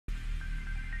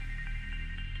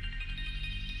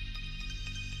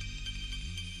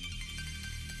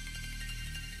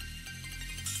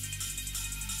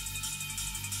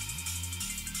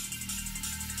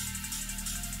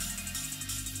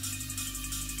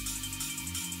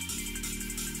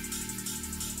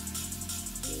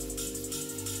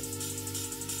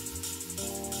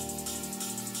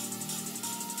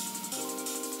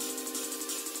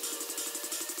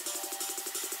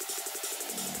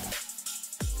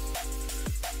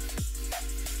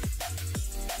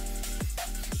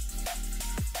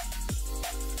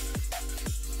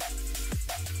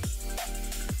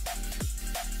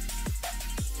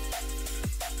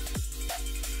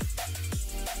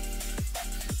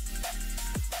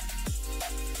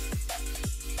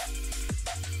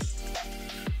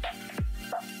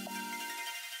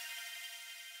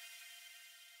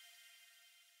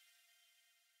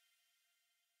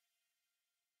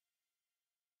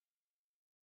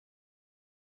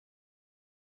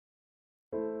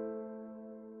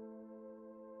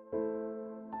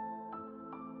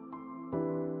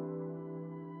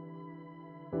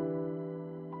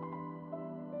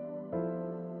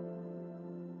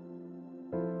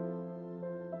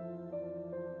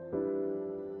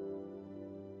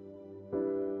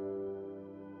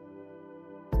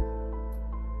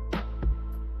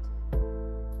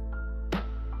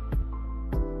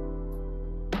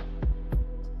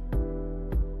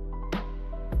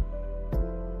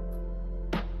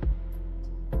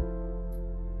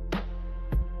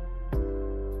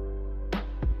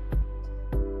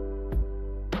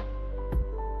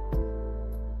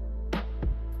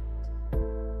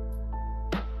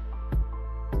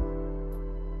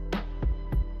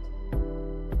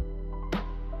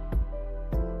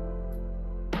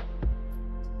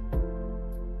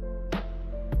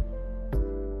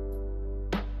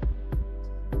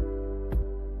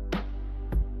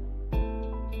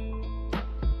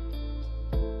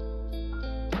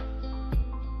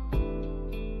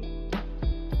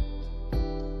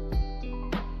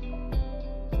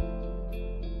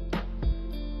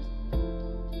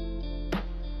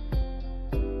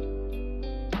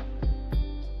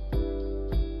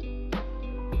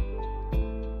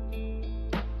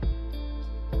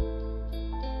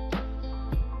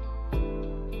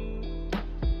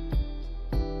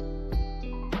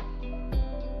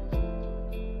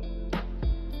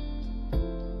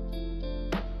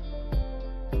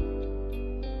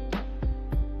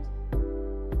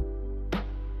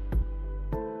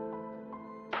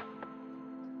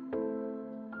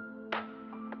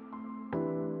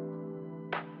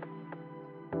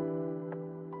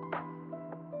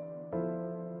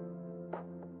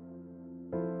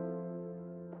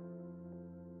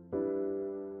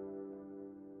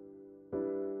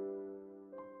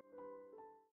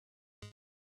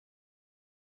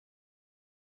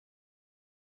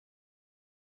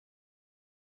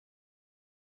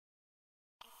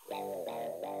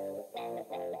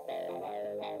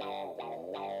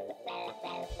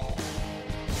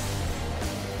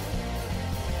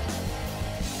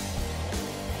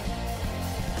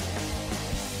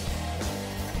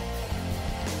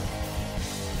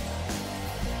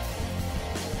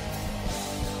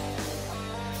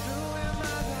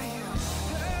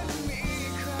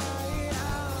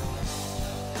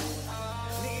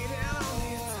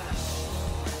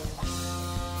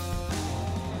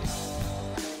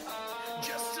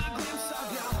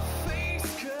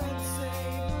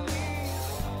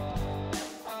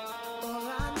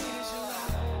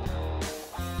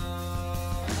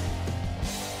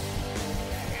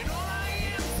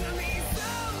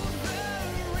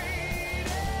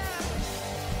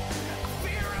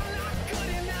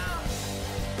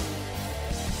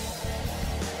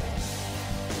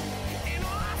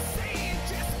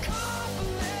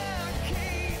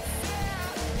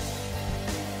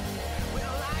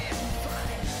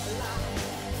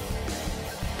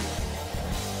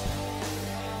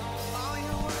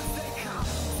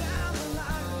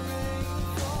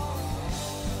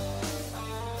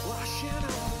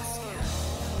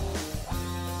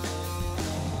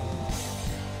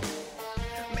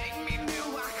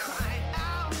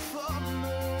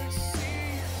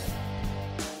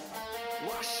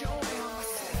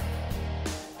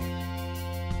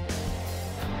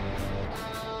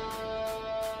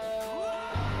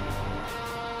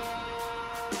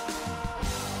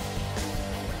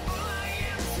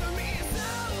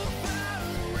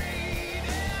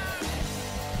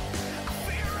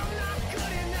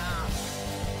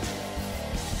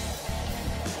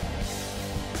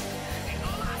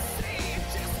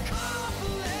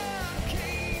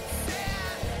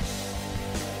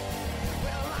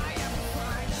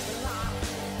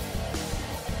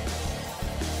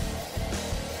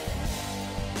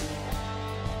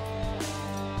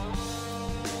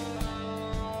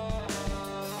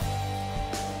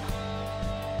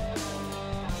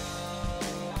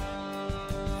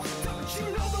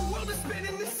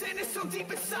Deep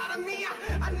inside of me,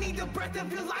 I need the breath of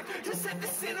your life to set the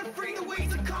sinner free. The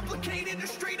ways are complicated, are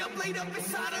straight up laid up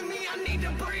inside of me. I need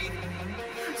to breathe,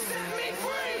 set me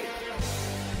free.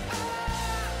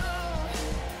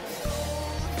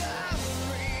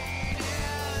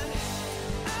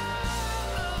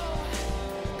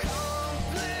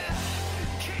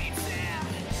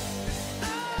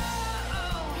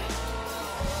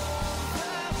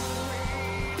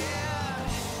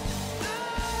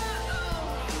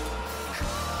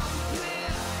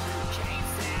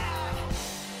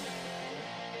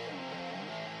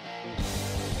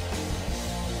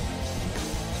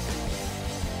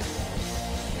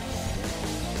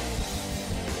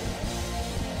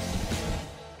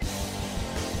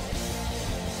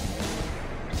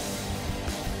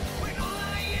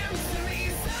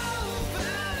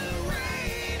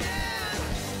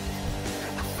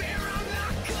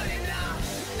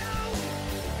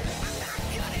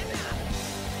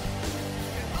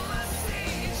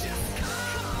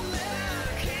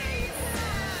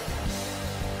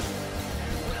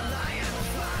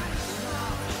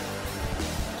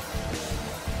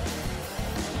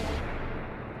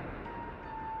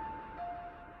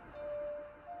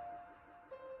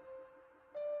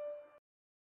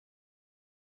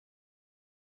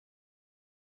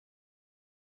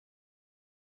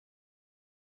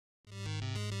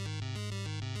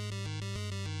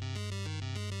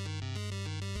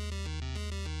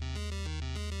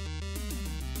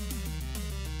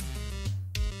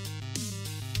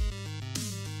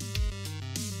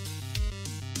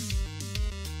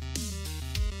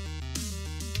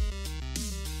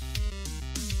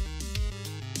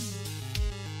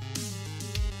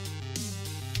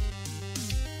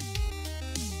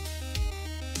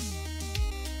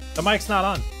 The mic's not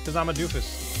on because I'm a doofus.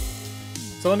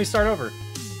 So let me start over.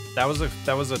 That was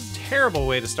a terrible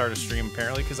way to start a stream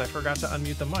apparently because I forgot to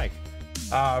unmute the mic.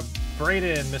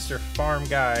 Brayden, Mr. Farm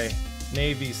Guy,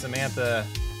 Navy, Samantha,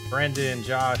 Brendan,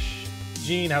 Josh,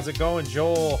 Gene, how's it going?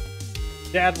 Joel,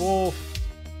 Dad Wolf,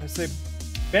 I say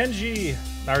Benji.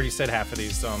 I already said half of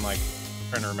these, so I'm like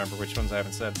trying to remember which ones I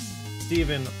haven't said.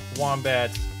 Steven,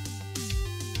 Wombat,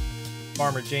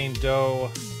 Farmer Jane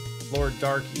Doe, Lord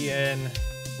Dark Ian,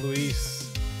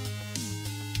 Luis,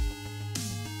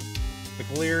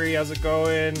 McLeary, how's it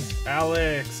going?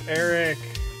 Alex, Eric,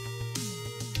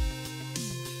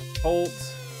 Holt,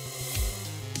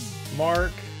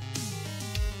 Mark,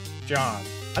 John.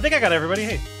 I think I got everybody.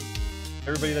 Hey,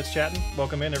 everybody that's chatting,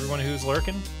 welcome in. Everyone who's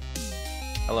lurking,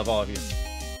 I love all of you.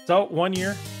 So 1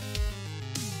 year.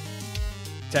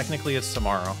 Technically it's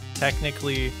tomorrow.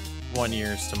 Technically 1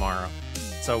 year is tomorrow.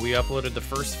 So we uploaded the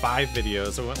first 5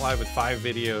 videos. I went live with 5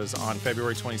 videos on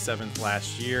February 27th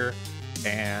last year,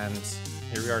 and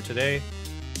here we are today.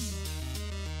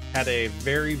 Had a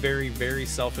very, very, very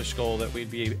selfish goal that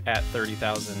we'd be at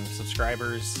 30,000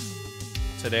 subscribers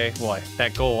today. Well,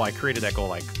 I created that goal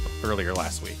like earlier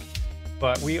last week.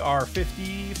 But we are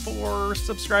 54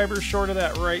 subscribers short of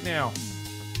that right now.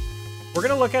 We're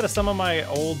gonna look at some of my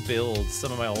old builds,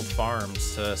 some of my old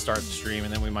farms to start the stream,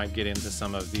 and then we might get into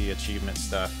some of the achievement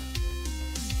stuff.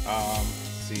 Let's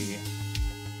see.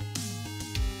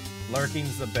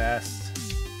 Lurking's the best.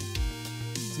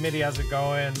 Smitty, how's it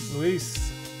going?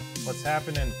 Luis, what's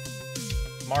happening?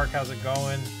 Mark, how's it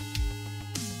going?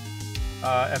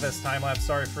 FS Timelapse,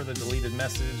 sorry for the deleted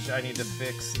message. I need to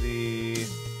fix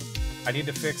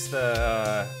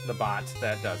the bot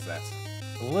that does that.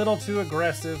 A little too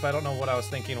aggressive. I don't know what I was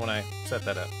thinking when I set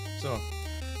that up. So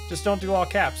just don't do all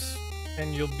caps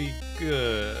and you'll be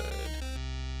good.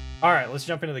 All right, let's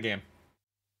jump into the game.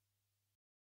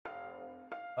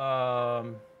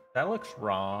 That looks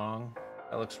wrong.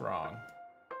 That looks wrong.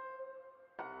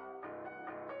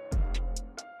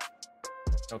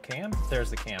 No cam? There's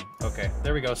the cam. Okay,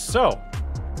 there we go. So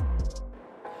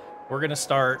we're gonna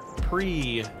start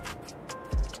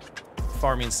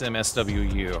Farming Sim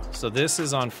SWU. So this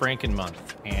is on Frankenmonth,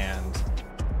 and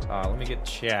let me get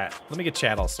chat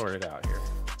all sorted out here.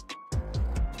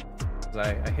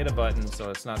 I hit a button, so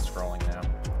it's not scrolling now.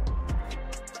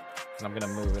 And I'm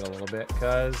gonna move it a little bit,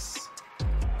 cause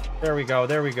there we go,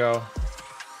 there we go.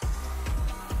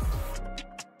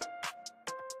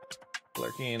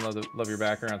 Lurking, love your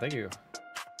background, thank you.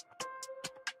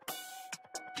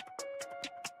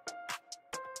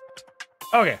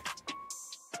 Okay.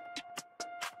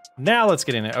 Now let's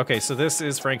get in it. Okay, so this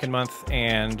is Frankenmonth,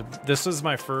 and this was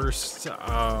my first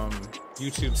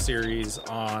YouTube series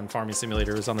on Farming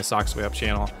Simulator. It was on the Socks Way Up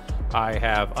channel. I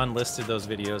have unlisted those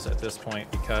videos at this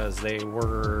point because they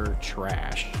were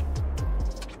trash.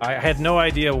 I had no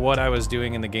idea what I was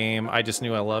doing in the game. I just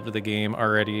knew I loved the game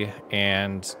already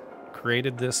and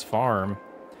created this farm.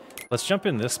 Let's jump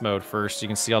in this mode first so you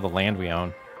can see all the land we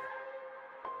own.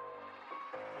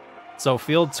 So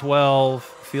field 12,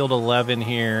 field 11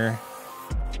 here,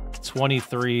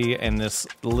 23, and this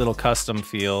little custom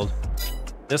field.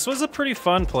 This was a pretty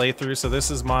fun playthrough. So this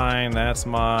is mine, that's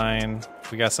mine.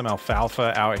 We got some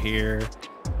alfalfa out here.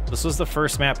 This was the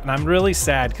first map, and I'm really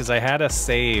sad because I had a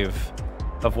save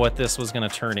of what this was gonna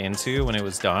turn into when it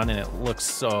was done, and it looks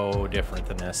so different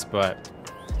than this, but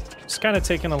just kind of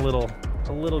taking a little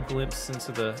glimpse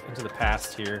into the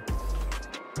past here.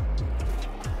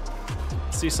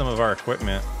 See some of our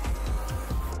equipment.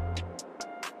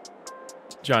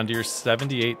 John Deere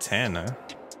 7810, huh?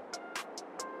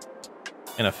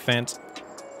 And a Fendt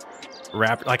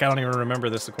Raptor. Like, I don't even remember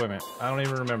this equipment. I don't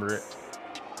even remember it.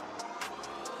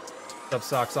 Sub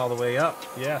socks all the way up.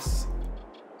 Yes.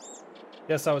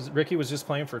 Yes, Ricky was just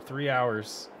playing for 3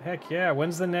 hours. Heck yeah.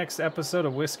 When's the next episode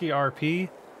of Whiskey RP?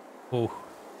 Ooh.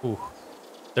 Ooh.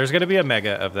 There's gonna be a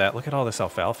mega of that. Look at all this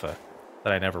alfalfa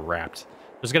that I never wrapped.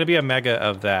 There's going to be a mega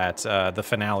of that, the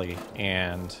finale,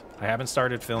 and I haven't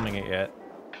started filming it yet.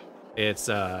 It's,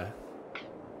 I'm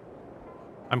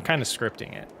kind of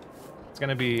scripting it. It's going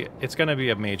to be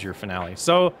a major finale.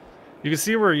 So, you can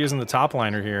see we're using the top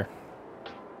liner here.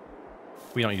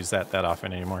 We don't use that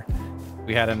often anymore.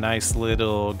 We had a nice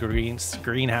little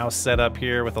greenhouse set up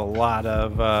here with a lot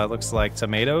of, looks like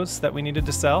tomatoes that we needed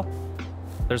to sell.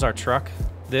 There's our truck.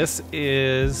 This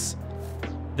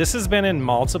has been in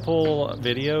multiple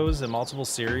videos and multiple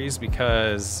series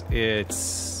because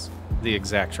it's the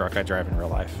exact truck I drive in real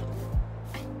life.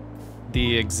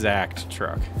 The exact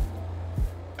truck.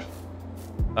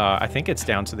 I think it's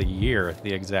down to the year,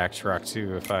 the exact truck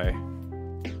too, if I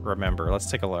remember.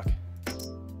 Let's take a look.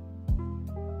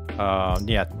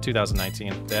 Yeah,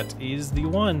 2019. That is the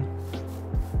one.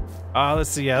 Let's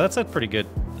see. Yeah, that's a pretty good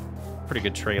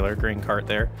trailer, grain cart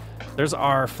there. There's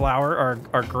our flour,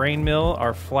 our grain mill,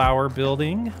 our flour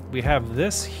building. We have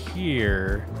this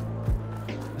here.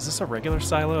 Is this a regular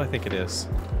silo? I think it is.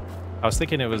 I was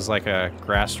thinking it was like a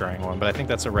grass drying one, but I think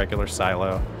that's a regular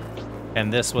silo.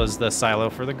 And this was the silo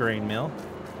for the grain mill.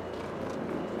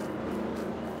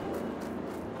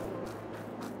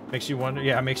 Makes you wonder,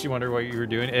 yeah, it makes you wonder what you were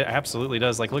doing. It absolutely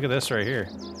does. Like, look at this right here.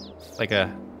 Like I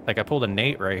pulled a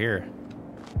Nate right here.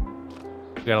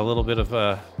 We got a little bit of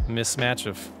a mismatch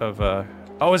of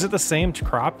oh, is it the same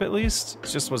crop at least? It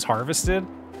just was harvested?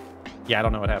 Yeah, I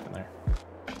don't know what happened there.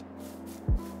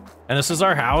 And this is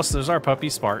our house. There's our puppy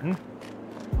Spartan.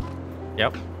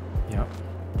 Yep.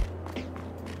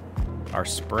 Our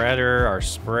spreader, our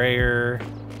sprayer.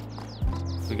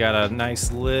 We got a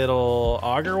nice little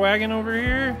auger wagon over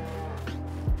here.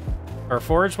 Or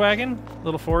forage wagon.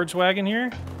 Little forage wagon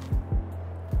here.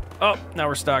 Oh, now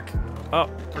we're stuck. Oh,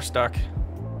 we're stuck.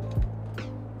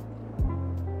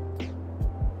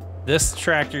 This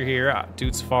tractor here,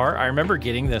 Dude's Far. I remember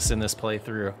getting this in this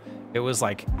playthrough. It was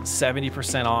like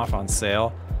 70% off on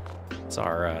sale. It's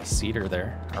our seeder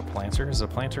there. Our planter. Is it a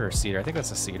planter or a seeder? I think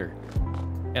that's a seeder.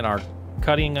 And our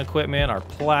cutting equipment, our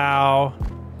plow.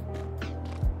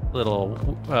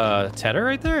 Little tedder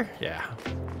right there? Yeah.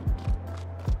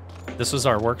 This was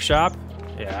our workshop.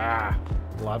 Yeah,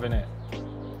 loving it.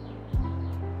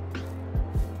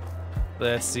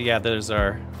 Let's see. Yeah, there's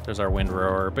our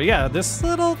windrower. But yeah, this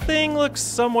little thing looks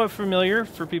somewhat familiar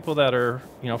for people that are,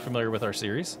 you know, familiar with our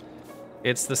series.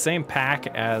 It's the same pack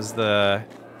as the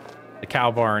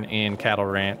cow barn in Cattle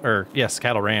Ranch, or yes,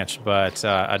 Cattle Ranch, but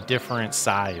a different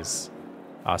size.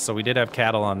 So we did have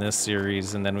cattle on this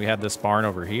series, and then we had this barn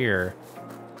over here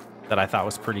that I thought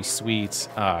was pretty sweet,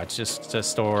 just to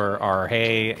store our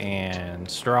hay and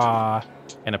straw,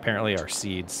 and apparently our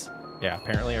seeds. Yeah,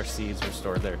 apparently our seeds are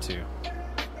stored there too.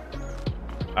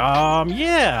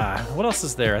 Yeah, what else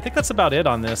is there? I think that's about it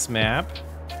on this map.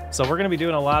 So we're gonna be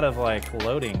doing a lot of like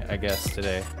loading, I guess,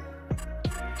 today,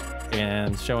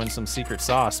 and showing some secret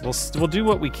sauce. We'll do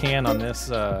what we can on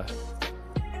this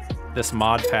this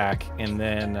mod pack, and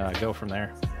then go from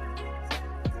there.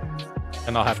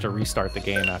 And I'll have to restart the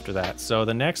game after that. So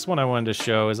the next one I wanted to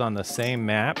show is on the same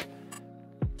map.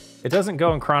 It doesn't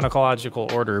go in chronological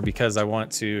order because I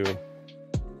want to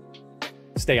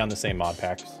stay on the same mod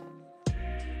packs.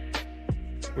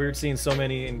 Weird seeing so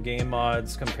many in-game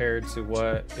mods compared to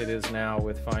what it is now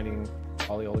with finding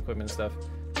all the old equipment and stuff.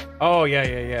 Oh, yeah.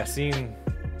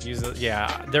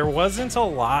 Yeah, there wasn't a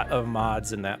lot of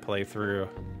mods in that playthrough.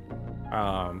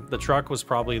 The truck was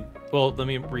probably, well, let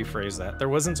me rephrase that. There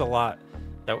wasn't a lot.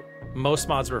 Most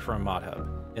mods were from Mod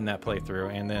Hub in that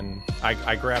playthrough, and then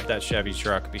I grabbed that Chevy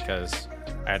truck because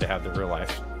I had to have the real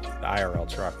life, the IRL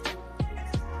truck.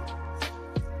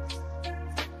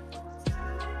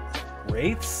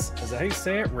 Wraiths? Is that how you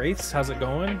say it? Wraiths? How's it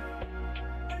going?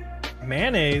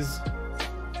 Mayonnaise?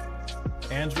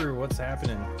 Andrew, what's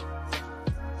happening?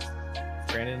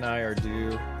 Brandon and I are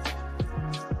due.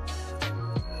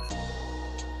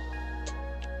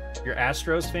 You're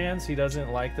Astros fans? He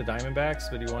doesn't like the Diamondbacks,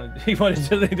 but he wanted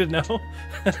to know.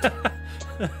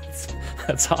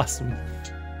 That's awesome.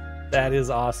 That is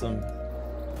awesome.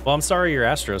 Well, I'm sorry you're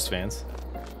Astros fans.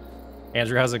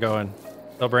 Andrew, how's it going?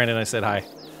 Oh, Brandon, I said hi.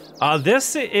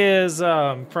 This is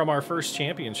from our first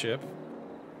championship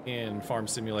in Farm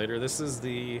Simulator. This is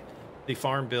the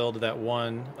farm build that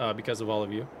won because of all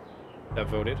of you that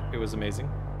voted. It was amazing.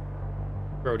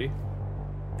 Brody,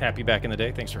 happy back in the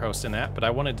day. Thanks for hosting that. But I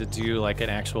wanted to do like an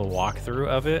actual walkthrough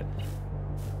of it.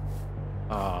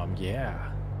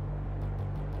 Yeah.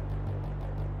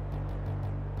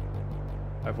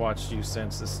 I've watched you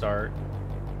since the start.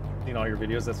 Seen all your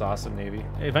videos. That's awesome, Navy.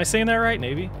 Hey, am I saying that right,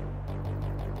 Navy?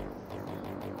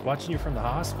 Watching you from the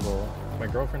hospital. My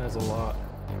girlfriend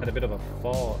had a bit of a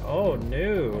fall. Oh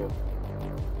no.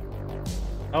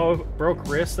 Oh, broke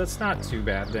wrist. That's not too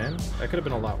bad then. That could have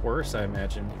been a lot worse, I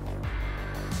imagine.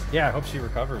 Yeah, I hope she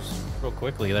recovers real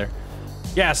quickly there.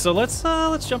 Yeah, so let's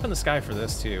jump in the sky for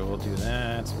this too. We'll do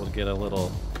that. We'll get a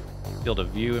little field of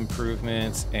view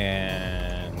improvements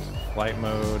and flight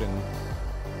mode. And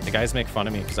the guys make fun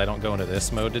of me because I don't go into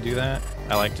this mode to do that.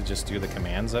 I like to just do the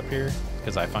commands up here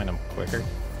because I find them quicker.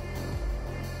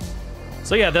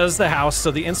 So yeah, that was the house.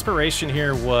 So the inspiration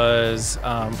here was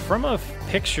from a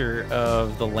picture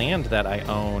of the land that I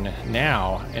own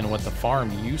now and what the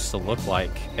farm used to look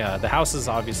like. The house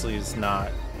obviously is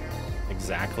not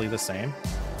exactly the same.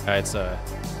 It's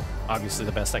obviously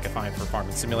the best I could find for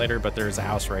Farming Simulator, but there's a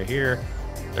house right here.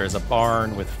 There's a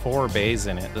barn with 4 bays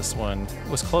in it. This one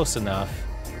was close enough.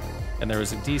 And there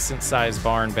was a decent sized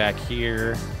barn back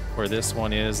here where this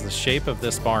one is. The shape of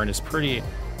this barn is pretty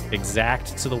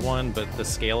exact to the one, but the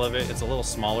scale of it's a little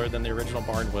smaller than the original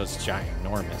barn was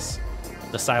ginormous.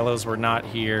 The silos were not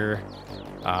here.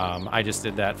 I just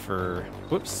did that for,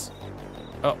 whoops.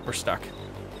 Oh, we're stuck.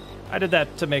 I did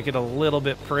that to make it a little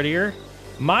bit prettier.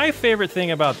 My favorite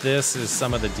thing about this is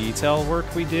some of the detail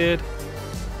work we did.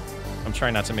 I'm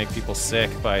trying not to make people sick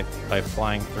by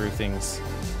flying through things.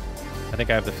 I think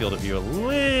I have the field of view a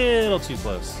little too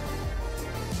close.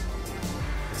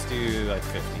 Let's do like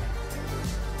 50.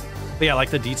 But yeah,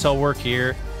 like the detail work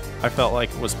here, I felt like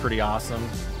was pretty awesome.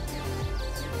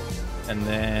 And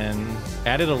then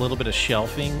added a little bit of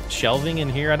shelving in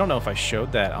here. I don't know if I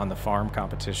showed that on the farm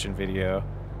competition video,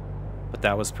 but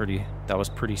that was pretty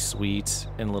sweet.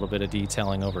 And a little bit of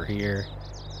detailing over here.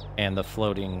 and the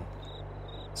floating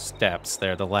steps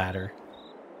there, the ladder.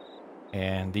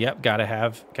 And yep, gotta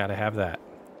have that.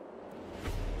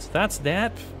 So that's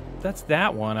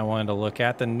that one I wanted to look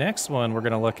at. The next one we're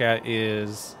gonna look at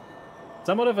is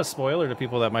somewhat of a spoiler to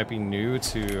people that might be new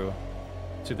to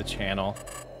the channel.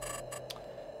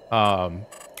 But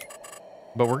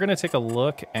we're gonna take a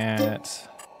look at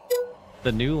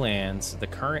the New Lands, the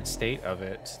current state of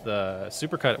it. The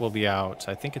Supercut will be out,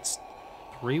 I think it's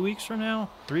 3 weeks from now,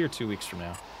 3 or 2 weeks from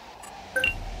now.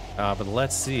 But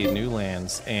let's see, New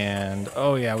Lands, and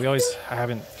oh yeah, I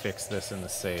haven't fixed this in the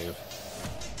save.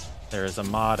 There is a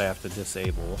mod I have to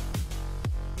disable.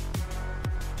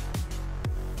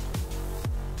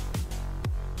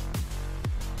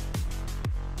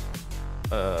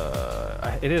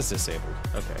 It is disabled.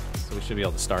 Okay, so we should be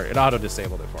able to start. It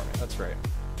auto-disabled it for me. That's right.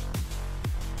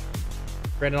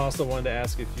 Brandon also wanted to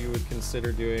ask if you would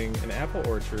consider doing an apple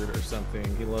orchard or something.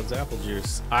 He loves apple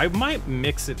juice. I might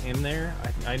mix it in there.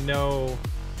 I know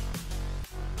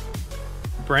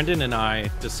Brendan and I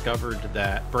discovered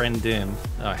that,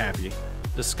 Happy,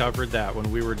 discovered that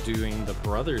when we were doing the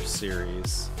Brothers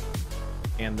series,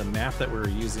 and the map that we were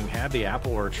using had the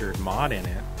apple orchard mod in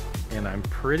it. And I'm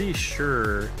pretty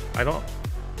sure,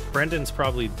 Brendan's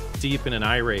probably deep in an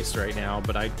iRace right now,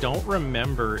 but I don't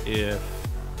remember if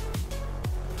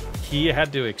he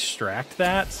had to extract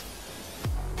that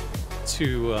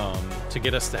to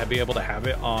get us to be able to have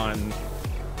it on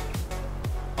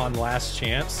Last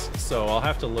Chance. So I'll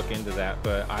have to look into that,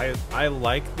 but I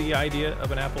like the idea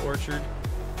of an apple orchard.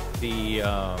 The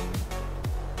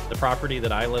property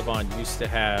that I live on used to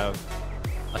have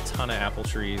a ton of apple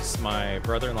trees. My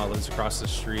brother-in-law lives across the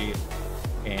street,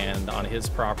 and on his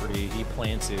property he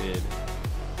planted,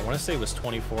 I want to say it was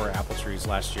 24 apple trees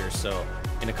last year. So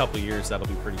in a couple years that'll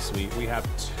be pretty sweet. We have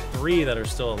 3 that are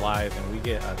still alive, and we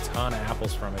get a ton of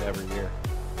apples from it every year.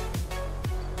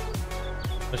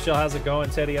 Michelle, how's it going?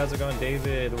 Teddy, how's it going?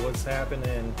 David, what's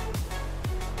happening?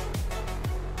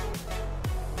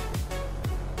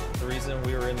 The reason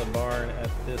we were in the barn at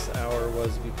this hour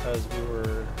was because we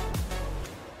were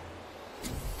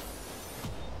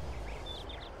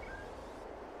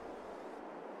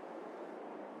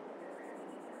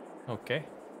okay.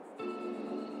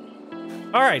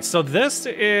 All right, so this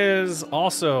is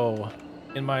also,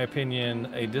 in my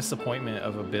opinion, a disappointment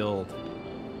of a build,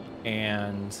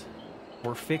 and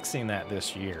we're fixing that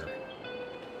this year.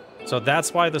 So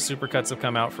that's why the Supercuts have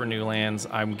come out for New Lands.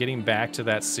 I'm getting back to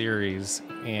that series,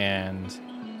 and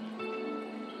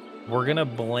we're gonna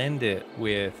blend it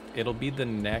with, it'll be the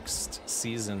next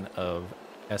season of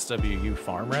SWU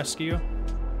Farm Rescue.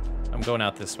 I'm going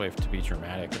out this way to be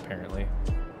dramatic, apparently.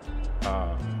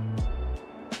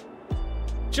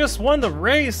 Just won the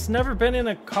race, never been in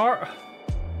a car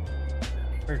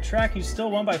or track. You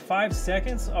still won by 5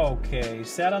 seconds? Okay,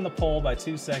 sat on the pole by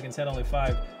 2 seconds, had only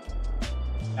 5.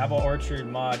 Apple Orchard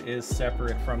mod is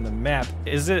separate from the map.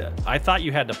 Is it? I thought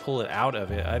you had to pull it out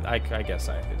of it. I guess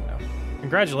I didn't know.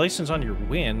 Congratulations on your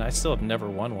win. I still have never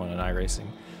won one in iRacing.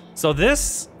 So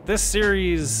this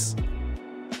series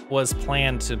was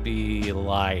planned to be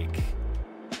like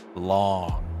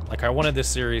long. Like, I wanted this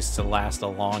series to last a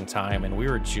long time, and we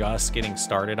were just getting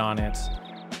started on it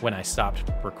when I stopped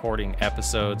recording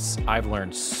episodes. I've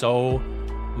learned so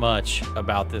much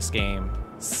about this game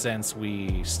since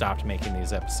we stopped making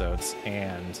these episodes,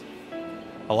 and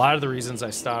a lot of the reasons I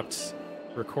stopped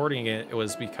recording it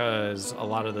was because a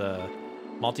lot of the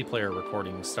multiplayer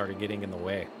recordings started getting in the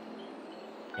way,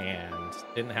 and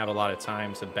didn't have a lot of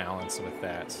time to balance with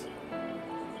that.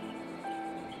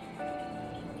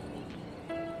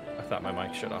 Thought my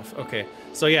mic shut off. Okay,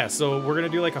 so yeah, so we're gonna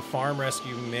do like a farm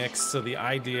rescue mix. So the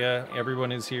idea,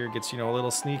 everyone who's here gets, you know, a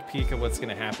little sneak peek of what's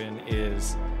gonna happen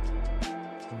is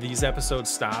these episodes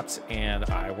stopped, and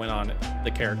I went on,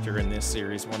 the character in this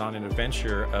series went on an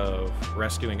adventure of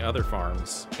rescuing other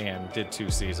farms and did 2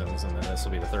 seasons, and then this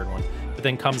will be the 3rd one. But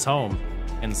then comes home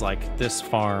and is like, this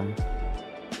farm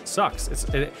sucks.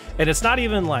 And it's not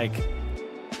even like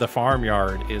the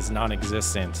farmyard is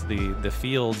non-existent. The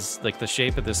fields, like the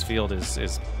shape of this field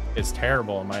is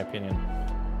terrible in my opinion.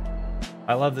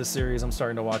 I love this series. I'm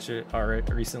starting to watch it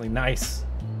already recently. Nice.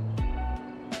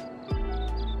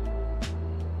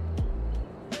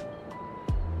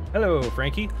 Hello,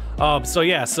 Frankie. So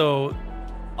yeah, so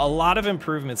a lot of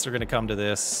improvements are going to come to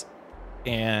this,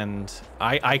 and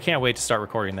I can't wait to start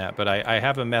recording that. But I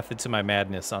have a method to my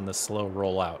madness on the slow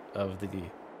rollout of the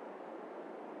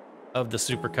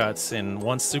Supercuts, and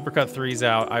once Supercut 3's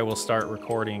out, I will start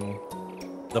recording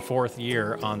the 4th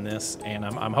year on this, and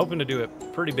I'm hoping to do it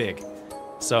pretty big.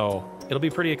 So it'll be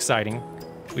pretty exciting.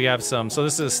 We have some, so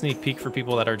this is a sneak peek for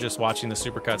people that are just watching the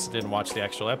supercuts and didn't watch the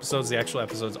actual episodes. The actual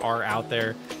episodes are out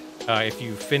there. If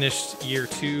you finished year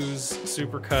 2's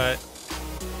supercut,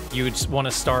 you would want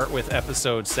to start with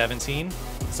episode 17.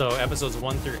 So episodes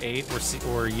 1 through 8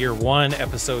 were year 1,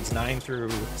 episodes 9 through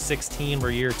 16 were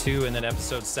year 2, and then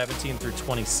episodes 17 through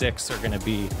 26 are going to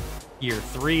be year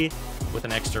 3 with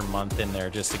an extra month in there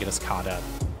just to get us caught up.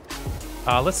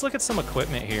 Let's look at some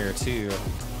equipment here too.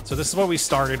 So this is what we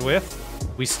started with.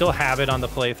 We still have it on the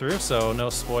playthrough, so no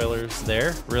spoilers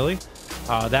there, really.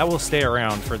 That will stay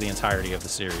around for the entirety of the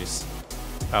series.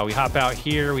 We hop out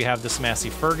here. We have this Massey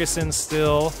Ferguson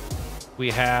still.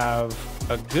 We have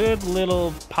a good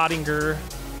little Pottinger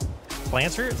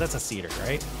planter. That's a cedar,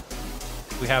 right?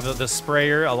 We have the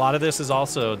sprayer. A lot of this is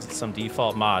also some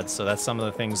default mods, so that's some of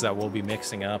the things that we'll be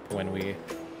mixing up when we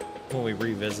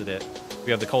revisit it.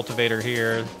 We have the cultivator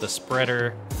here, the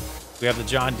spreader. We have the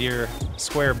John Deere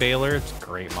square baler. It's a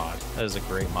great mod. That is a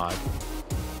great mod.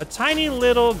 A tiny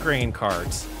little grain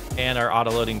cart and our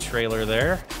auto-loading trailer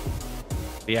there.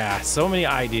 Yeah, so many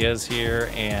ideas here,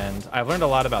 and I've learned a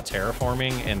lot about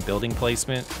terraforming and building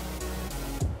placement.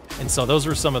 And so those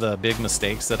were some of the big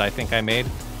mistakes that I think I made.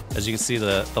 As you can see,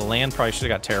 the land probably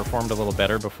should have got terraformed a little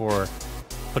better before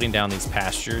putting down these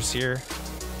pastures here.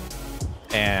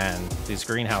 And these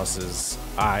greenhouses,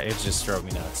 it just drove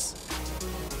me nuts.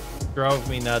 Drove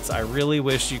me nuts. I really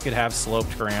wish you could have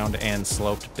sloped ground and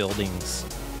sloped buildings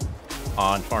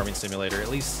on Farming Simulator, at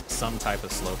least some type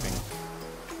of sloping.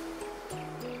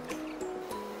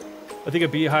 I think a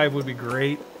beehive would be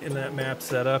great in that map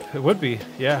setup. It would be,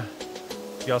 yeah.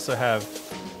 You also have,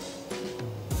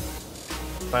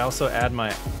 if I also add my,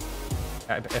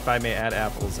 if I may add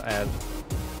apples, add,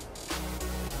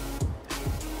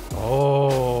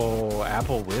 oh,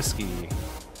 apple whiskey.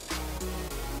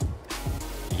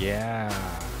 Yeah.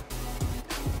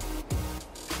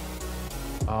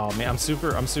 Oh man, I'm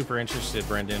super interested,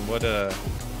 Brendan. What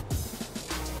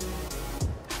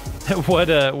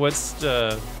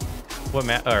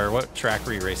what track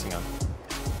were you racing on?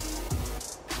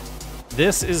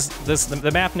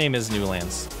 The map name is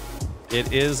Newlands.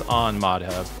 It is on Mod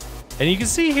Hub. And you can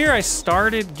see here I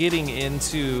started getting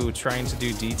into trying to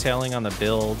do detailing on the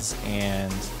builds,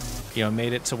 and you know,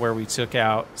 made it to where we took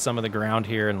out some of the ground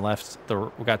here and we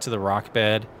got to the rock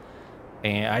bed,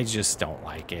 and I just don't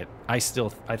like it. I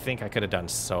think I could have done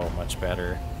so much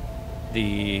better.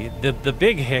 The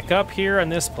big hiccup here on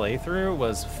this playthrough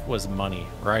was money,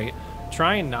 right?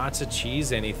 Trying not to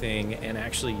cheese anything and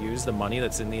actually use the money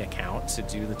that's in the account to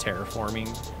do the terraforming,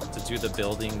 to do the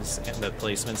buildings and the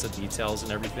placements of details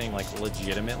and everything, like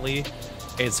legitimately.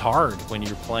 It's hard when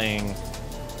you're playing.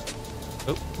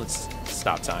 Oh, let's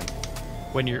stop time.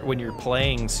 When you're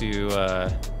playing to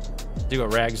do a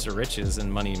rags to riches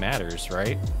and money matters,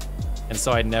 right? And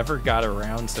so I never got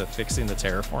around to fixing the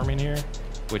terraforming here,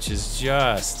 which is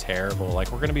just terrible.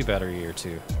 Like, we're gonna be better year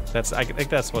 2. I think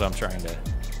that's what I'm trying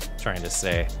to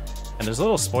say. And there's a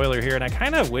little spoiler here, and I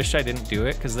kind of wish I didn't do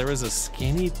it because there was a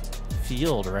skinny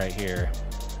field right here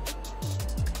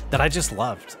that I just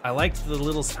loved. I liked the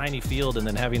little tiny field, and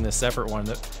then having this separate one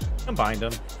that combined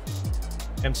them.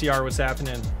 MTR, what's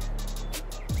happening?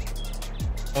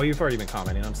 Oh, you've already been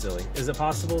commenting. I'm silly. Is it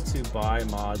possible to buy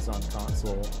mods on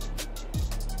console?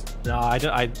 No,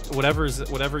 whatever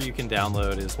you can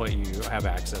download is what you have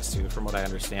access to, from what I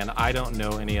understand. I don't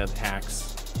know any of the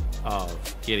hacks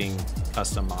of getting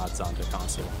custom mods onto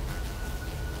console.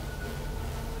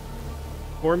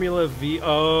 Formula V.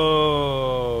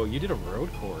 Oh, you did a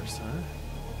road course, huh?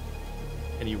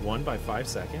 And you won by 5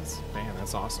 seconds? Man,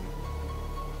 that's awesome.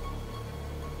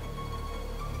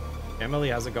 Emily,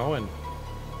 how's it going?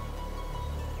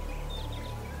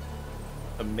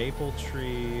 The maple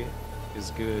tree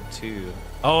is good too.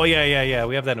 Oh yeah.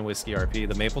 We have that in Whiskey RP.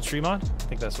 The maple tree mod. I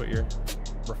think that's what you're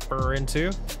referring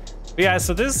to. But yeah.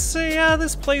 So this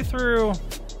playthrough,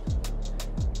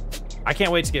 I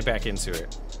can't wait to get back into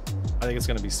it. I think it's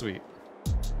gonna be sweet.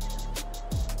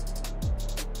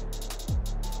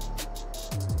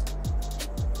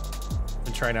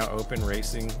 And trying out open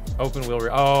racing, open wheel.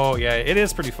 Oh yeah, it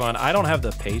is pretty fun. I don't have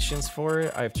the patience for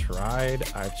it. I've tried.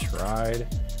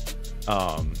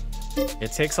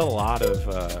 It takes a lot of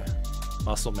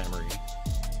muscle memory.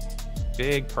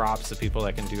 Big props to people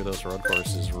that can do those road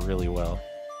courses really well.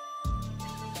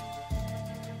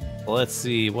 Let's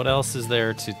see, what else is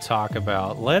there to talk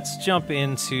about? Let's jump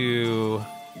into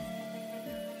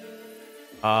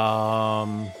I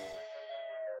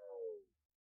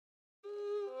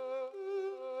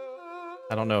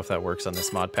don't know if that works on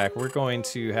this mod pack. We're going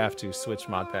to have to switch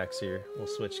mod packs here. We'll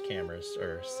switch cameras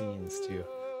or scenes too.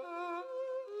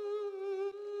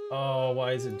 Oh,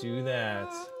 why does it do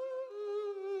that?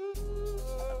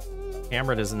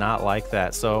 Camera does not like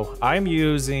that. So I'm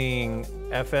using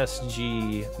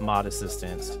FSG Mod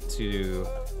Assistant to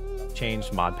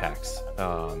change mod packs.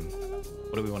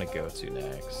 What do we want to go to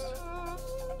next?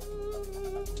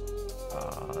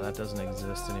 That doesn't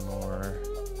exist anymore.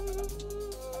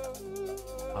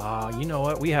 You know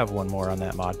what? We have one more on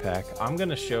that mod pack. I'm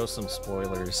gonna show some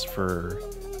spoilers for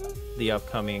the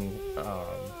upcoming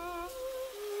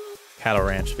Cattle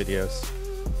Ranch videos.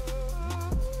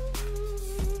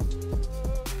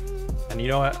 And you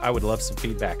know what? I would love some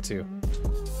feedback too.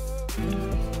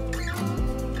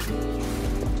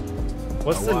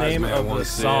 What's the name of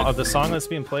the song that's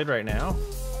being played right now?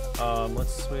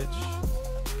 Let's switch.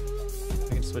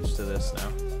 We can switch to this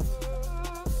now.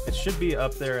 It should be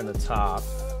up there in the top,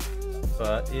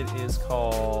 but it is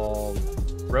called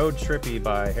Road Trippy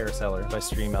by Harris Heller by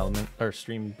Stream Element or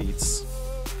Stream Beats.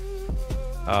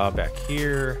 Back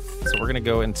here. So we're gonna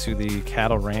go into the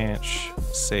Cattle Ranch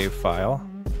save file.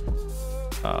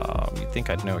 You'd think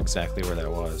I'd know exactly where that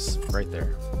was. Right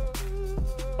there.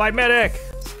 Flight Medic!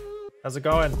 How's it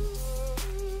going?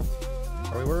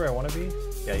 Are we where I want to be?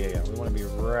 Yeah. We want to be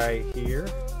right here.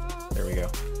 There we go.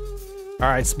 All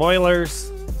right,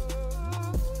 spoilers.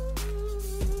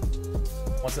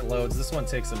 Once it loads, this one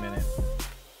takes a minute.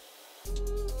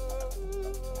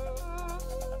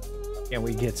 Can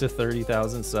we get to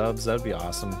 30,000 subs? That'd be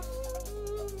awesome.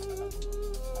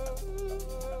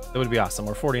 That would be awesome.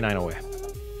 We're 49 away.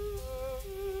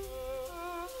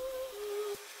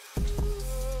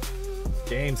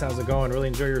 James, how's it going? Really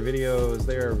enjoy your videos.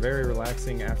 They are very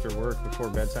relaxing after work before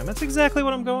bedtime. That's exactly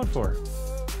what I'm going for.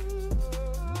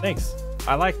 Thanks.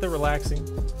 I like the relaxing.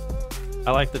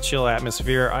 I like the chill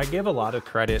atmosphere. I give a lot of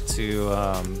credit to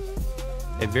a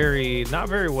not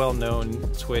very well-known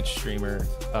Twitch streamer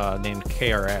named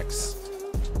KRX,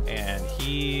 and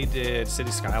he did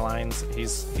City Skylines.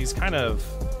 He's kind of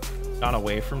gone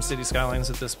away from City Skylines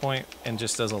at this point and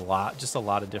just does a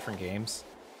lot of different games.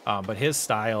 But his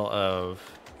style of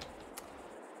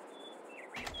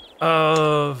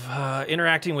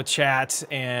interacting with chat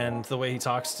and the way he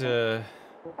talks to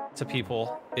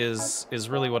people is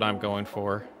really what I'm going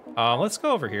for. Let's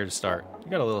go over here to start.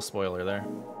 You got a little spoiler there.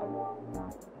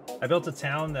 I built a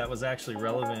town that was actually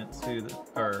relevant to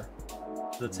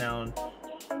the town,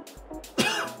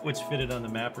 which fitted on the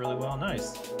map really well.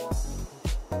 Nice.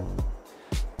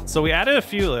 So we added a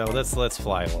few. Let's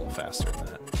fly a little faster than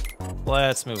that.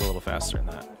 Let's move a little faster than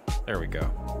that. There we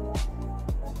go.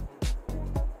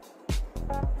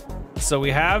 So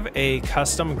we have a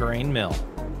custom grain mill,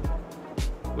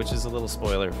 which is a little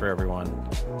spoiler for everyone.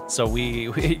 So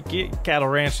we get Cattle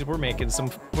Ranch. We're making some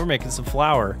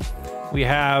flour. We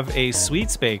have a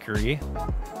sweets bakery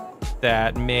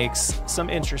that makes some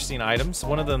interesting items.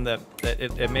 One of them that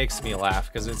it makes me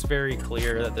laugh because it's very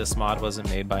clear that this mod wasn't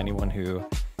made by anyone who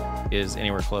is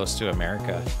anywhere close to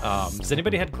America. Has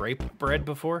anybody had grape bread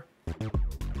before?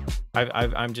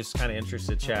 I'm just kind of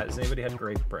interested, chat. Has anybody had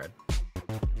grape bread?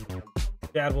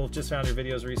 Dad Wolf just found your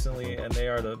videos recently and they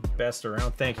are the best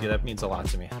around. Thank you. That means a lot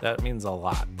to me. That means a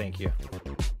lot. Thank you.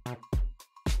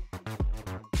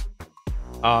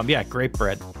 Yeah, grape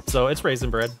bread. So it's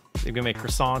raisin bread. You can make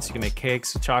croissants, you can make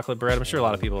cakes, chocolate bread. I'm sure a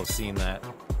lot of people have seen that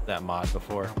mod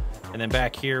before. And then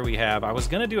back here we have, I was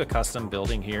gonna do a custom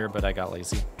building here, but I got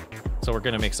lazy. So we're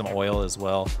gonna make some oil as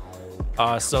well.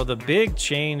 So the big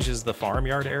change is the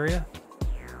farmyard area,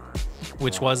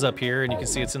 which was up here, and you can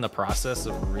see it's in the process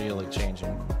of really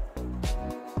changing.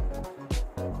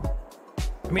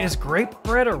 I mean, is grape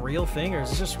bread a real thing, or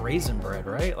is it just raisin bread,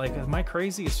 right? Like, am I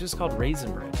crazy? It's just called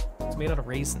raisin bread. It's made out of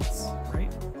raisins,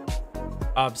 right?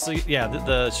 So yeah,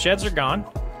 the sheds are gone,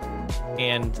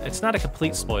 and it's not a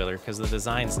complete spoiler because the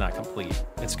design's not complete.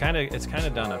 It's kind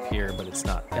of done up here, but it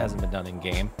hasn't been done in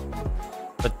game.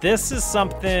 But this is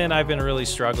something I've been really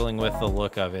struggling with, the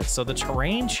look of it. So the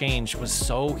terrain change was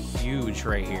so huge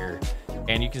right here.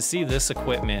 And you can see this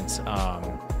equipment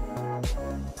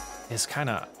is kind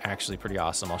of actually pretty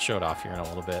awesome. I'll show it off here in a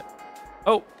little bit.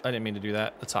 Oh, I didn't mean to do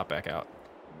that. Let's hop back out.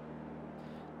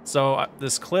 So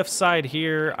this cliff side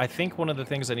here, I think one of the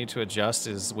things I need to adjust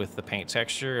is with the paint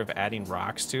texture of adding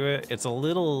rocks to it. It's a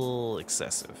little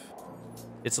excessive.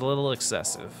 It's a little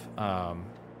excessive.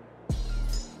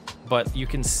 But you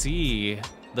can see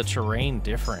the terrain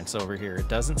difference over here. It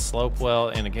doesn't slope well,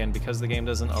 and again, because the game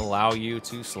doesn't allow you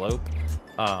to slope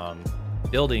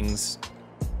buildings,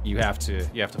 you have to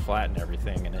flatten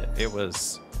everything, and it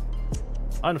was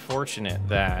unfortunate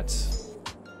that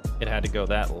it had to go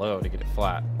that low to get it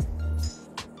flat.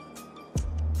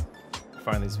 I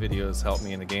find these videos help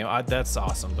me in the game. That's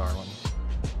awesome, Darwin.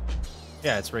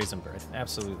 Yeah, it's raisin bread.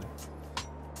 Absolutely.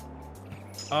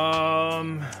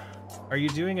 Are you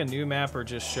doing a new map or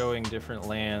just showing different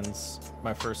lands?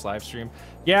 My first live stream.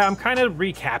 Yeah, I'm kind of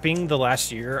recapping the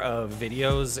last year of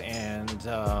videos, and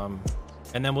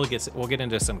then we'll get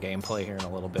into some gameplay here in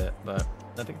a little bit. But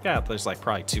I think there's like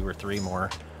probably 2 or 3 more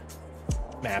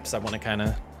maps I want to kind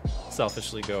of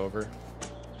selfishly go over.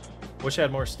 Wish I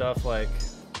had more stuff like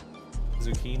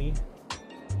zucchini.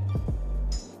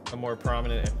 A more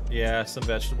prominent, yeah, some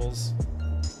vegetables.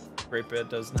 Grape bed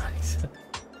does not exist.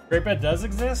 Grape bed does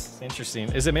exist? Interesting.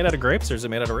 Is it made out of grapes or is it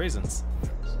made out of raisins?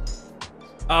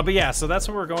 But yeah, so that's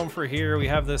what we're going for here. We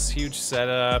have this huge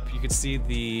setup. You can see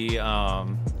the,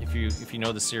 if you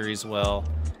know the series well,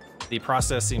 the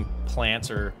processing plant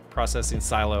or processing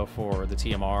silo for the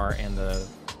TMR and the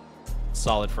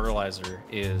solid fertilizer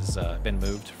is been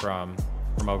moved from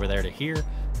over there to here,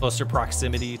 closer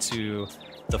proximity to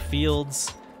the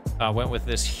fields. Went with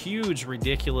this huge,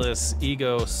 ridiculous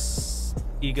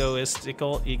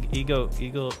egoistical,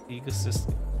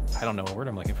 I don't know what word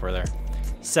I'm looking for there.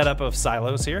 Setup of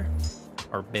silos here,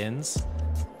 or bins.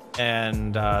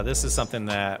 And this is something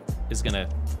that is gonna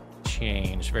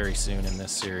change very soon in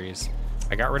this series.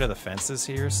 I got rid of the fences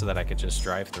here so that I could just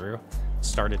drive through.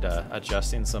 Started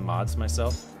adjusting some mods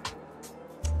myself.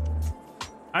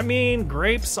 I mean,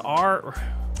 raisins are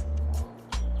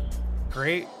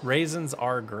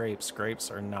grapes. Grapes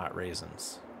are not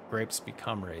raisins. Grapes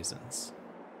become raisins.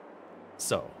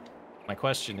 So, my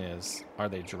question is, are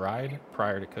they dried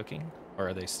prior to cooking, or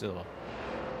are they still...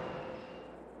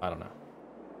 I don't know.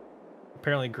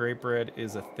 Apparently grape bread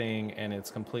is a thing, and it's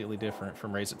completely different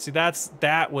from raisins. See,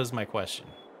 that was my question.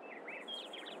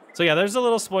 So yeah, there's a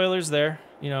little spoilers there.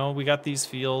 You know, we got these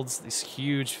fields, this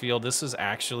huge field. This is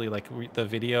actually, like, the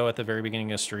video at the very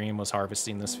beginning of the stream was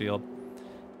harvesting this field.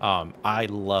 I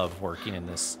love working in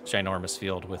this ginormous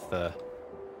field with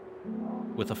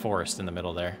the forest in the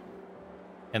middle there.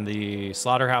 And the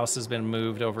slaughterhouse has been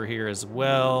moved over here as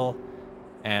well.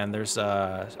 And there's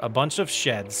a bunch of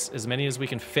sheds. As many as we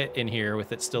can fit in here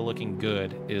with it still looking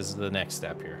good is the next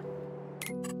step here.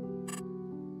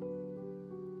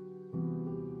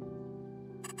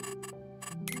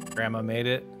 Grandma made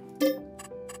it.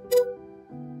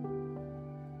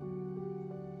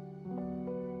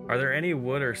 Are there any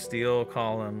wood or steel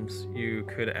columns you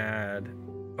could add?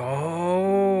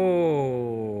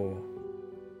 Oh,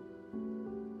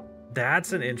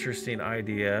 that's an interesting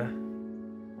idea.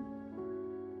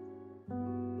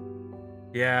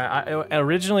 Yeah,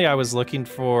 originally I was looking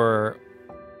for,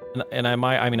 and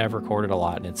I've recorded a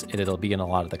lot, and it'll be in a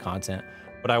lot of the content,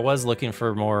 but I was looking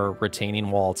for more retaining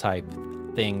wall type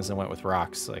things and went with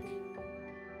rocks. Like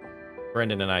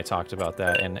Brendan and I talked about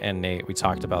that, and Nate, we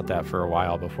talked about that for a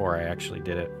while before I actually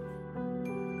did it.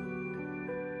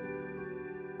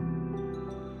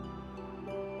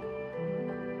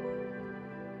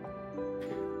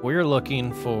 We're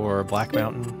looking for Black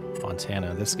Mountain,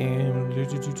 Montana. This game,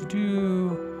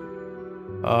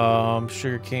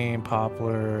 sugarcane,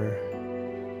 poplar,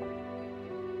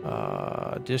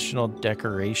 additional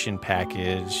decoration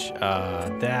package.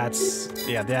 That's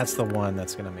the one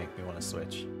that's gonna make me want to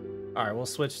switch. All right, we'll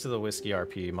switch to the Whiskey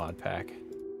RP mod pack,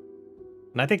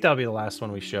 and I think that'll be the last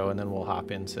one we show, and then we'll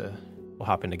hop into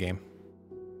game.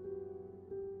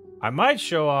 I might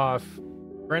show off.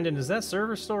 Brendan, is that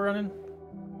server still running?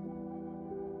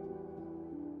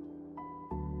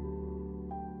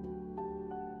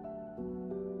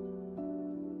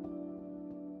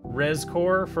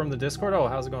 Rescore from the Discord. Oh,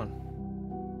 how's it going?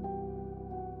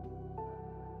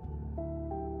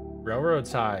 Railroad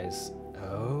ties.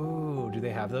 Oh, do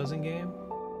they have those in game?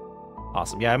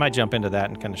 Awesome. Yeah, I might jump into that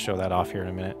and kind of show that off here in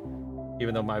a minute,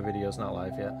 even though my video's not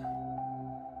live yet.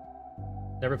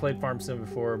 Never played Farm Sim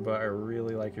before, but I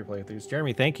really like your playthroughs.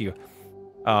 Jeremy, thank you.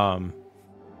 Oh,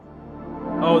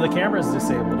 the camera's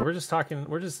disabled. We're just talking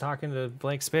to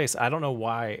blank space. I don't know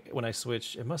why when I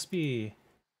switch, it must be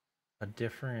a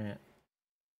different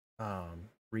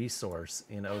resource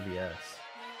in OBS.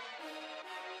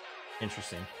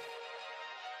 Interesting.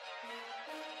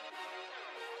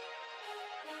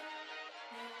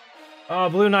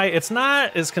 Blue Knight, it's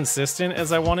not as consistent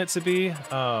as I want it to be.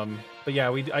 But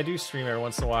yeah, I do stream every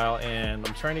once in a while, and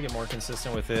I'm trying to get more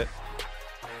consistent with it.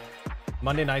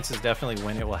 Monday nights is definitely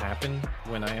when it will happen,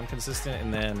 when I am consistent,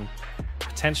 and then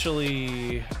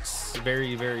potentially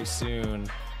very, very soon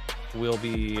will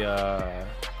be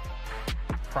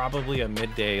probably a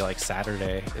midday, like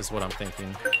Saturday is what I'm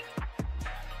thinking.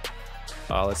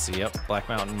 Let's see, yep, Black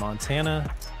Mountain,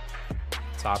 Montana.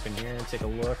 Let's hop in here and take a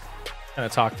look. Kind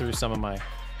of talk through some of my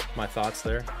thoughts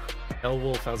there. Hell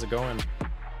Wolf, how's it going?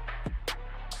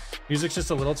 Music's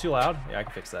just a little too loud. Yeah, I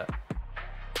can fix that.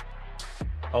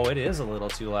 Oh, it is a little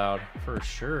too loud for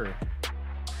sure.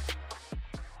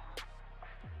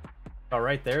 Oh,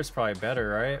 right there's probably better,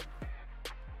 right?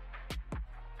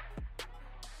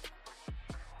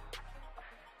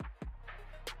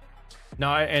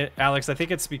 No, Alex, I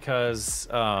think it's because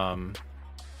I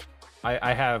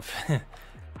have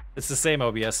it's the same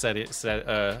OBS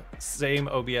same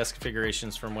OBS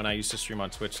configurations from when I used to stream on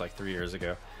Twitch like 3 years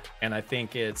ago, and I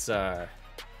think it's a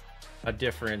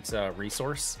different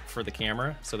resource for the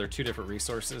camera. So they're two different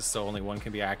resources, so only one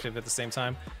can be active at the same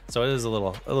time. So it is a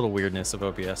little weirdness of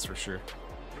OBS for sure.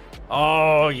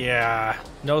 Oh yeah,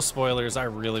 no spoilers. I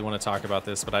really want to talk about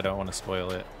this, but I don't want to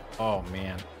spoil it. Oh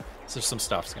man, so some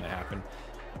stuff's gonna happen.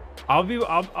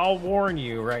 I'll warn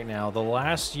you right now. The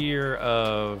last year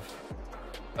of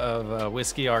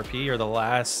Whiskey RP, or the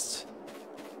last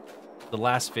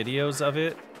videos of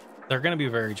it, they're gonna be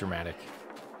very dramatic.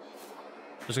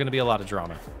 There's gonna be a lot of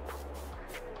drama.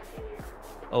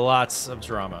 Lots of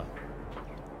drama.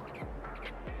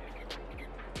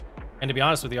 And to be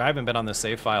honest with you, I haven't been on the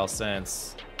save file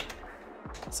since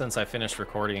I finished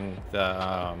recording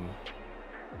the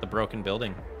broken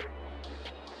building.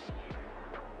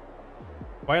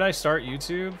 Why did I start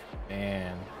YouTube?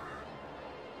 Man.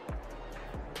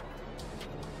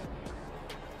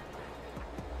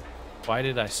 Why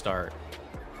did I start?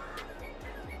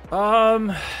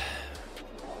 Well,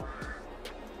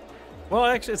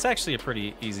 actually, it's actually a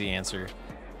pretty easy answer.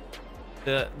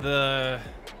 I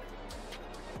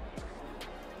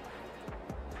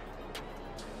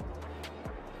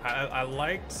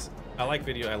like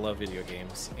video. I love video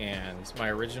games, and my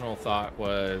original thought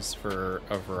was for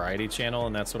a variety channel,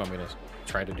 and that's what I'm gonna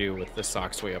try to do with the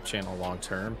Socks Way Up channel long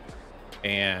term,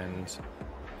 and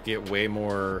get way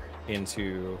more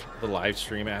into the live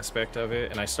stream aspect of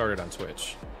it. And I started on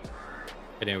Twitch,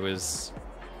 and it was,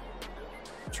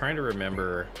 I'm trying to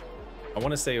remember, I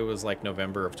want to say it was like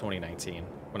November of 2019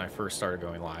 when I first started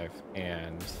going live,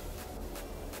 and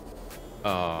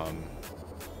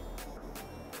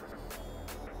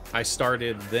I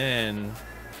started then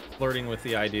flirting with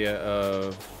the idea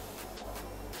of,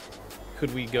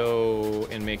 could we go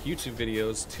and make YouTube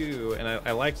videos too? And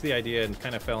I liked the idea, and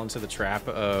kind of fell into the trap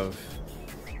of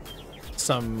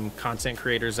some content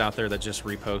creators out there that just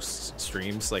repost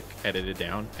streams like edited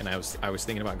down. And I was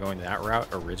thinking about going that route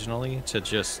originally, to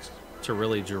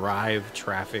really drive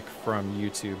traffic from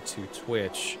YouTube to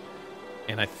Twitch.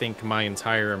 And I think my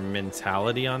entire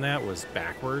mentality on that was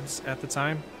backwards at the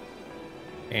time.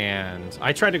 And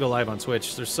I tried to go live on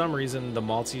Twitch. There's some reason the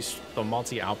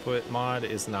multi output mod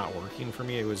is not working for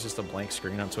me. It was just a blank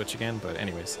screen on Twitch again. But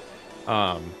anyways,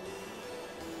 and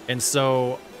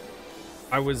so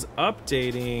I was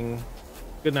updating.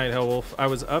 Good night, Hellwolf. I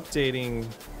was updating.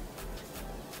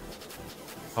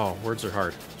 Oh, words are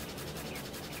hard.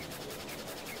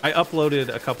 I uploaded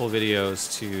a couple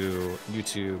videos to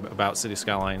YouTube about City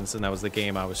Skylines, and that was the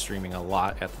game I was streaming a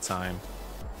lot at the time.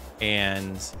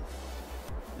 And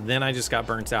then I just got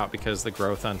burnt out because the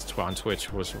growth on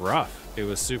Twitch was rough. It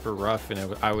was super rough,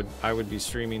 and I would be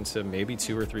streaming to maybe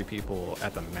 2 or 3 people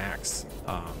at the max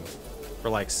for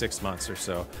like 6 months or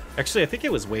so. Actually, I think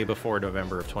it was way before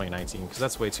November of 2019, because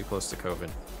that's way too close to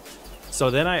COVID. So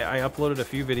then I uploaded a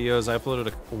few videos. I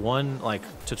uploaded one like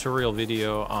tutorial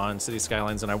video on City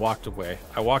Skylines, and I walked away.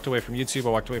 I walked away from YouTube. I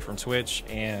walked away from Twitch,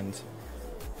 and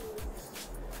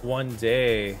one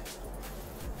day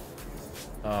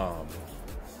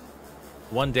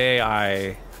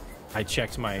I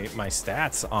checked my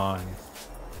stats on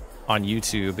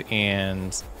YouTube,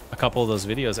 and a couple of those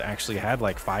videos actually had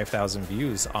like 5,000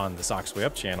 views on the Socks Way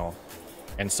Up channel.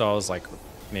 And so I was like,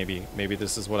 maybe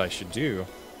this is what I should do.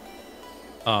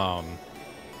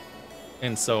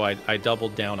 And so I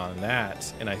doubled down on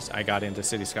that, and I got into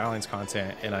City Skylines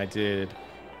content, and I did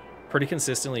pretty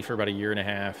consistently for about 1.5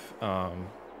 years.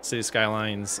 City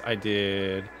Skylines, I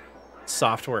did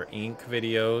Software Inc.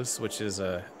 videos, which is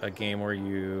a game where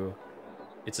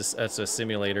it's a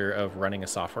simulator of running a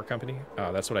software company.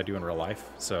 That's what I do in real life,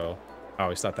 so I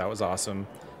always thought that was awesome.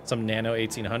 Some Nano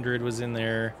 1800 was in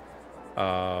there.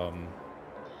 A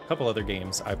couple other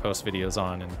games I post videos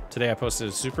on, and today I posted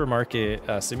a supermarket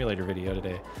simulator video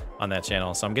today on that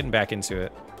channel, so I'm getting back into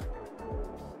it.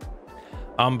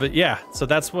 But yeah, so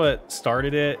that's what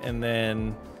started it, and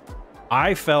then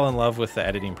I fell in love with the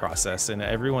editing process, and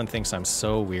everyone thinks I'm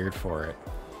so weird for it.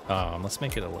 Let's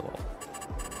make it a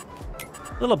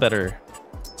little better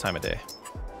time of day.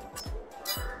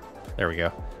 There we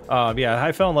go. Yeah,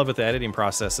 I fell in love with the editing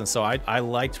process, and so I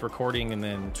liked recording and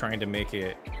then trying to make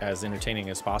it as entertaining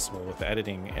as possible with the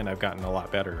editing, and I've gotten a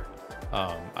lot better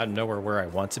I'm nowhere where I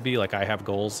want to be. Like, I have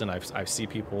goals, and I see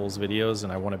people's videos,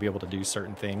 and I want to be able to do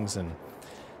certain things. And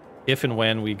if and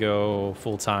when we go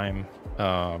full time,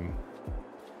 I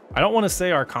don't want to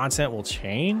say our content will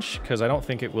change, because I don't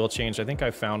think it will change. I think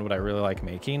I found what I really like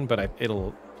making, but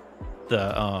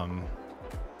the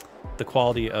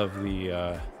quality of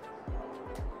the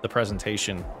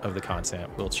presentation of the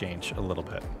content will change a little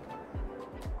bit.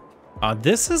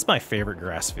 This is my favorite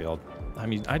grass field. I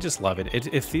mean, I just love it.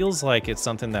 It feels like it's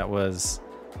something that was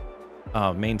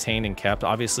maintained and kept.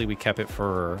 Obviously, we kept it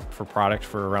for product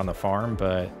for around the farm,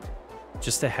 but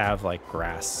just to have like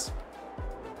grass,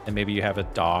 and maybe you have a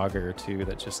dog or two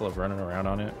that just love running around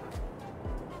on it.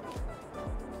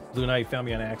 Luna, you found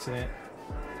me on accident.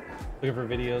 Looking for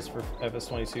videos for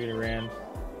FS22 and he ran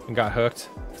and got hooked.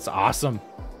 It's awesome.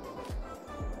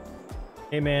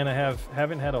 Hey man, I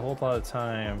haven't had a whole lot of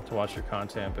time to watch your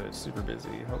content, but it's super busy.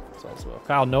 Hope it's all well.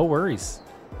 Kyle, no worries.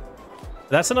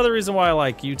 That's another reason why I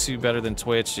like YouTube better than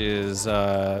Twitch is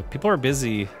people are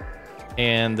busy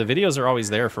and the videos are always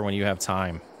there for when you have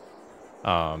time.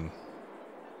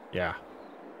 Yeah,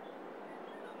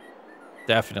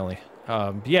 definitely.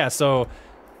 Yeah, so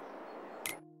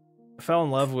I fell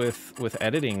in love with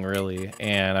editing really,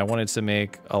 and I wanted to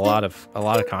make a lot of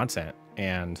content,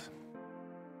 and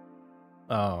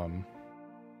how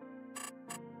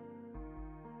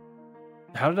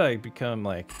did I become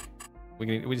like,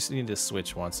 we just need to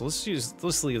switch once, so let's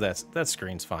leave that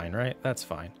screen's fine, right? That's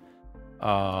fine.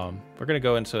 We're gonna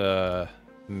go into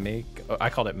I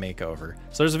called it makeover.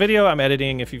 So there's a video I'm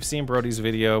editing. If you've seen Brody's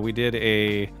video, we did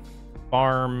a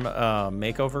farm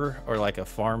makeover, or like a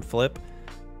farm flip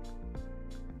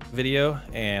video,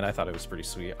 and I thought it was pretty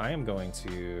sweet. I am going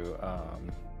to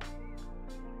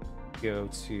go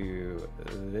to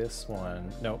this one.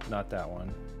 Nope, not that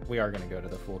one. We are going to go to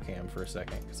the full cam for a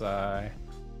second, because I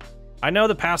know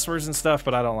the passwords and stuff,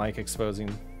 but I don't like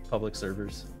exposing public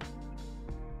servers.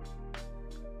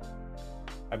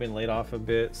 I've been laid off a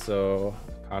bit, so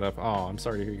caught up. Oh, I'm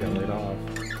sorry to hear you got laid off.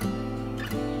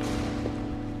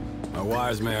 A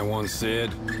wise man once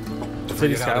said,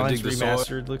 City Skylines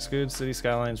Remastered looks good. City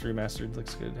Skylines Remastered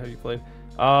looks good. Have you played?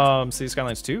 City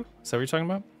Skylines 2? Is that what you're talking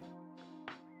about?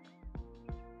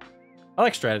 I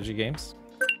like strategy games.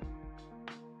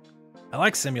 I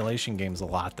like simulation games a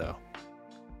lot, though.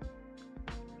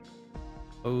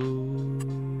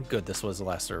 Oh, good. This was the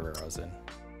last server I was in.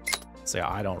 So yeah,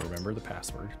 I don't remember the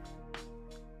password.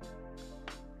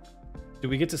 Do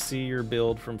we get to see your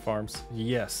build from farms?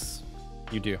 Yes,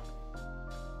 you do.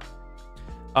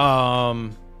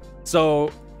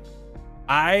 So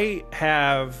I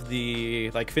have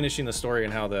the, like, finishing the story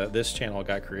and how this channel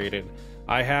got created.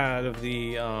 I have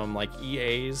the like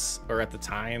EAs, or at the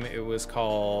time it was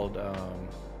called oh,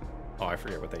 I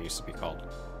forget what they used to be called.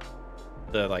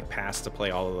 The like pass to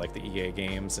play all of like the EA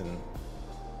games and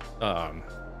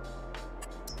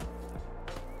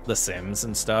The Sims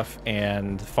and stuff,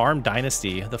 and Farm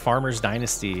Dynasty, the Farmer's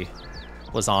Dynasty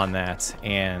was on that,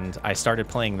 and I started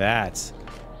playing that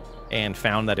and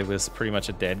found that it was pretty much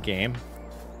a dead game.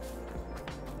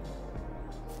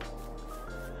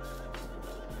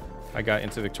 I got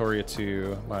into Victoria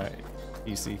 2, my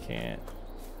PC can't.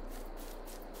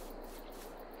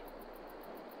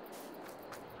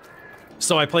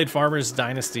 So I played Farmer's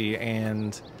Dynasty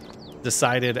and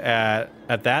decided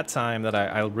at that time that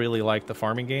I really liked the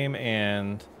farming game,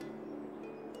 and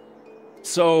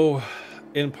so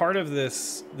in part of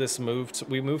this move,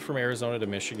 we moved from Arizona to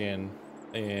Michigan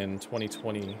in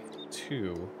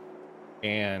 2022,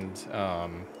 and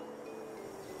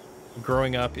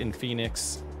growing up in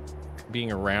Phoenix,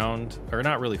 being around, or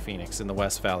not really Phoenix, in the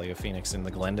West Valley of Phoenix, in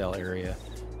the Glendale area,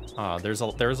 there was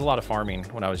a lot of farming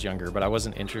when I was younger, but I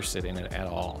wasn't interested in it at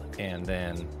all. And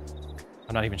then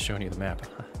I'm not even showing you the map.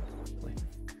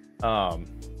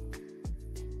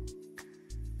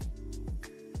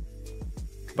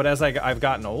 But as I've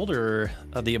gotten older,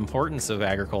 the importance of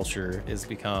agriculture has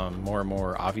become more and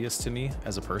more obvious to me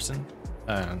as a person,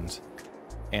 and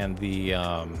the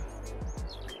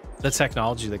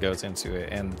technology that goes into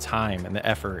it, and the time and the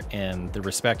effort and the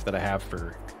respect that I have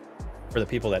for the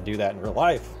people that do that in real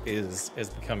life has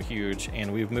become huge.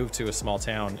 And we've moved to a small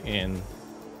town in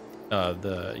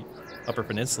the Upper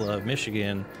Peninsula of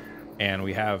Michigan, and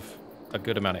we have a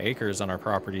good amount of acres on our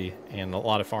property and a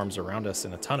lot of farms around us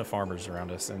and a ton of farmers around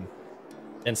us,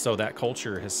 and so that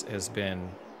culture has been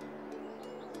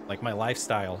like, my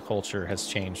lifestyle culture has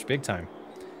changed big time.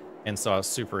 And so I was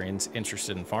super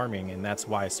interested in farming, and that's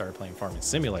why I started playing Farming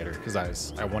Simulator, because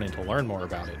I wanted to learn more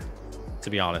about it. To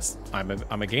be honest,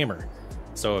 I'm a gamer,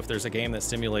 so if there's a game that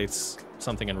simulates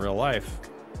something in real life,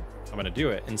 I'm going to do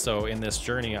it. And so in this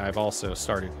journey, I've also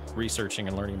started researching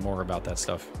and learning more about that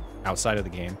stuff outside of the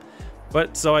game.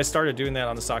 But so I started doing that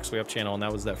on the Socks Way Up channel, and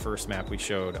that was that first map we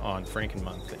showed on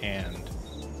Frankenmonth, and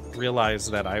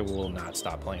realized that I will not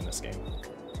stop playing this game.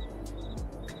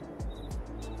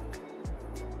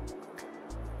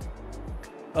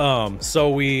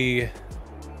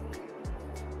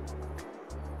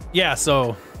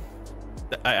 So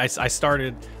I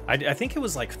started, I think it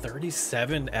was like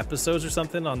 37 episodes or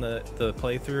something on the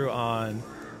playthrough on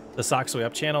the Socks Way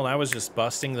Up channel, and I was just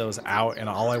busting those out, and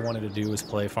all I wanted to do was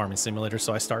play Farming Simulator.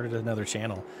 So I started another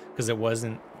channel because it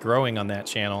wasn't growing on that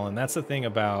channel. And that's the thing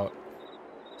about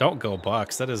don't go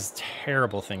Bucks. That is a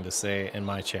terrible thing to say in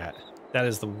my chat. That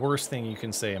is the worst thing you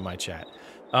can say in my chat.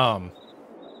 I'll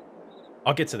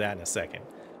get to that in a second.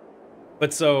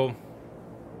 But so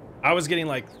I was getting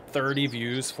like 30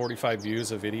 views, 45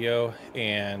 views a video,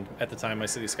 and at the time my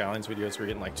City Skylines videos were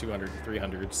getting like 200 to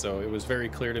 300. So it was very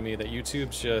clear to me that YouTube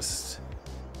just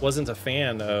wasn't a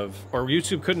fan of, or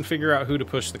YouTube couldn't figure out who to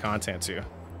push the content to.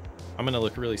 I'm gonna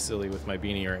look really silly with my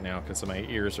beanie right now because my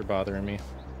ears are bothering me.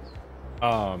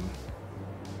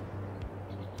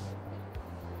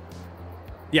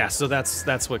 Yeah, so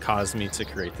that's what caused me to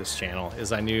create this channel,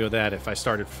 is I knew that if I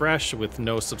started fresh with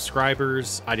no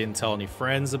subscribers, I didn't tell any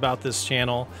friends about this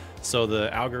channel, so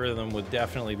the algorithm would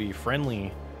definitely be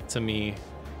friendly to me,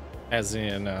 as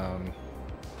in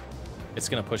it's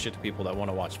going to push it to people that want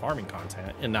to watch farming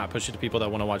content and not push it to people that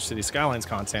want to watch City Skylines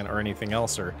content or anything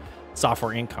else, or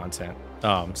Software Inc. content.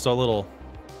 So a little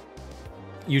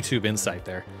YouTube insight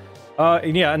there.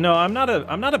 Yeah, no, I'm not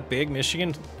a big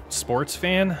Michigan sports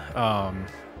fan.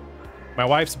 My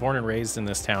wife's born and raised in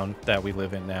this town that we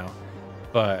live in now,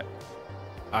 but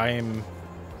I'm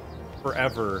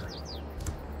forever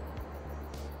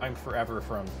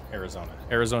from Arizona.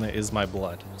 Arizona is my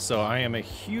blood. So I am a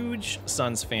huge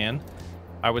Suns fan.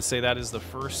 I would say that is the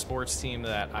first sports team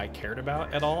that I cared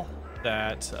about at all.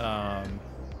 That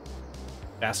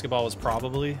basketball was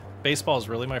probably, baseball is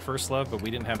really my first love, but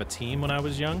we didn't have a team when I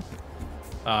was young.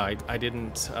 I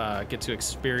didn't get to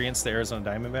experience the Arizona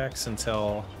Diamondbacks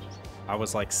until I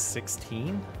was like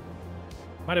 16.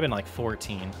 Might have been like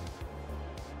 14.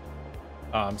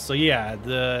 So yeah,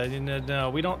 no,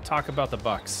 we don't talk about the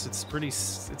Bucks. It's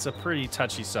a pretty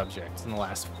touchy subject in the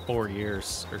last 4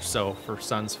 years or so for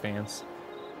Suns fans.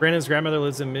 Brandon's grandmother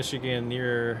lives in Michigan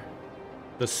near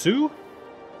the Sioux.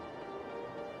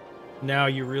 Now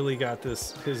you really got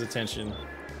his attention.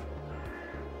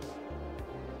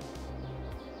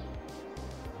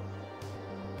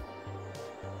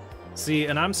 See,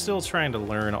 and I'm still trying to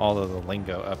learn all of the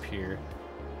lingo up here.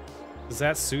 Is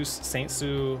that Saint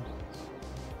Sioux?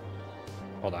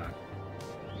 Hold on.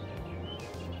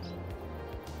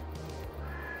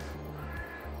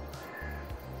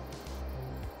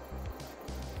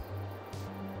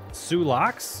 Sioux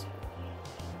Locks?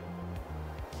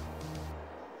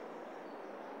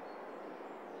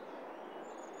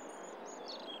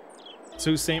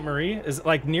 Sault Ste. Marie? Is it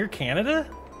like near Canada?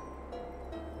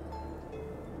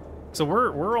 So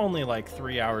we're only like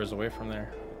 3 hours away from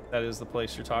there. That is the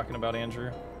place you're talking about,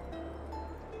 Andrew.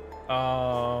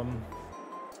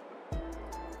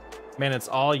 Man, it's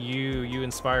all you. You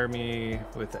inspire me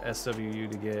with the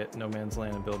SWU to get No Man's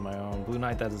Land and build my own. Blue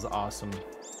Knight, that is awesome.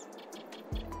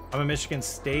 I'm a Michigan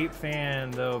State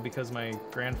fan though, because my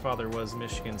grandfather was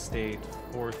Michigan State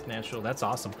 4th National. That's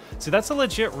awesome. See, that's a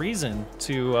legit reason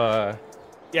to,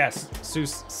 yes, Sault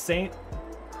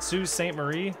Ste.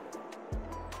 Marie.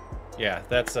 Yeah,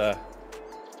 that's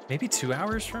maybe 2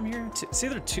 hours from here. It's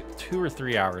either two or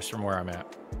 3 hours from where I'm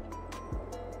at.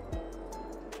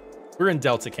 We're in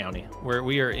Delta County, where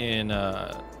we are in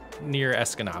near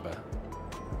Escanaba.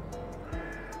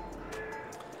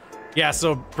 Yeah,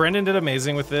 so Brendan did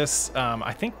amazing with this.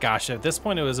 I think, gosh, at this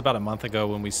point it was about a month ago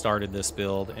when we started this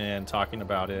build and talking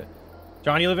about it.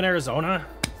 John, you live in Arizona,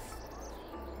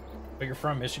 but you're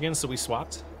from Michigan, so we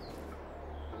swapped.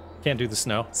 Can't do the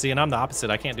snow. See, and I'm the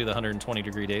opposite. I can't do the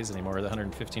 120-degree days anymore, or the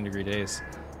 115-degree days.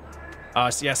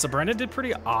 So yeah, so Brendan did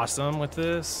pretty awesome with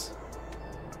this.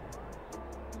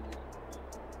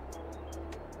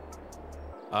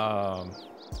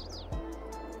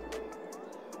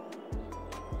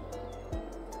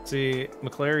 See,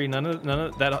 McClary,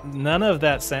 none of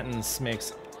that sentence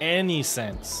makes any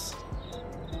sense.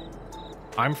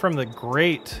 I'm from the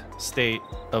great state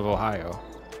of Ohio.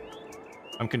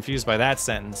 I'm confused by that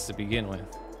sentence to begin with.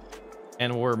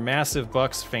 And we're massive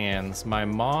Bucks fans. My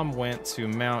mom went to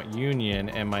Mount Union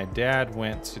and my dad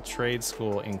went to trade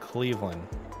school in Cleveland.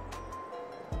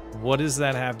 What does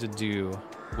that have to do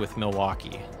with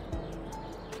Milwaukee?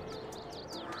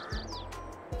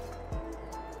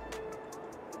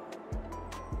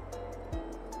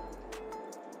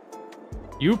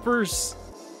 Yoopers.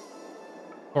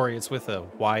 Corey, it's with a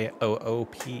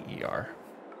Y-O-O-P-E-R.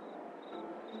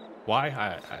 Why?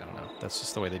 I don't know. That's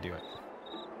just the way they do it.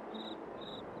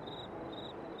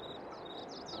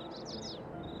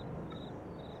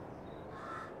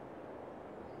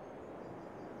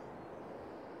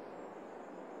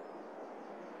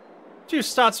 Your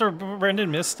thoughts are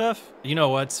Brendan missed stuff. You know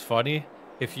what's funny?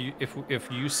 If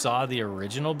you saw the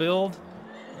original build,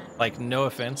 like no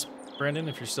offense, Brendan,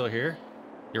 if you're still here,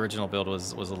 the original build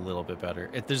was a little bit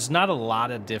better. There's not a lot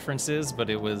of differences, but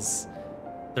there's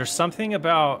something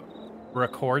about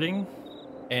recording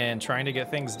and trying to get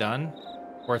things done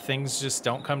where things just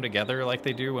don't come together like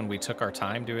they do when we took our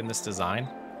time doing this design.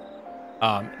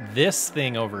 This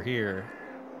thing over here.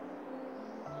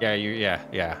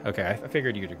 Yeah. Okay, I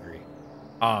figured you'd agree.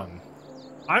 I'm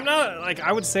not, like,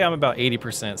 I would say I'm about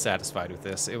 80% satisfied with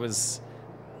this.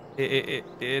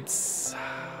 It's,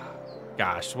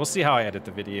 gosh, we'll see how I edit the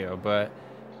video, but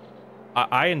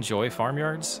I enjoy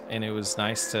farmyards, and it was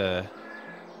nice to,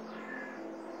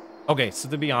 okay, so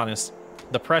to be honest,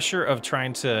 the pressure of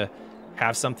trying to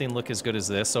have something look as good as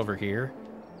this over here,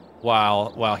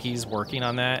 while he's working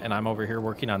on that, and I'm over here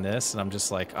working on this, and I'm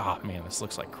just like, oh man, this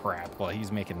looks like crap, while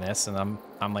he's making this, and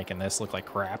I'm making this look like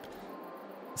crap.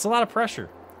 It's a lot of pressure.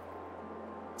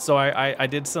 So I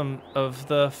did some of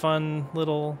the fun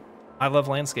little, I love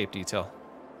landscape detail.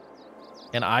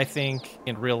 And I think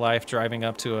in real life, driving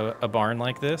up to a barn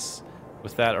like this,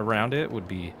 with that around it, would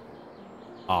be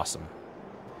awesome.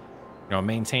 You know,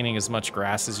 maintaining as much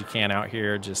grass as you can out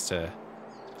here,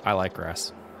 I like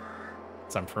grass.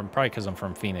 So probably because I'm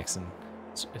from Phoenix, and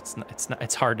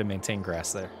it's hard to maintain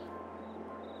grass there.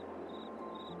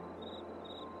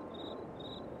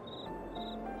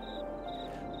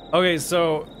 Okay,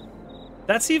 so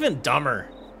that's even dumber.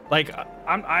 Like,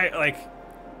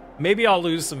 maybe I'll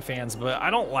lose some fans, but I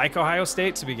don't like Ohio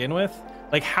State to begin with.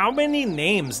 Like, how many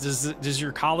names does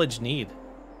your college need?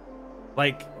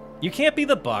 Like, you can't be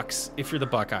the Bucks if you're the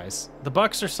Buckeyes. The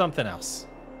Bucks are something else.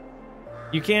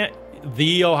 You can't,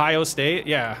 the Ohio State?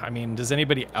 Yeah, I mean, does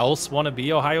anybody else want to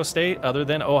be Ohio State other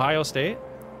than Ohio State?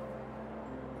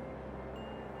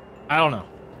 I don't know.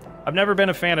 I've never been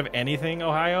a fan of anything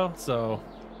Ohio, so,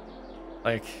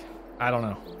 like, I don't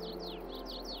know.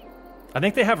 I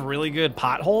think they have really good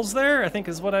potholes there, I think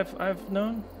is what I've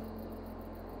known.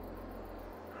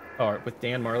 Oh, with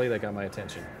Dan Marley, that got my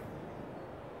attention.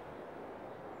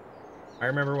 I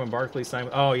remember when Barkley signed.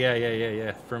 Oh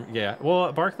yeah.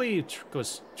 Well, Barkley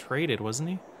was traded, wasn't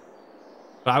he?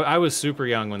 But I was super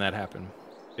young when that happened.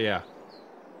 But yeah.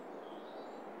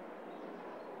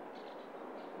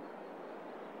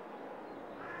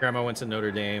 Grandma went to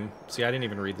Notre Dame. See, I didn't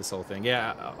even read this whole thing.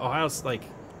 Yeah, Ohio's like,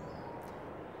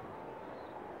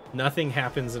 nothing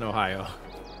happens in Ohio.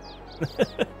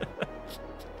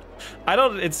 I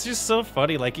don't. It's just so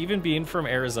funny. Like, even being from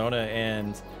Arizona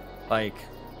and like.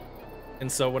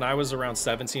 And so when I was around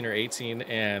 17 or 18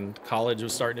 and college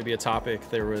was starting to be a topic,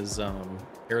 there was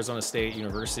Arizona State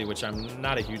University, which I'm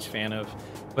not a huge fan of,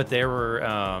 but they were,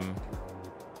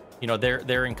 you know,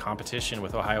 they're in competition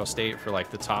with Ohio State for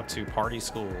like the top 2 party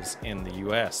schools in the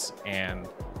U.S. And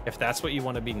if that's what you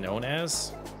want to be known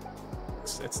as,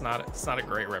 it's not a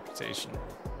great reputation.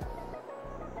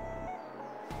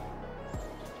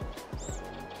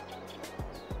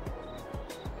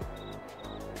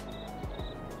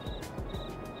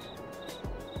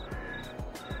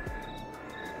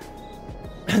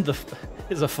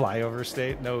 Is a flyover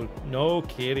state. No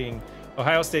kidding.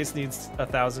 Ohio State needs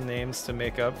 1,000 names to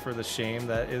make up for the shame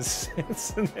that is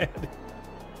Cincinnati.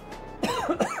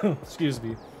 Excuse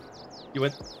me.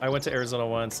 I went to Arizona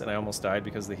once and I almost died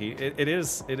because of the heat. It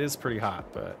is pretty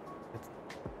hot, but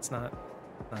it's not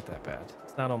that bad.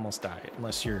 It's not almost died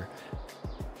unless your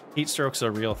heat stroke's a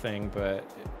real thing, but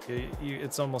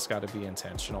it's almost got to be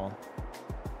intentional.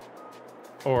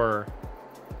 Or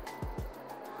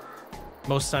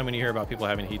most of the time when you hear about people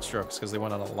having heat strokes because they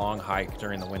went on a long hike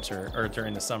during the winter or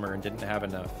during the summer and didn't have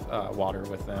enough water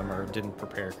with them or didn't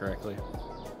prepare correctly.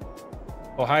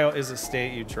 Ohio is a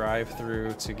state you drive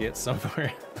through to get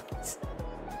somewhere else.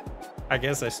 I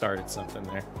guess I started something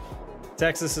there.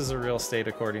 Texas is a real state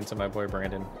according to my boy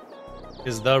Brandon.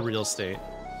 Is the real state.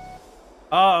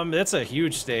 It's a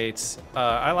huge state.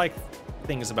 I like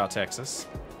things about Texas.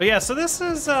 But yeah, so this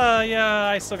is, yeah,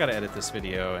 I still gotta edit this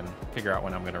video and figure out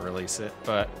when I'm gonna release it,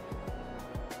 but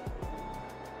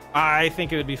I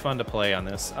think it would be fun to play on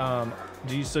this.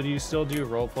 Do you still do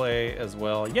roleplay as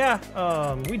well? Yeah,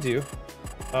 we do.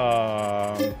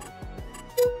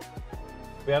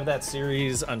 We have that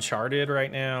series Uncharted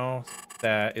right now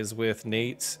that is with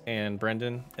Nate and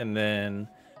Brendan, and then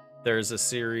there's a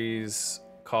series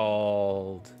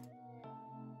called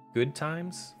Good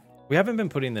Times. We haven't been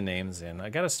putting the names in. I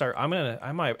gotta start. I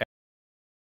might.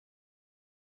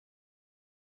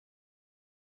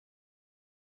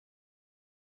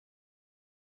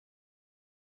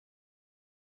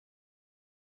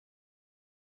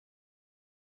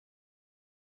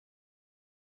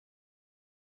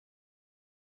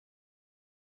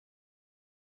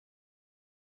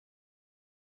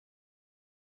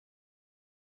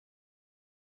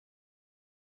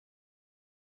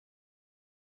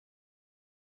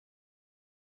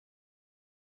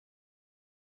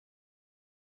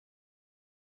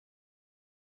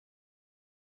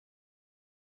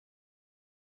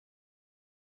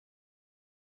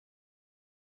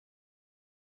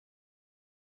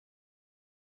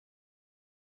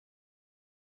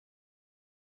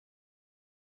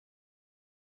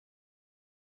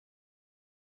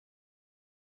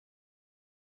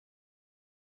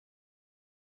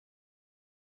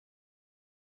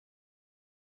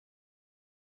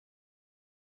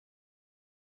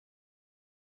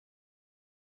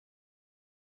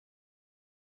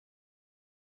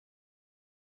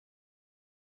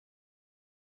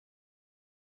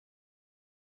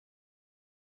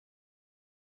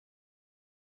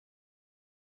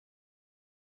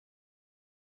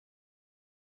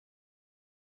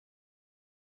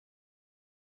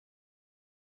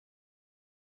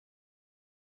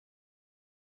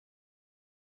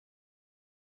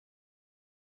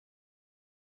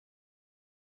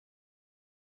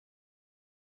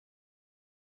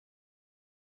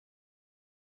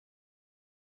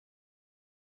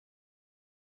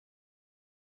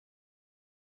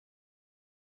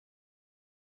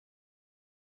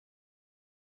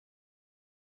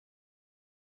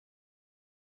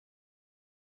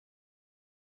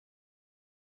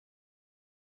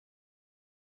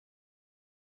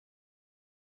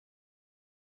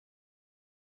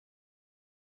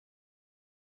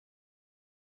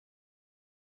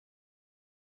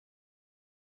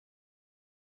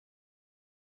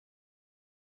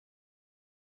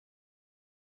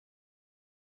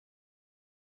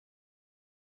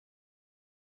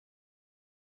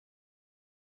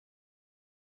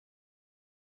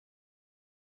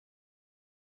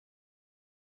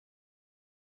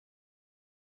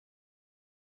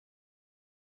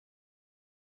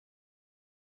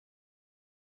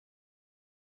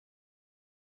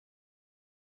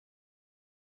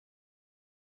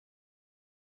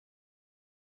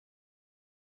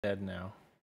 Dead now.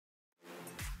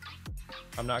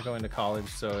 I'm not going to college,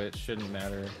 so it shouldn't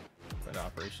matter what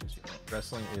operations you want.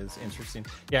 Wrestling is interesting.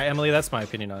 Yeah, Emily, that's my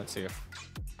opinion on it too.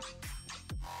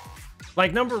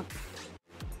 Like not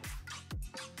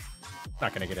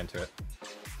gonna get into it.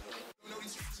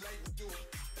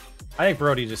 I think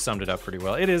Brody just summed it up pretty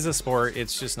well. It is a sport,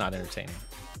 it's just not entertaining.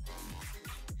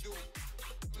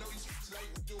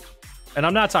 And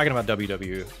I'm not talking about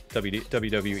WWE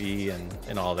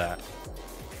and all that.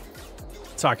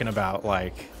 Talking about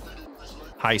like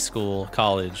high school,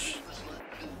 college,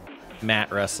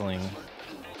 mat wrestling.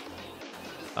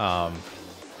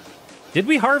 Did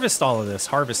we harvest all of this?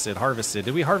 Harvested.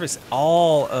 Did we harvest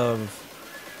all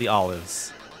of the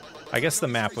olives? I guess the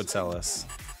map would tell us.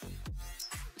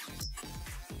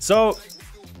 So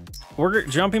we're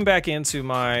jumping back into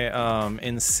my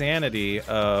insanity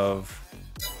of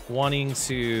wanting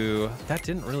to. That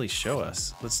didn't really show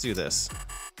us. Let's do this.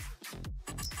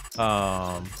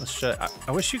 Let's show.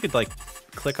 I wish you could like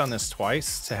click on this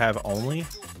twice to have only,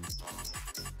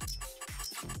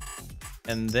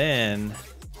 and then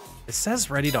it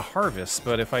says ready to harvest.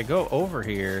 But if I go over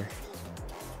here,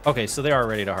 okay, so they are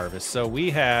ready to harvest. So we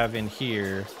have in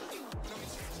here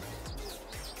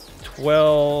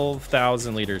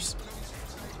 12,000 liters.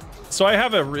 So I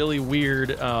have a really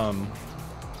weird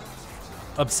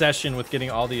obsession with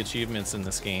getting all the achievements in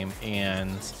this game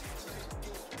and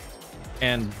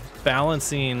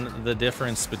balancing the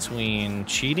difference between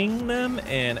cheating them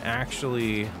and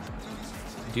actually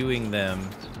doing them.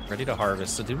 Ready to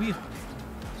harvest. So did we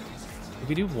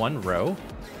do one row?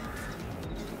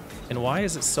 And why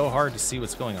is it so hard to see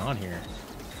what's going on here?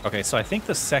 Okay, so I think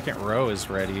the second row is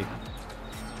ready.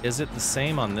 Is it the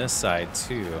same on this side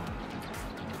too?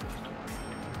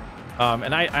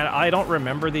 And I don't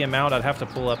remember the amount. I'd have to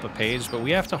pull up a page, but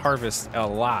we have to harvest a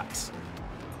lot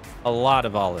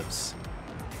of olives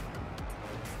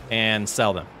and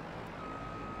sell them.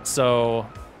 So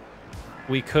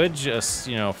we could just,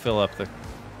 you know, fill up the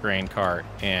grain cart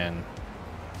and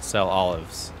sell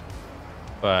olives,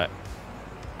 but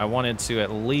I wanted to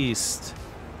at least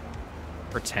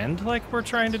pretend like we're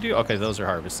trying to do. Okay, those are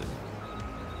harvested.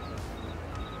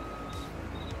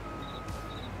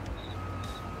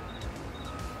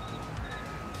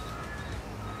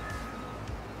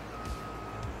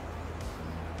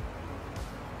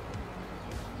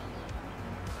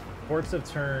 Sports have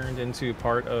turned into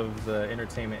part of the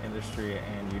entertainment industry,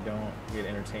 and you don't get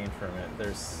entertained from it.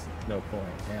 There's no point.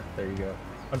 Yeah, there you go.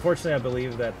 Unfortunately, I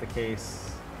believe that the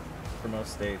case for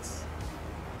most states.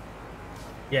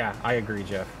 Yeah, I agree,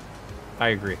 Jeff. I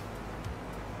agree.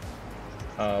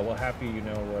 Well, happy you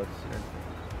know what's...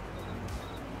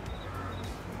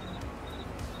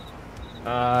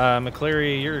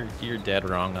 McCleary, you're dead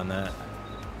wrong on that.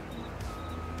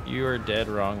 You are dead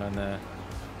wrong on that.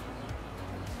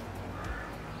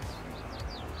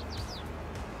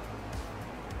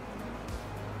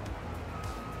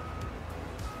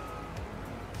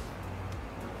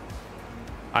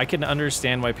 I can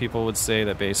understand why people would say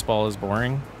that baseball is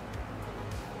boring,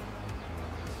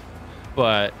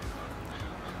 but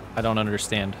I don't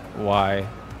understand why.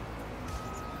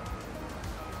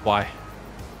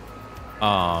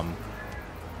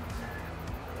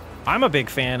 I'm a big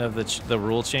fan of the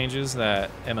rule changes that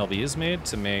MLB has made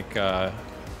to make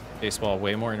baseball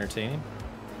way more entertaining.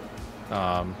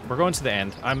 We're going to the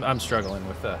end. I'm struggling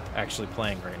with actually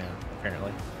playing right now,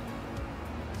 apparently.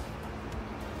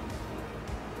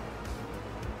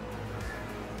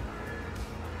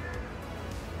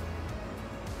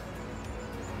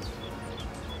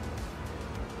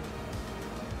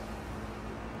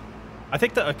 I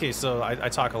think that, okay, so I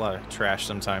talk a lot of trash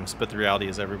sometimes, but the reality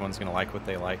is everyone's going to like what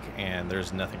they like, and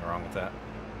there's nothing wrong with that.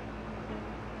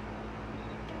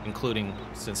 Including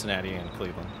Cincinnati and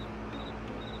Cleveland.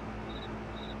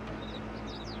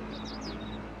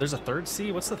 There's a third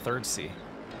C? What's the third C?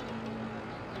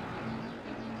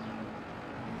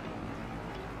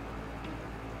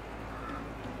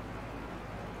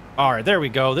 Alright, there we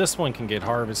go. This one can get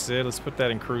harvested. Let's put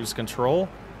that in cruise control.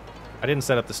 I didn't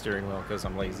set up the steering wheel because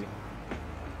I'm lazy.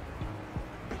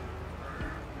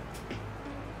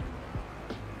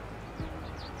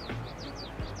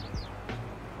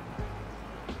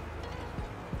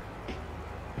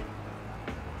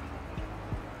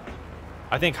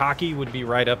 I think hockey would be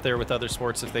right up there with other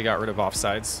sports if they got rid of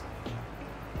offsides.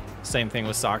 Same thing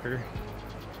with soccer.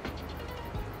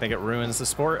 I think it ruins the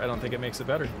sport. I don't think it makes it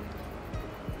better.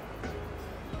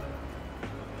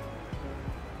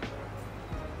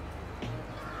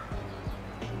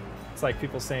 It's like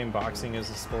people saying boxing is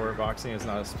a sport. Boxing is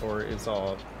not a sport. It's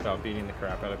all about beating the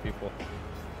crap out of people.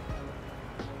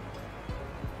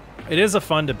 It is a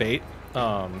fun debate.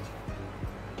 Like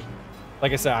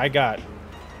I said,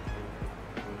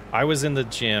 I was in the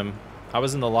gym. I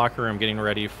was in the locker room getting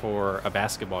ready for a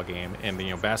basketball game, and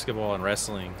you know, basketball and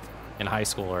wrestling in high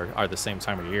school are the same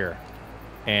time of year.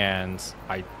 And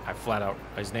I flat out,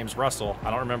 his name's Russell. I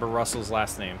don't remember Russell's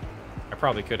last name. I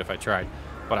probably could if I tried,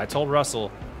 but I told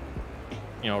Russell,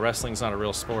 you know, wrestling's not a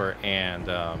real sport, and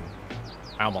I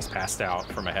almost passed out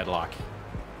from a headlock.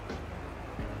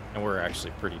 And we're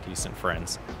actually pretty decent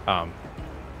friends.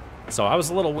 So I was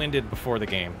a little winded before the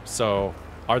game. So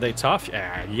are they tough?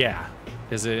 Yeah.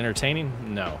 Is it entertaining?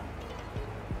 No.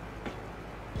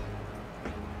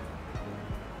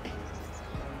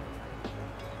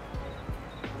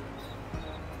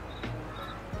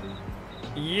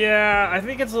 Yeah, I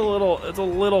think it's a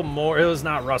little more. It was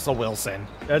not Russell Wilson.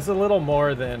 It's a little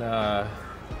more than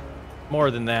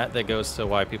that goes to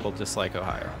why people dislike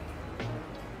Ohio.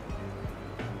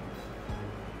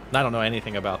 I don't know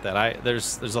anything about that.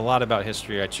 There's a lot about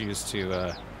history I choose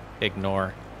to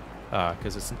ignore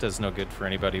because it does no good for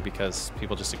anybody because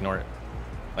people just ignore it,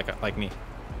 like me.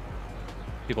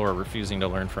 People are refusing to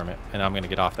learn from it, and I'm going to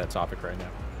get off that topic right now.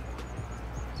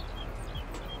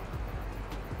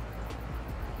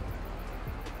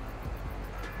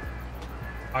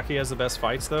 Hockey has the best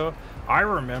fights, though. I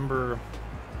remember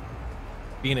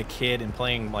being a kid and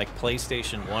playing like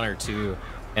PlayStation 1 or 2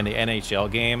 and the NHL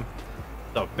game.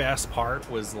 The best part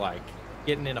was like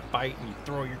getting in a fight and you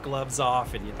throw your gloves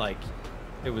off and you like,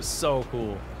 it was so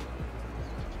cool.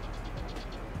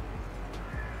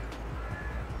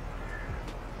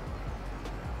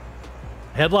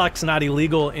 Headlock's not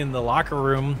illegal in the locker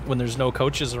room when there's no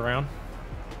coaches around.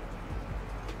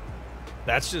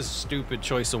 That's just stupid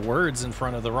choice of words in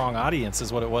front of the wrong audience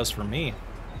is what it was for me.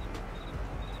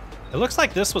 It looks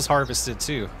like this was harvested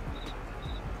too.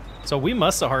 So we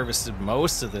must have harvested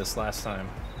most of this last time.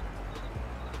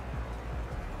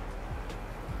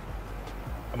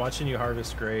 I'm watching you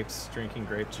harvest grapes, drinking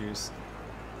grape juice,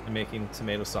 and making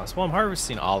tomato sauce. Well, I'm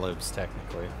harvesting olives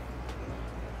technically.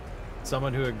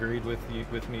 Someone who agreed with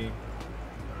me.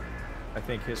 I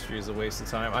think history is a waste of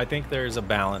time. I think there's a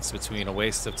balance between a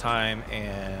waste of time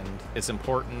and it's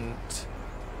important,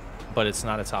 but it's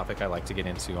not a topic I like to get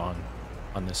into on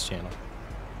this channel.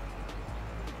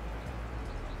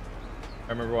 I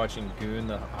remember watching Goon,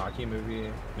 the hockey movie,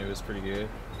 and it was pretty good.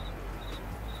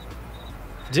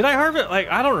 Did I harvest? Like,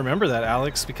 I don't remember that,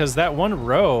 Alex, because that one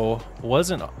row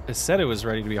wasn't, it said it was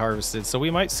ready to be harvested, so we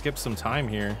might skip some time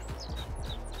here.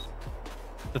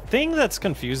 The thing that's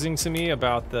confusing to me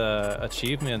about the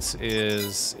achievements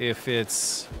is if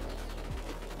it's,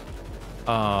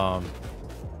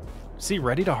 see,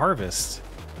 ready to harvest.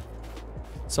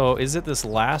 So is it this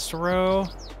last row?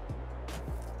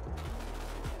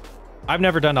 I've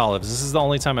never done olives. This is the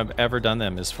only time I've ever done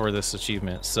them is for this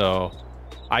achievement. So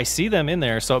I see them in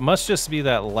there, so it must just be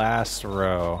that last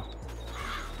row.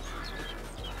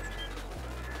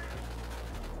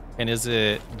 And is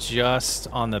it just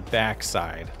on the back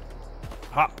side?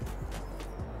 Hop.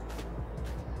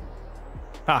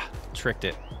 Ha, tricked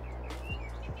it.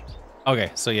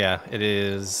 Okay, so yeah, it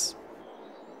is.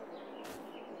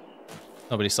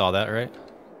 Nobody saw that, right?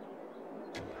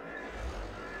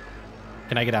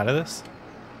 Can I get out of this?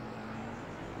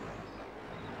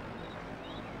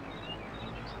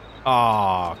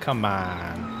 Oh, come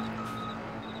on.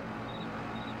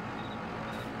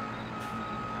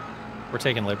 We're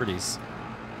taking liberties.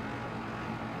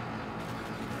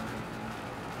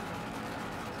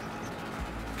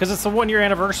 Because it's the 1-year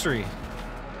anniversary.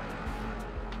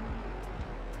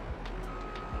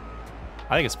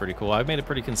 I think it's pretty cool. I've made it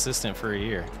pretty consistent for a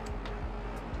year.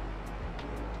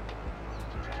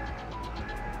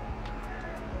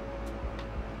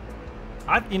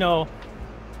 You know,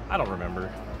 I don't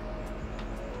remember.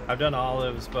 I've done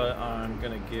olives, but I'm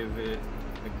gonna give it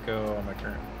a go on my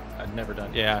current. I've never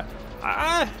done. Yeah,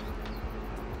 I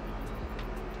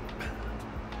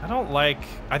don't like.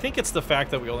 I think it's the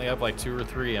fact that we only have like 2 or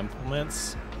 3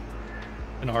 implements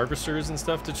and harvesters and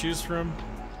stuff to choose from,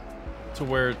 to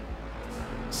where,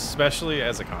 especially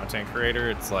as a content creator,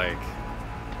 it's like,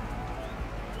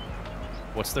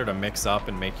 what's there to mix up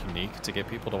and make unique to get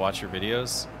people to watch your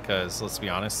videos? Because let's be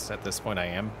honest, at this point I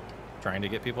am trying to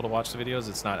get people to watch the videos.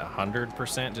 It's not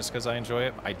 100% just because I enjoy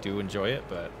it. I do enjoy it,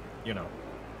 but you know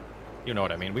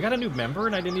what I mean. We got a new member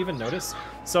and I didn't even notice.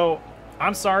 So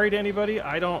I'm sorry to anybody.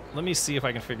 Let me see if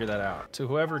I can figure that out. To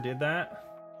whoever did that,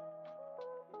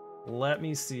 let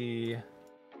me see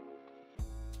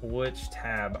which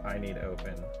tab I need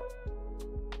open.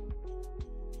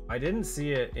 I didn't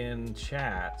see it in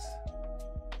chat,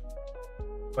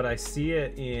 but I see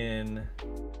it in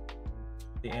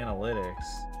the analytics.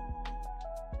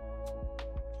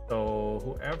 So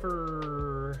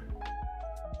whoever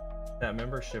that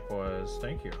membership was,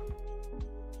 thank you.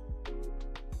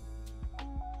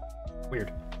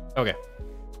 Weird. Okay.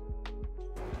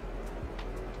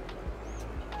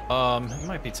 It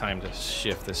might be time to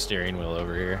shift the steering wheel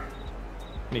over here.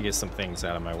 Let me get some things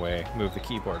out of my way. Move the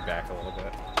keyboard back a little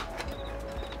bit.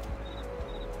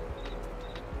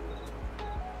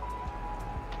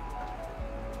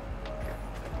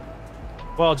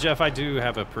 Well, Jeff, I do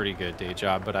have a pretty good day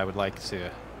job, but I would like this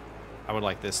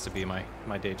to be my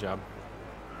day job.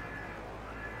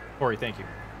 Corey, thank you.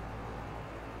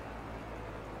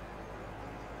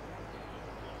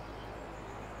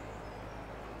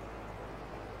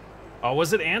 Oh,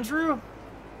 was it Andrew?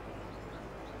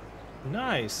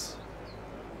 Nice.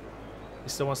 He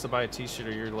still wants to buy a t-shirt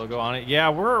or your logo on it. Yeah,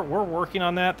 we're working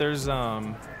on that. There's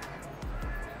we're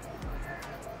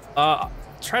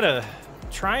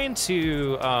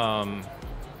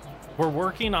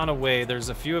working on a way. There's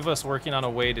a few of us working on a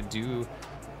way to do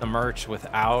the merch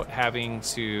without having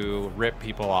to rip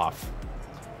people off.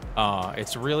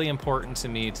 It's really important to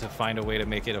me to find a way to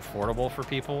make it affordable for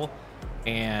people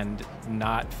and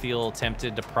not feel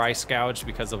tempted to price gouge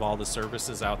because of all the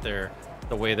services out there.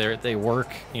 The way they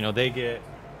work, you know, they're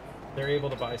able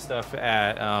to buy stuff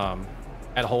at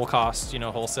whole cost, you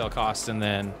know, wholesale cost, and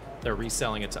then they're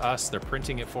reselling it to us. They're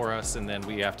printing it for us, and then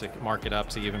we have to mark it up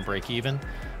to even break even.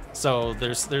 So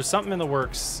there's something in the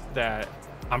works that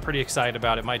I'm pretty excited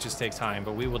about. It might just take time,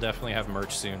 but we will definitely have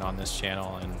merch soon on this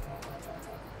channel,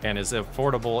 and as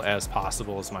affordable as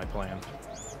possible is my plan.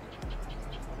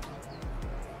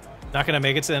 Not gonna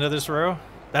make it to the end of this row?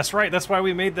 That's right, that's why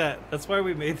we made that. That's why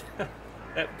we made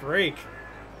that break.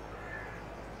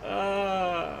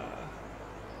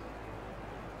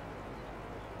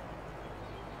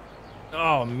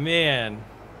 Oh man.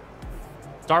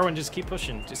 Darwin, just keep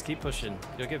pushing. Just keep pushing.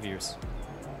 You'll get views.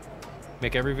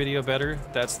 Make every video better.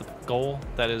 That's the goal.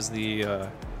 That is the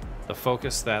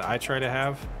focus that I try to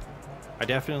have. I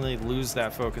definitely lose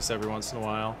that focus every once in a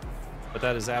while, but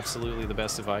that is absolutely the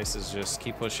best advice, is just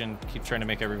keep pushing, keep trying to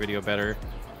make every video better.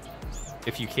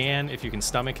 If you can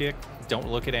stomach it, don't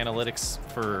look at analytics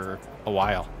for a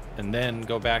while, and then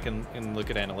go back and look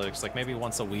at analytics, like maybe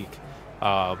once a week.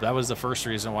 That was the first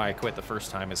reason why I quit the first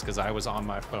time, is because I was on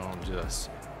my phone just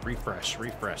refresh,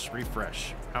 refresh,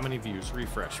 refresh. How many views?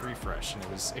 Refresh, refresh. And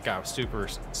it got super,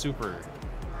 super,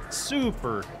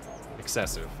 super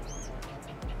excessive.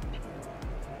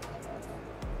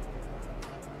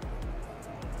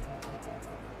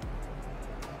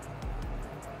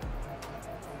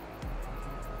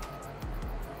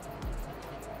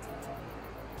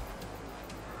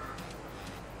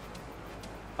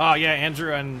 Oh yeah,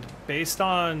 Andrew, and based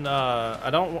on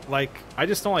I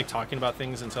just don't like talking about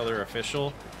things until they're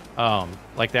official,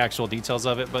 like the actual details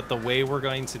of it. But the way we're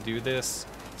going to do this,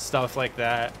 stuff like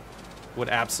that, would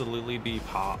absolutely be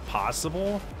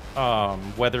possible.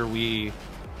 Whether we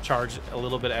charge a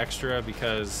little bit extra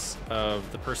because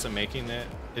of the person making it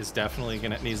is definitely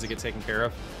needs to get taken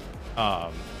care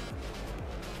of.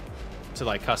 To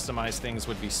like customize things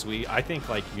would be sweet. I think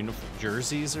like uniform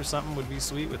jerseys or something would be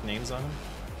sweet with names on them.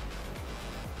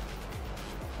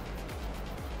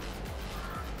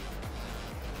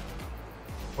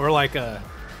 Or like a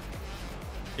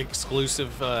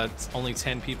exclusive, only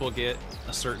 10 people get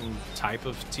a certain type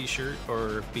of t-shirt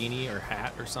or beanie or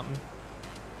hat or something.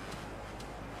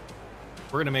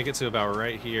 We're gonna make it to about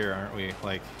right here, aren't we?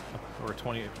 Like, we're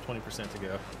 20% to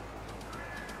go.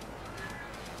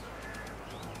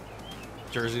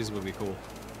 Jerseys would be cool.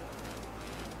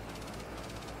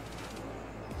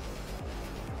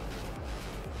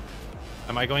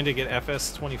 Am I going to get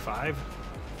FS25?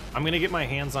 I'm going to get my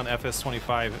hands on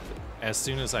FS25 as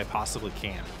soon as I possibly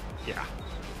can. Yeah.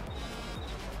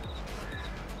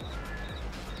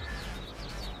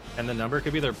 And the number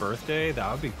could be their birthday. That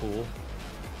would be cool.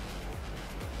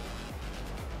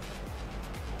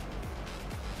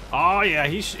 Oh yeah,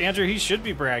 Andrew, he should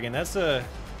be bragging. That's a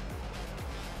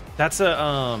tough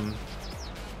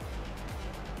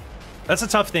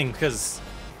thing, because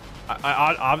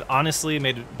I honestly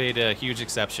made a huge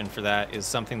exception for that. Is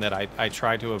something that I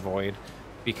try to avoid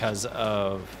because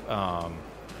of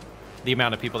the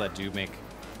amount of people that do make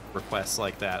requests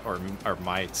like that or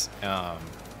might.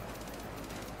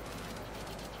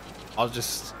 I'll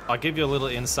give you a little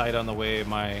insight on the way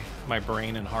my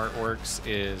brain and heart works.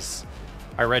 Is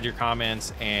I read your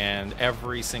comments and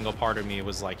every single part of me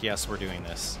was like, yes, we're doing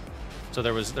this. So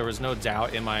there was no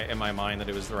doubt in my mind that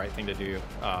it was the right thing to do.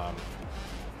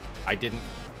 I didn't,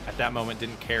 at that moment,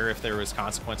 didn't care if there was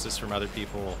consequences from other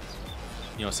people,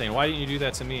 you know, saying, why didn't you do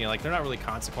that to me? Like, they're not really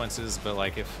consequences, but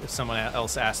like if someone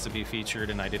else asked to be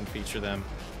featured and I didn't feature them,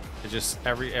 it just,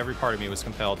 every part of me was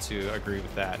compelled to agree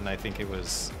with that, and I think it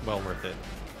was well worth it.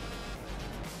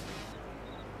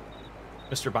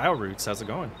 Mr. BioRoots, how's it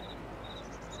going?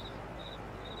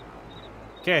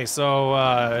 Okay,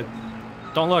 so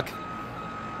don't look.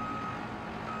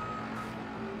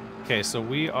 Okay, so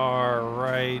we are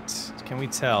right. Can we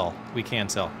tell? We can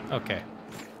tell. Okay.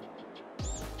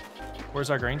 Where's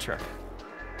our grain truck?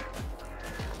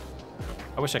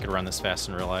 I wish I could run this fast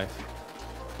in real life.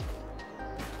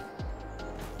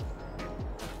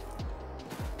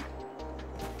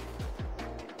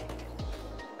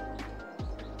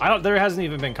 There hasn't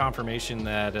even been confirmation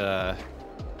that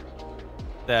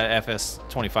that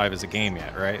FS25 is a game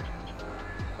yet, right?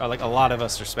 Like, a lot of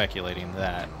us are speculating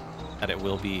that it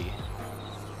will be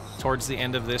towards the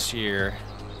end of this year.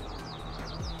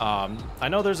 I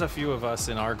know there's a few of us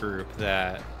in our group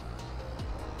that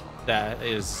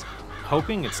is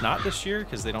hoping it's not this year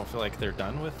because they don't feel like they're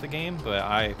done with the game, but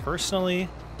I personally,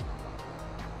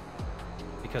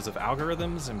 because of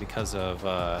algorithms and because of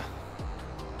the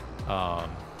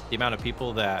amount of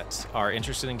people that are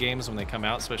interested in games when they come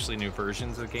out, especially new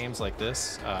versions of games like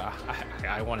this,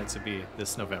 I want it to be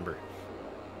this November.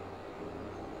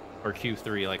 Or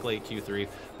Q3, like late Q3.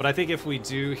 But I think if we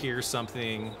do hear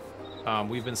something,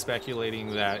 we've been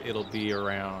speculating that it'll be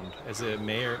around, is it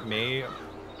May or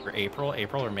April?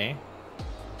 April or May?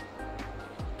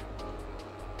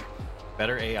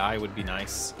 Better AI would be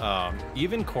nice.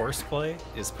 Even course play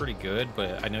is pretty good,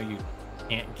 but I know you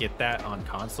can't get that on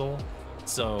console.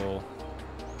 So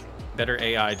better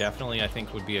AI definitely, I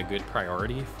think, would be a good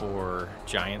priority for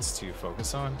Giants to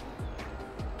focus on.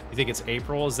 You think it's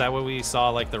April? Is that what we saw?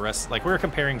 Like the rest, like we were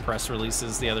comparing press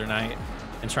releases the other night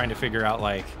and trying to figure out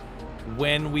like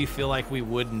when we feel like we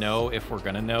would know if we're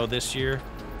gonna know this year.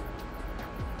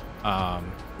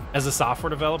 As a software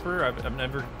developer, I've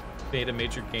never made a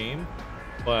major game,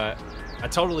 but I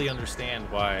totally understand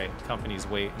why companies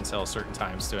wait until certain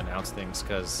times to announce things,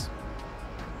 because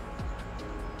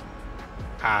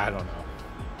I don't know.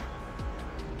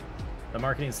 The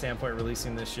marketing standpoint,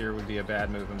 releasing this year would be a bad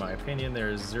move in my opinion.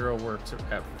 There's zero work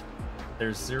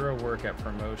at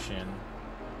promotion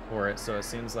for it, so it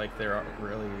seems like they're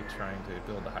really trying to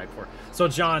build a hype for it. So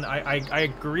John, I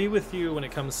agree with you when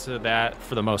it comes to that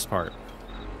for the most part.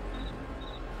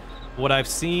 what I've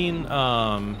seen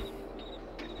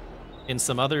in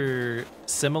some other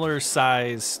similar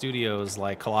size studios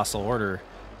like Colossal Order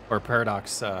or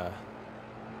Paradox,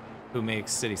 who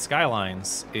makes City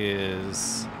Skylines,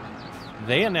 is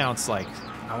they announced, like,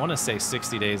 I want to say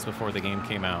 60 days before the game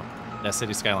came out, that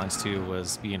City Skylines 2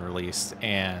 was being released,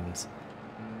 and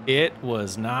it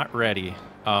was not ready.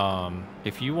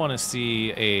 If you want to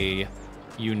see a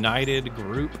united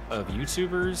group of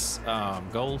YouTubers,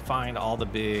 go find all the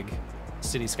big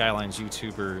City Skylines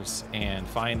YouTubers and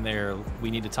find their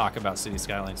 "We Need to Talk About City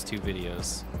Skylines 2"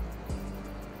 videos.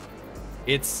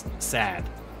 It's sad.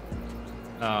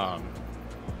 I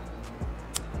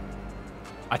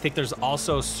think there's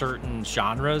also certain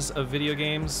genres of video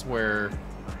games where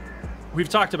we've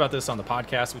talked about this on the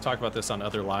podcast, we talked about this on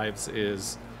other lives,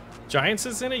 is Giants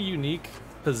is in a unique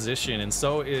position, and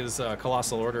so is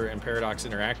Colossal Order and Paradox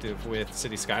Interactive with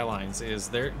City Skylines, is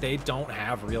they don't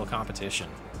have real competition.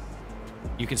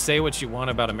 You can say what you want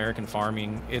about American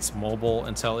farming. It's mobile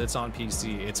until it's on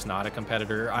PC. It's not a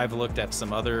competitor. I've looked at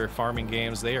some other farming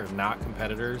games. They are not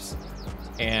competitors,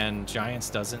 and Giants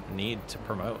doesn't need to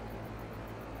promote.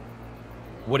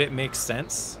 Would it make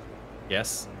sense?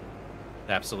 Yes,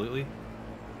 absolutely.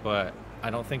 But I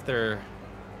don't think they're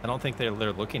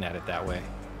looking at it that way.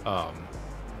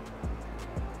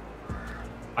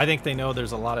 I think they know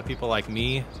there's a lot of people like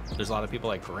me. There's a lot of people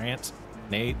like Grant,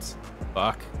 Nate,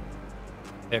 Buck,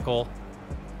 Pickle,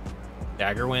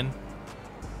 Daggerwin,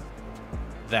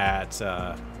 that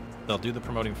they'll do the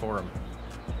promoting for them.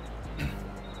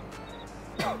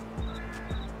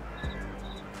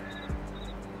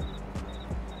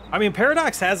 I mean,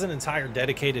 Paradox has an entire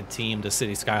dedicated team to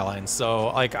City Skylines, so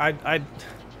like I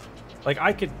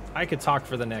could talk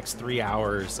for the next 3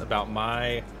 hours about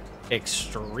my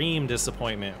extreme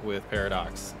disappointment with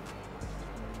Paradox.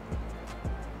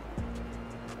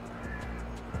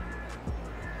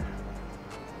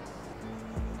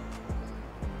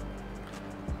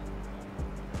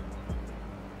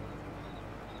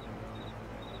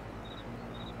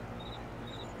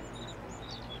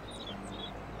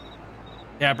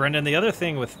 Yeah, Brendan, the other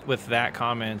thing with that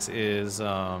comment is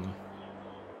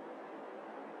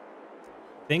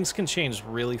things can change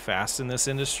really fast in this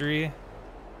industry,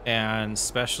 and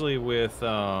especially with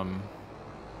oh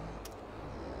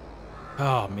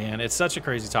man, it's such a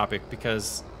crazy topic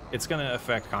because it's going to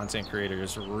affect content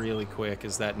creators really quick.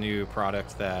 Is that new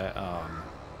product that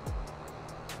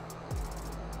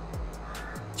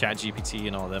ChatGPT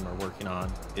and all of them are working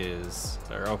on, is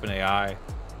their OpenAI.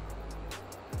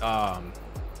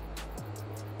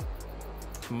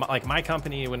 Like my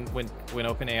company, when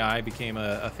OpenAI became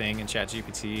a thing in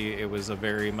ChatGPT, it was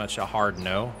very much a hard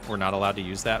no. We're not allowed to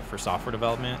use that for software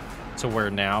development. So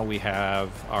where now we have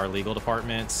our legal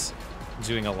departments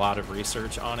doing a lot of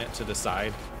research on it to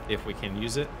decide if we can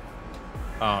use it.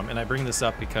 And I bring this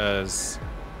up because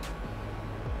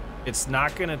it's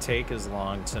not going to take as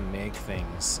long to make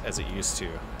things as it used to.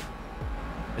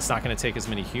 It's not going to take as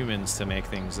many humans to make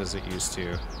things as it used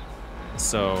to.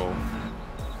 So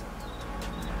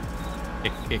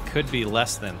it could be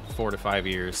less than 4 to 5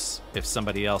 years if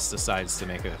somebody else decides to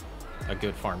make a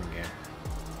good farming game.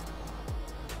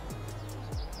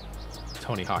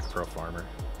 Tony Hawk Pro Farmer.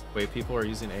 Wait, people are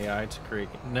using AI to create...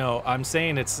 No, I'm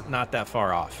saying it's not that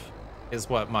far off, is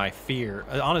what my fear...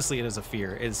 Honestly, it is a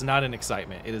fear. It's not an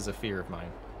excitement. It is a fear of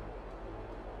mine.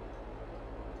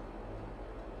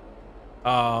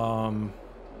 I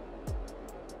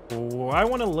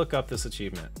want to look up this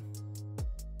achievement.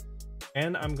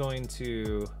 And I'm going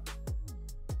to,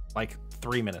 like,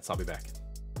 3 minutes. I'll be back.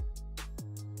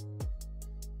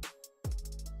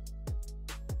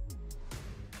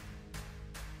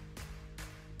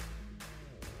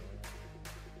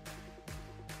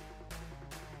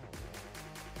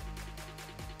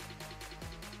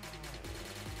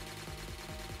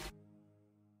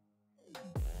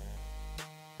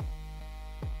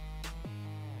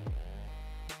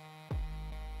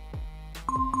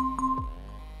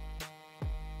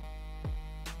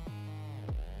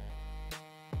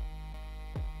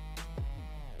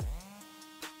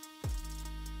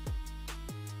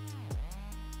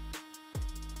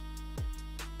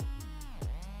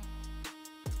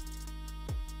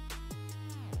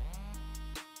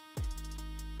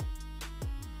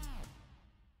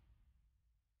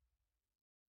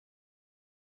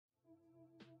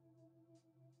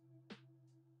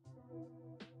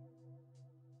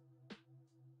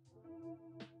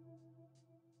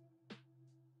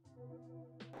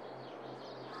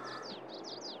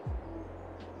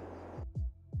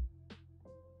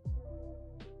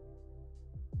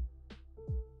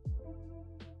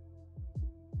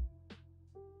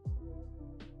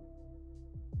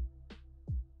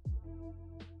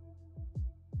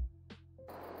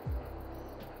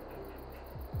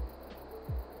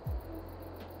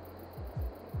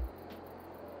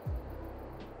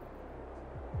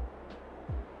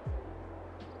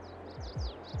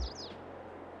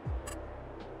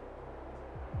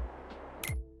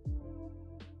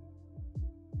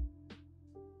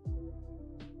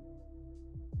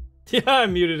 Yeah,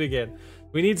 I'm muted again.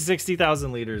 We need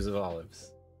 60,000 liters of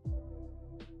olives.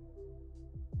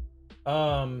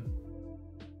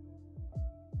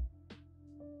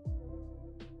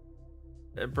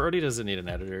 Brody doesn't need an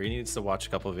editor. He needs to watch a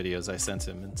couple of videos I sent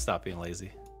him and stop being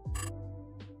lazy.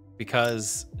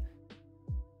 Because,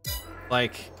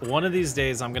 like, one of these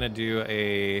days I'm gonna do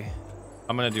a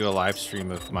live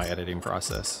stream of my editing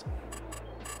process.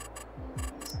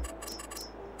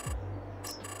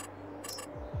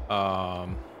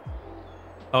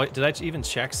 Oh, did I even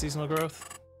check seasonal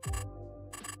growth?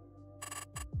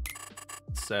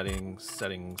 Settings.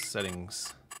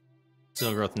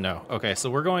 Seasonal growth, no. Okay, so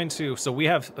we're going to, so we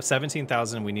have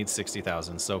 17,000, we need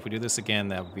 60,000. So if we do this again,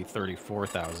 that would be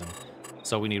 34,000.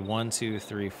 So we need 1, 2,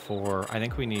 3, 4. I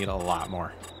think we need a lot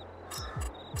more.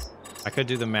 I could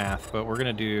do the math, but we're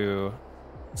gonna do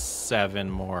 7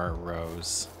 more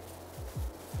rows.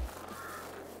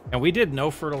 And we did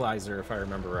no fertilizer, if I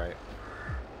remember right.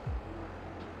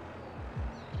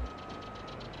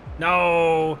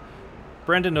 No!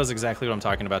 Brendan knows exactly what I'm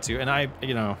talking about too. And I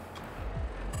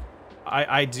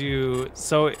do,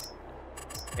 so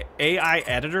AI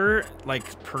editor,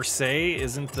 like, per se,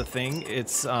 isn't the thing.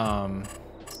 It's,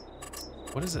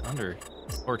 what is it under?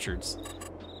 Orchards.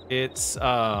 It's,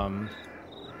 AI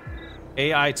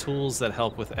tools that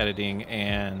help with editing,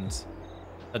 and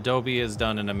Adobe has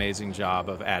done an amazing job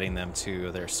of adding them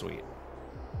to their suite.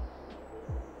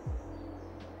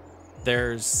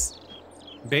 There's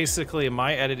basically,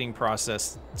 my editing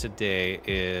process today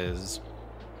is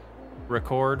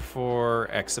record for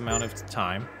X amount of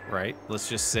time, right? Let's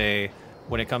just say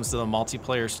when it comes to the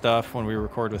multiplayer stuff, when we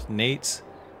record with Nate,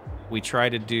 we try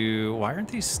to do, why aren't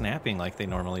these snapping like they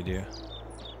normally do?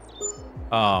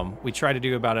 We try to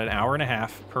do about an hour and a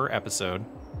half per episode.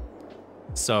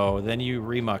 So then you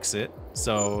remux it.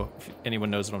 So if anyone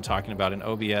knows what I'm talking about, in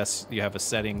OBS, you have a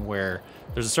setting where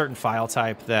there's a certain file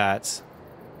type that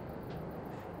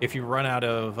if you run out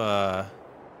of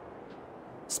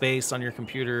space on your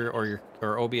computer, or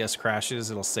OBS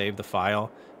crashes, it'll save the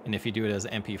file. And if you do it as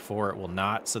MP4, it will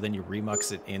not. So then you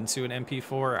remux it into an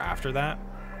MP4 after that.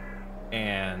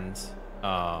 And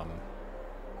DaVinci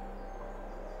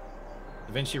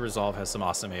Resolve has some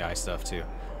awesome AI stuff too.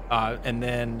 And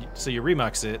then, so you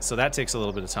remux it, so that takes a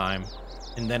little bit of time.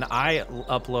 And then I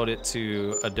upload it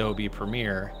to Adobe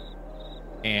Premiere,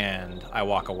 and I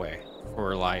walk away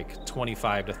for like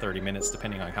 25 to 30 minutes,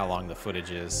 depending on how long the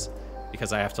footage is,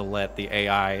 because I have to let the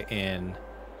AI in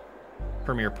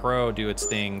Premiere Pro do its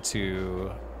thing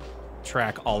to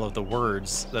track all of the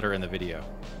words that are in the video.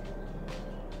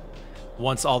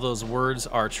 Once all those words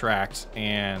are tracked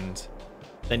and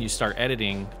then you start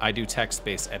editing, I do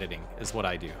text-based editing is what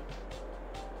I do.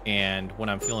 And when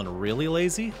I'm feeling really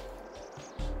lazy,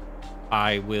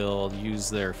 I will use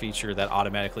their feature that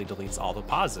automatically deletes all the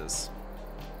pauses.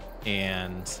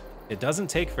 And it doesn't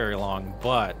take very long,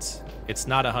 but it's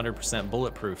not 100%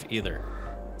 bulletproof either.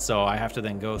 So I have to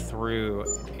then go through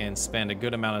and spend a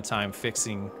good amount of time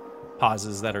fixing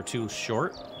pauses that are too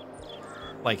short.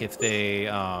 Like if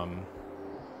they'll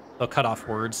cut off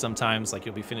words sometimes, like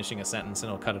you'll be finishing a sentence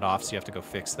and it'll cut it off, so you have to go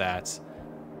fix that.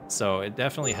 So it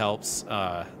definitely helps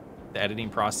the editing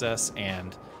process.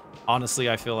 And honestly,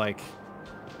 I feel like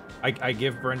I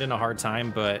give Brendan a hard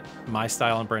time, but my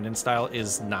style and Brendan's style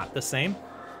is not the same.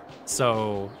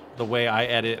 So the way I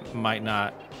edit might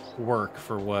not work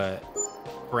for what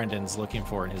Brendan's looking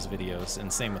for in his videos,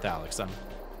 and same with Alex.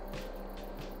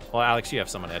 Well, Alex, you have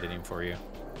someone editing for you.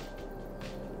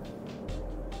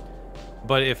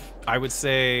 But if I would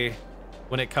say,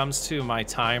 when it comes to my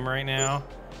time right now,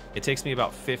 it takes me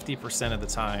about 50% of the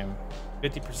time,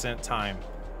 50% time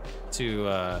to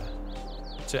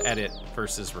edit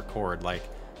versus record. Like,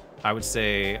 I would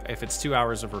say if it's 2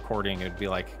 hours of recording, it would be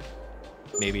like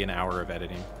maybe an hour of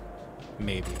editing,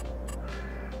 maybe.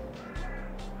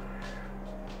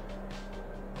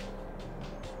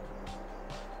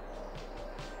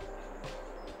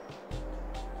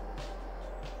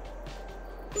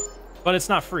 But it's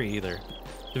not free either.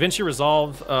 DaVinci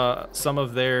Resolve, some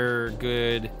of their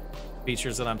good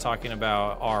features that I'm talking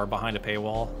about are behind a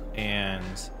paywall,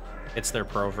 and it's their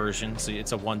pro version, so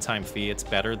it's a one-time fee. It's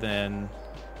better than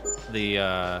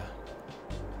the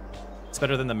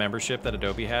membership that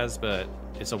Adobe has, but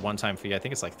it's a one-time fee. I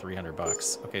think it's like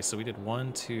 $300. Okay, so we did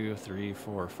 1, 2, 3,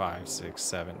 4, 5, 6,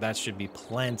 7. That should be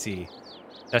plenty.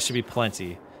 That should be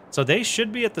plenty. So they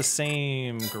should be at the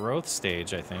same growth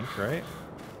stage, I think, right?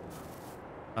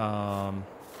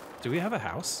 Do we have a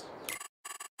house?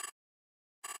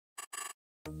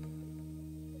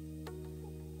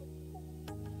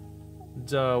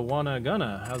 Wanna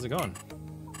Gunna, how's it going?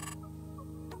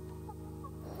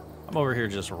 I'm over here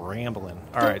just rambling.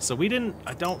 All right, so we didn't,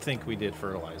 I don't think we did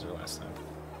fertilizer last time.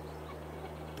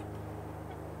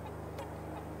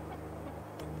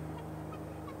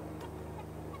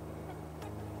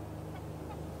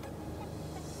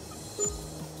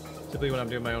 Typically when I'm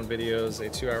doing my own videos, a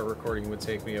 2-hour recording would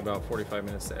take me about 45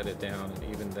 minutes to edit down, and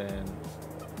even then,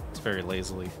 it's very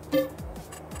lazily.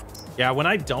 Yeah, when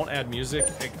I don't add music,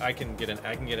 I can get an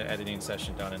editing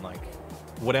session done in like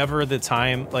whatever the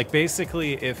time. Like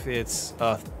basically, if it's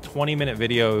a 20-minute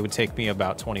video, it would take me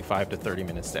about 25 to 30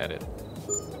 minutes to edit.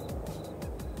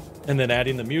 And then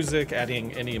adding the music,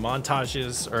 adding any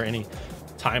montages or any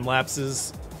time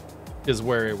lapses is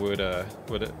where it would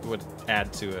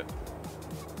add to it.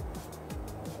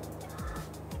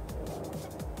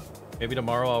 Maybe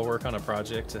tomorrow I'll work on a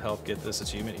project to help get this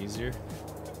achievement easier.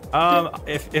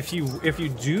 If you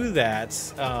do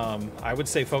that, I would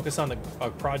say focus on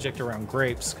a project around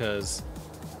grapes, because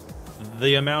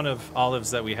the amount of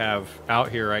olives that we have out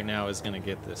here right now is going to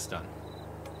get this done.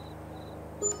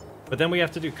 But then we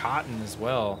have to do cotton as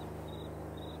well.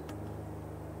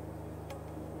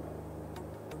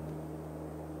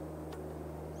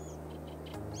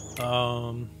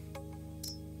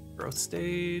 Growth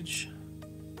stage.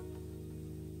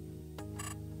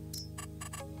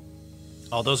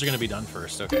 Oh, those are going to be done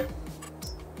first. Okay.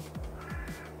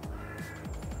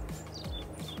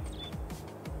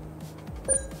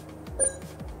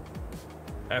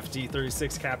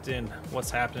 FD36 Captain, what's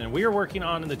happening? We are working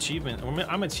on an achievement.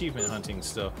 I'm achievement hunting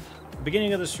still.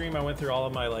 Beginning of the stream, I went through all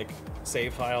of my like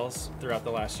save files throughout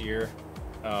the last year,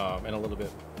 and a little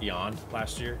bit beyond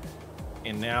last year.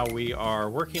 And now we are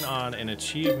working on an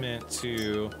achievement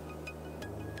to,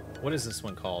 what is this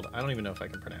one called? I don't even know if I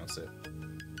can pronounce it.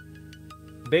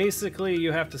 Basically,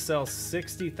 you have to sell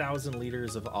 60,000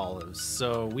 liters of olives.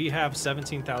 So we have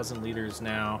 17,000 liters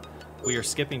now. We are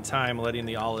skipping time, letting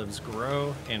the olives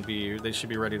grow, and they should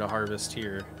be ready to harvest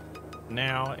here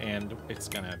now, and it's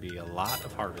gonna be a lot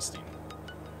of harvesting.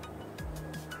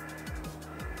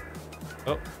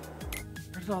 Oh,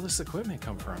 where did all this equipment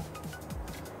come from?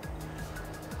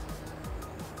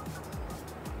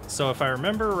 So if I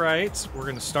remember right, we're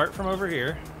gonna start from over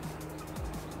here.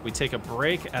 We take a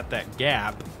break at that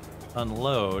gap,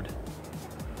 unload,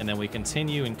 and then we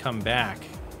continue and come back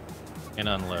and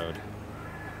unload.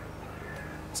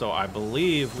 So I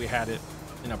believe we had it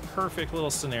in a perfect little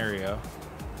scenario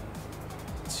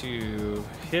to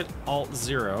hit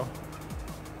Alt-0.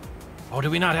 Oh, do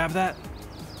we not have that?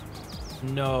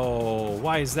 No,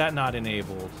 why is that not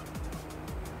enabled?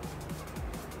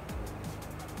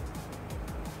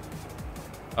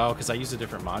 Oh, because I used a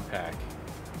different mod pack.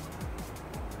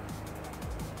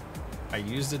 I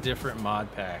used a different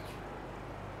mod pack.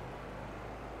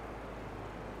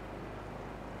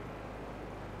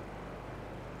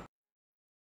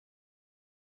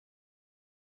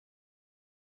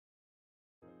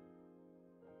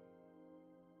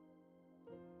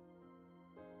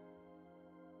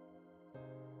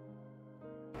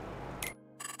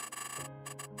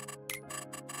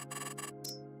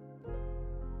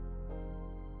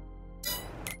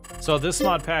 So this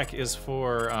mod pack is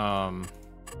for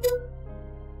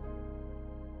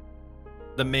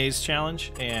the maze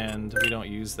challenge, and we don't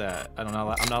use that. I'm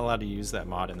not allowed to use that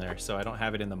mod in there, so I don't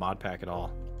have it in the mod pack at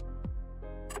all.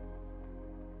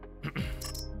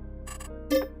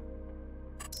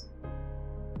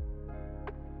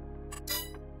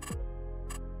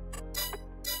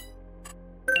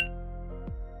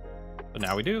 But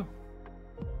now we do.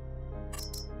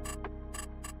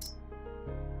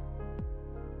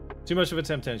 Too much of a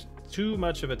temptation. Too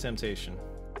much of a temptation.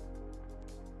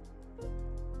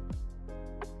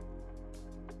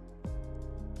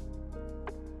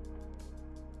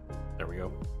 There we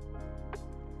go.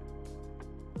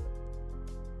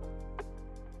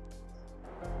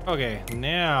 Okay,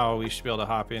 now we should be able to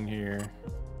hop in here.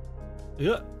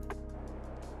 Yeah.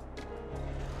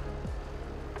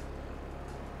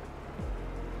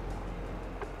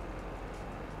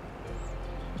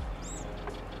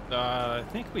 I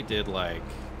think we did like,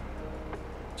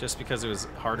 just because it was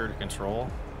harder to control,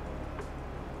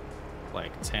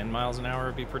 like 10 miles an hour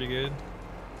would be pretty good.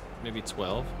 Maybe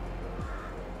 12.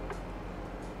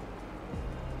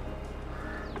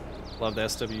 Love the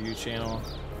SWU channel.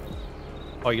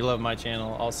 Oh, you love my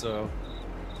channel also.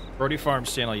 Brody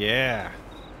Farms channel, yeah.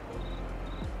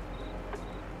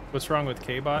 What's wrong with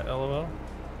K-Bot, LOL?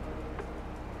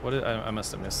 What did, I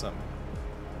must have missed something.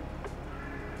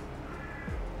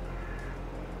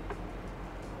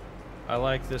 I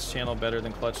like this channel better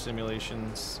than Clutch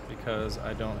Simulations because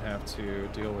I don't have to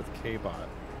deal with K-Bot.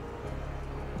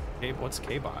 What's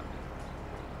K-Bot?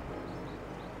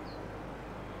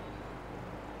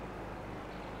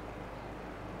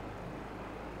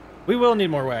 We will need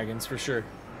more wagons for sure.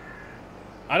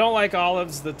 I don't like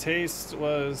olives. The taste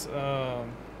was,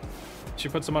 she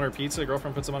puts them on her pizza.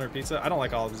 Girlfriend puts them on her pizza. I don't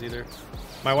like olives either.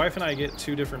 My wife and I get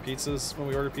 2 different pizzas when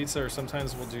we order pizza, or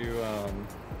sometimes we'll do,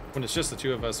 when it's just the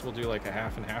 2 of us, we'll do like a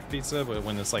half and half pizza. But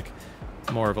when it's like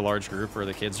more of a large group or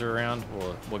the kids are around,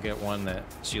 we'll get one that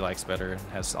she likes better and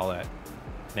has all that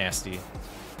nasty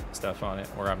stuff on it,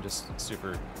 where I'm just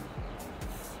super,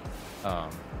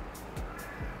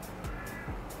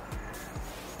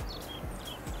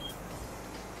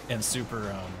 and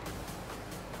super,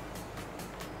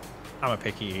 I'm a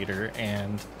picky eater,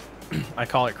 and I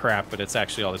call it crap, but it's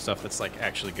actually all the stuff that's like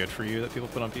actually good for you that people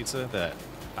put on pizza that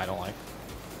I don't like.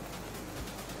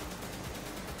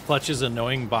 Clutch's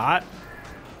annoying bot.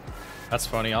 That's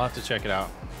funny. I'll have to check it out.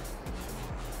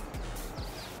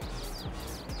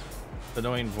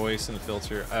 Annoying voice and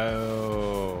filter.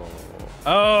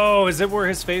 Oh, is it where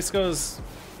his face goes?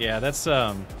 Yeah, that's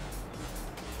I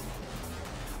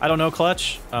don't know,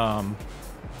 Clutch. I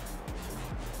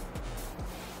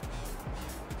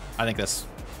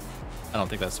don't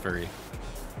think that's very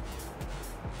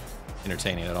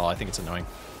entertaining at all. I think it's annoying.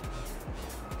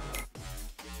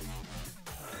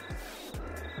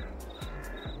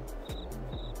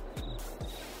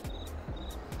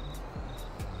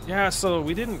 Yeah, so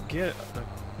we didn't get...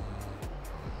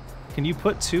 Can you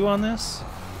put 2 on this?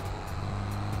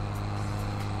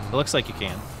 It looks like you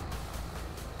can.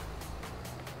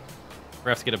 We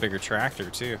have to get a bigger tractor,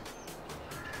 too.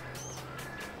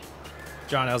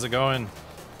 John, how's it going?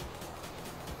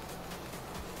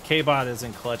 K-Bot is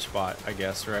in ClutchBot, I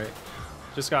guess, right?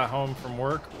 Just got home from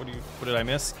work. What did I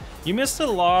miss? You missed a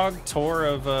log tour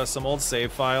of some old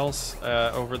save files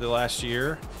over the last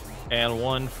year, and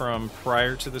one from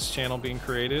prior to this channel being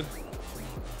created.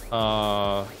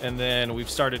 And then we've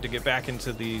started to get back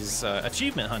into these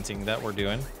achievement hunting that we're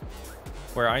doing,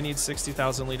 where I need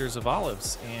 60,000 liters of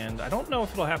olives, and I don't know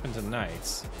if it'll happen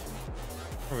tonight.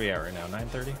 Where are we at right now?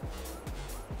 9:30?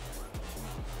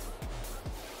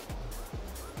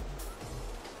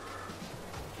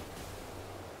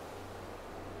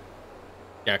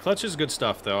 Yeah, Clutch is good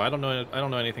stuff, though. I don't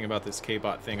know anything about this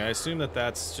K-Bot thing. I assume that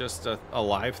that's just a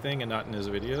live thing and not in his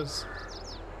videos.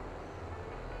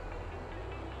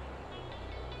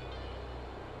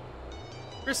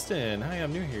 Kristen, hi,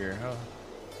 I'm new here.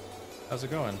 How's it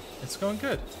going? It's going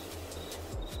good.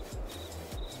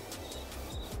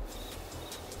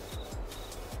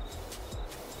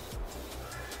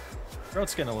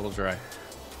 Throat's getting a little dry.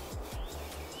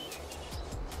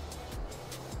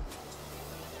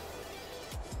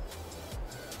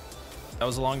 That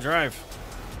was a long drive.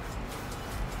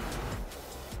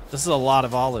 This is a lot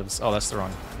of olives. Oh, that's the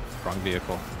wrong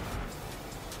vehicle.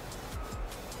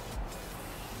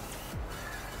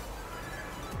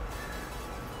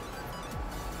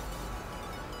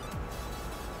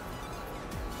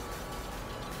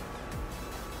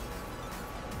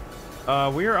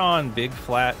 We're on Big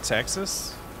Flat,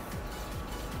 Texas.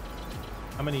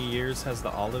 How many years has the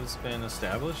olives been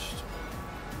established?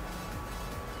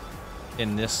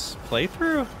 In this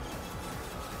playthrough?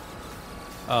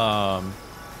 I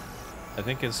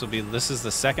think this is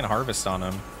the second harvest on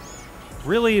them.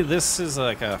 Really, this is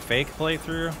like a fake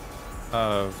playthrough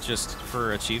of just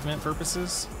for achievement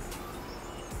purposes.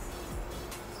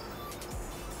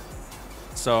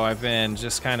 So I've been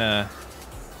just kind of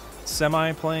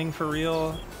semi-playing for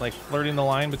real, like flirting the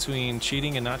line between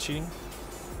cheating and not cheating.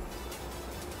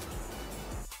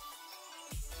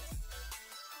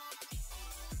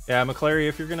 Yeah, McClary,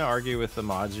 if you're gonna argue with the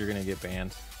mods, you're gonna get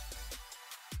banned.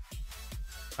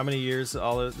 How many years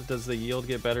does the yield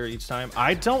get better each time?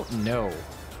 I don't know.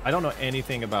 I don't know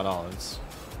anything about olives.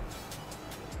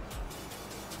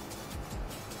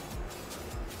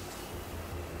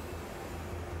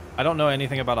 I don't know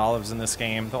anything about olives in this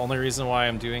game. The only reason why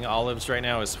I'm doing olives right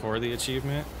now is for the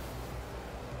achievement.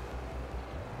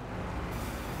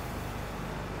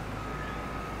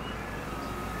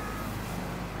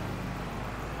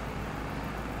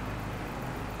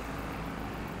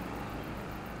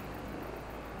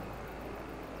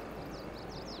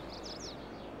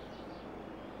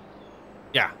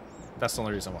 Yeah, that's the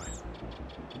only reason why.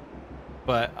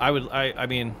 But I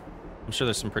mean, I'm sure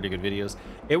there's some pretty good videos.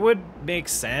 It would make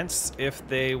sense if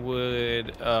they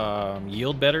would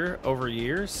yield better over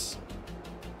years.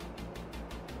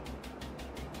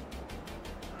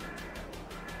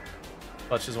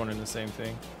 Clutch is wondering the same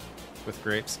thing with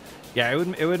grapes. Yeah,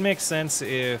 it would make sense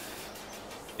if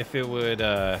it would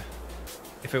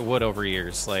over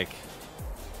years. Like,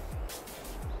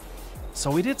 so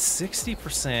we did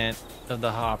 60% of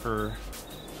the hopper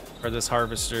for this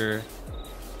harvester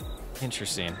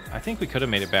Interesting. I think we could have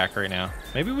made it back right now.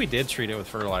 Maybe we did treat it with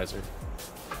fertilizer.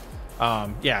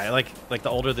 Yeah, like the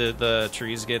older the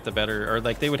trees get, the better. Or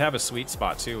like they would have a sweet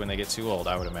spot too when they get too old,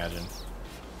 I would imagine.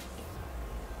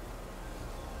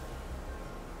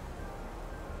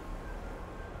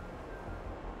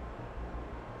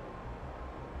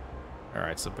 All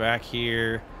right, so back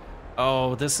here.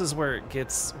 Oh, this is where it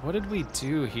gets... What did we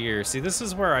do here? See, this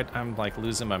is where I'm like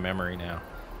losing my memory now.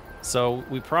 So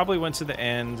we probably went to the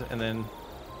end, and then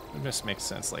it just makes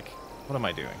sense. Like, what am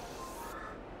I doing?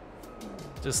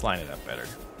 Just line it up better.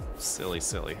 Silly,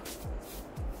 silly.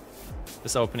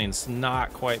 This opening's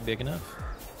not quite big enough.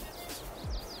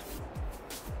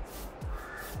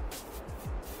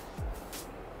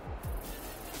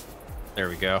 There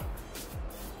we go.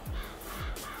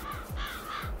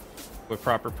 With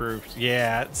proper proofs.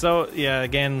 Yeah, so yeah,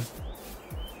 again,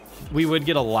 we would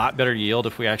get a lot better yield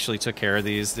if we actually took care of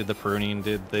these, did the pruning,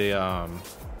 did the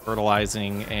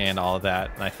fertilizing and all of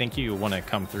that. And I think you want to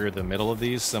come through the middle of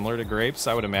these, similar to grapes,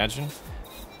 I would imagine.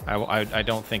 I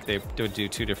don't think they would do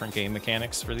two different game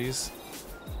mechanics for these,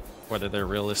 whether they're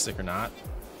realistic or not.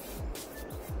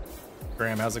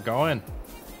 Graham, how's it going?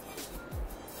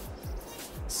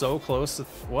 So close to...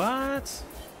 What?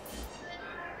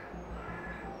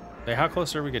 Hey, how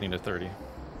close are we getting to 30?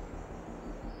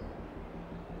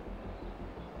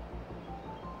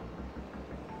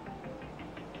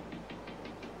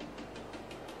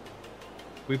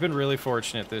 We've been really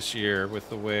fortunate this year with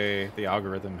the way the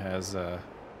algorithm has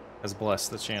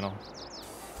blessed the channel.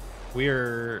 We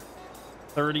are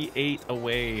 38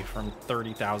 away from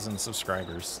 30,000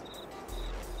 subscribers.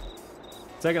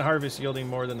 Second harvest yielding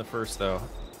more than the first, though.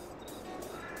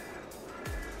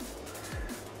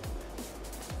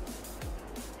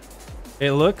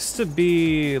 It looks to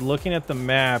be, looking at the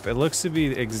map, it looks to be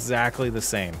exactly the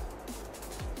same.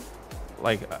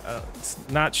 Like, it's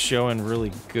not showing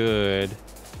really good.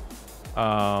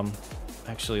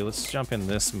 Actually, let's jump in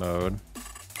this mode.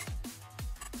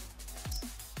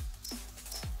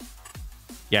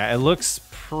 Yeah, it looks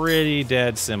pretty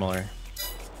dead similar.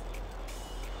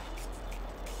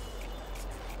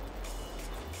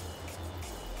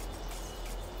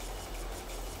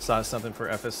 Saw something for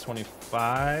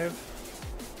FS25.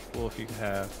 Cool if you could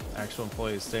have actual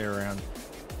employees stay around.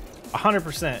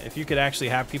 100%. If you could actually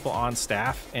have people on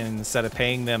staff, and instead of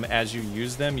paying them as you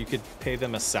use them, you could pay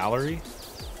them a salary,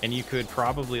 and you could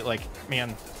probably, like,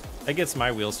 man, that gets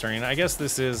my wheels turning. I guess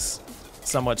this is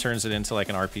somewhat turns it into like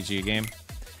an RPG game,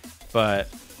 but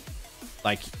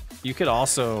like you could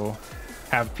also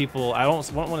have people, I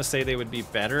don't want to say they would be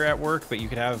better at work, but you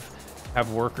could have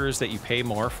workers that you pay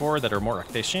more for that are more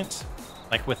efficient,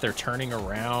 like with their turning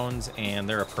around and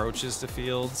their approaches to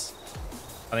fields.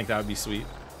 I think that would be sweet.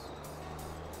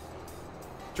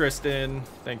 Tristan,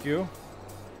 thank you.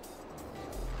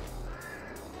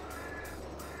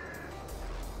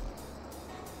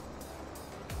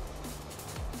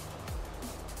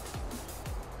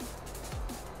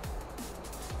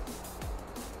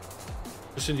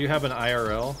 Tristan, do you have an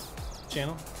IRL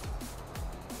channel?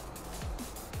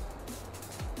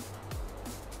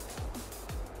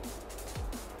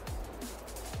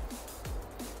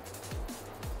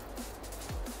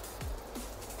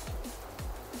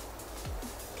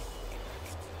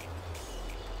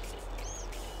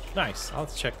 Nice. I'll have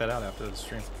to check that out after the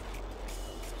stream.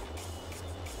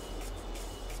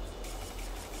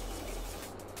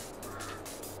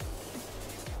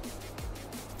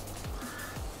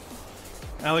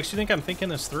 Alex, you think I'm thinking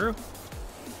this through?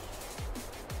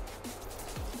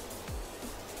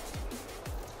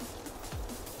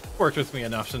 Worked with me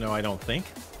enough to know I don't think.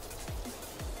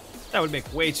 That would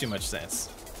make way too much sense.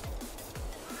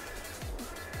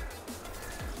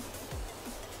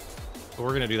 But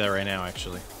we're gonna do that right now,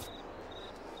 actually.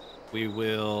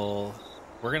 We're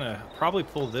gonna probably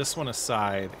pull this one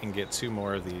aside and get 2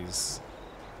 more of these.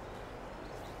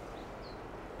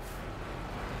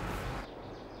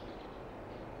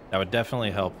 That would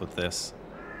definitely help with this.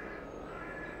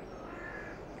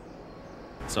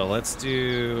 So let's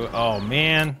do, oh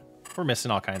man, we're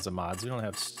missing all kinds of mods. We don't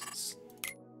have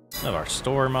our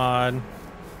store mod.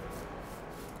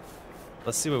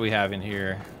 Let's see what we have in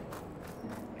here,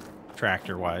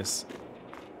 tractor wise.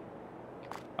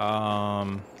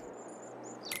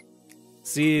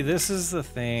 See, this is the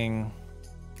thing.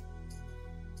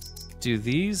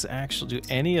 Do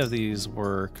any of these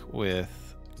work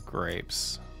with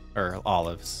grapes or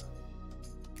olives?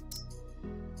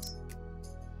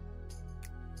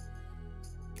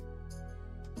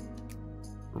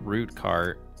 Root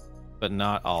cart, but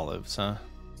not olives, huh?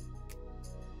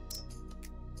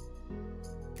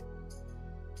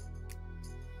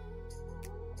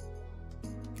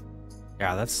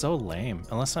 Yeah, that's so lame.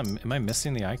 Unless am I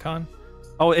missing the icon?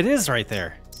 Oh, it is right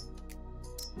there.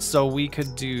 So we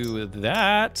could do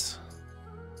that.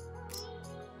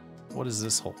 What does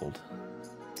this hold?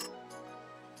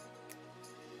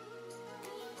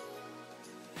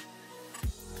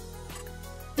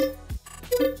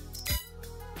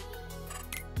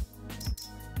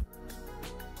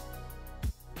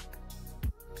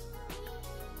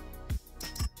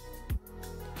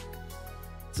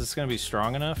 Is this gonna be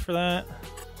strong enough for that?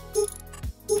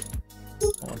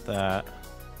 I want that.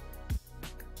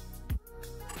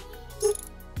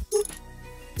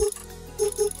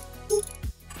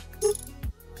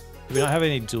 Do we not have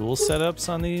any dual setups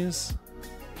on these?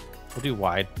 We'll do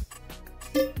wide.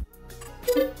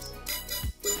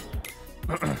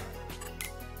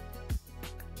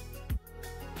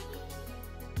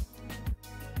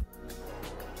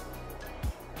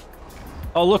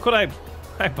 Oh, look what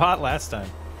I bought last time.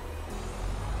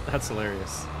 That's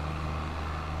hilarious.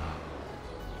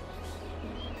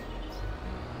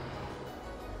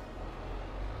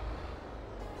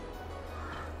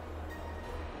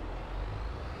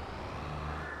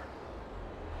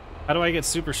 How do I get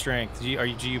super strength? Do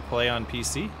you play on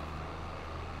PC?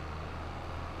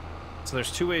 So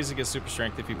there's 2 ways to get super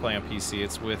strength if you play on PC.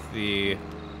 It's with the...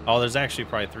 Oh, there's actually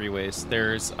probably 3 ways.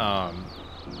 There's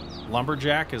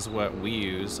Lumberjack is what we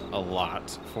use a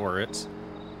lot for it.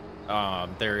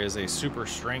 There is a super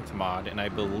strength mod, and I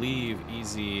believe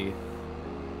Easy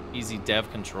Dev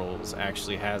Controls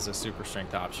actually has a super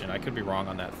strength option. I could be wrong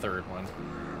on that third one.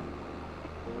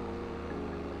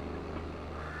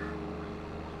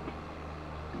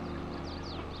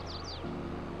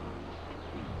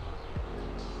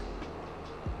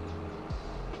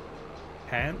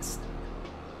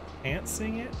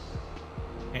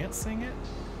 Pantsing it?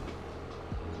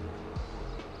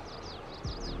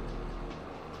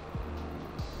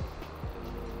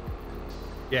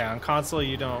 Yeah, on console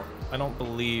you don't, I don't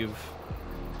believe,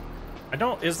 I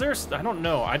don't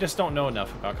know, I just don't know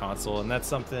enough about console, and that's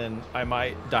something I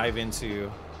might dive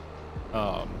into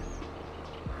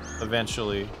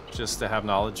eventually, just to have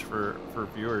knowledge for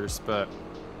viewers, but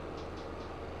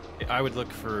I would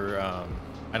look for,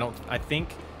 I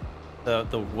think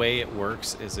the way it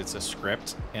works is it's a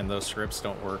script, and those scripts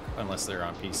don't work unless they're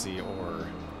on PC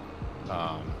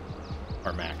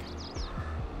or Mac.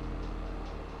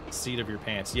 Seat of your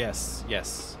pants. Yes,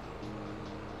 yes.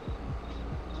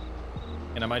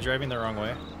 And am I driving the wrong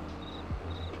way?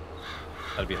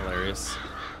 That'd be hilarious.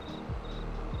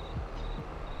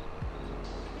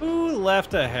 Who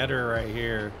left a header right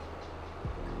here?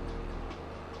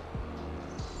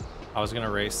 I was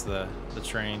gonna race the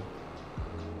train.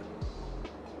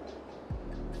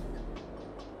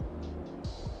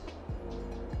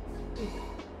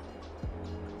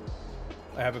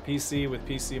 I have a PC with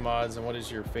PC mods, and what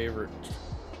is your favorite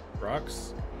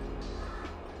trucks?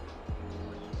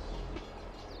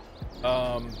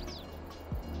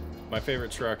 My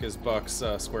favorite truck is Buck's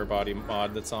square body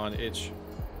mod that's on itch.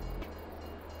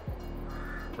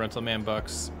 Rental Man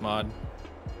Buck's mod.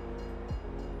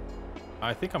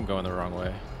 I think I'm going the wrong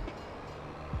way.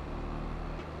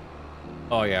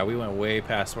 Oh yeah, we went way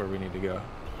past where we need to go.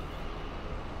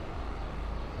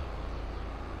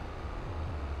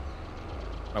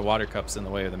 My water cup's in the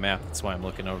way of the map, that's why I'm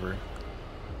looking over.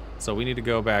 So we need to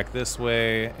go back this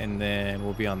way, and then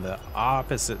we'll be on the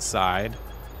opposite side.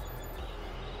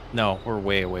 No, we're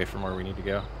way away from where we need to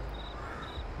go.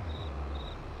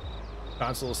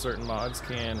 Console certain mods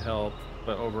can help,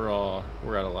 but overall,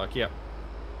 we're out of luck. Yep.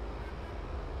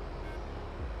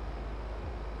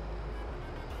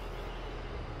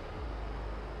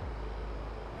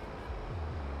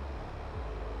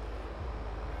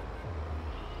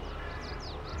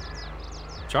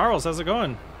 Charles, how's it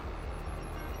going?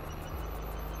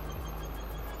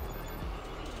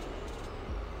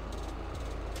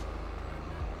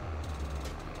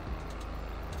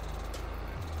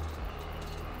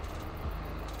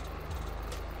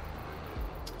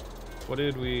 What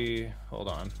did we... Hold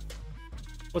on.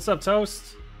 What's up,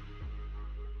 Toast?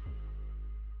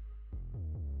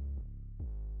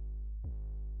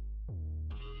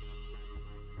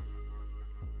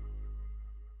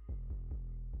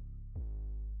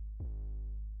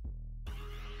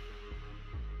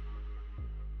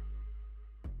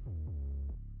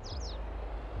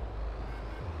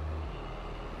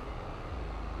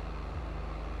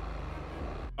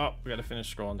 Oh, we gotta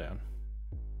finish scrolling down.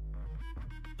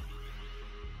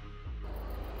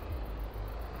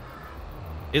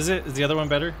 Is the other one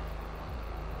better?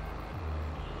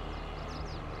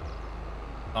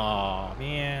 Aw,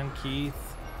 man, Keith.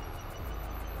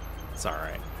 It's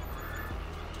alright.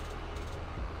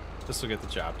 This will get the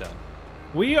job done.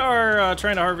 We are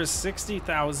trying to harvest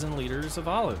 60,000 liters of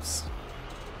olives.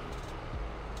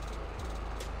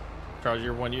 Charles,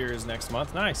 your 1 year is next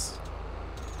month. Nice.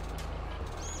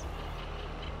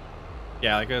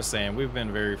 Yeah, like I was saying, we've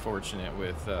been very fortunate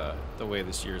with the way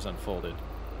this year's unfolded.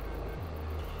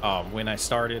 When I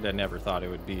started, I never thought it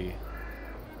would be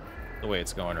the way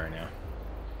it's going right now.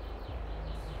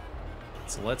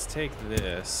 So let's take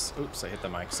this. Oops, I hit the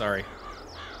mic. Sorry.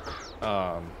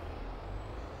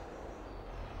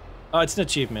 It's an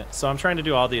achievement, so I'm trying to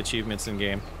do all the achievements in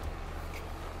game.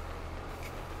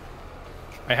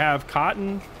 I have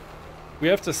cotton. We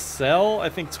have to sell, I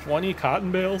think, 20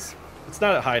 cotton bales. It's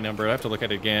not a high number. I have to look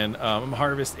at it again.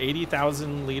 Harvest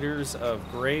 80,000 liters of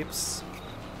grapes.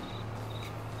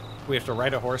 We have to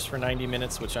ride a horse for 90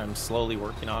 minutes, which I'm slowly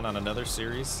working on another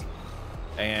series.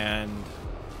 And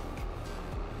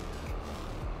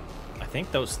I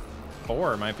think those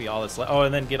 4 might be all that's left. Oh,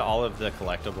 and then get all of the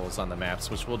collectibles on the maps,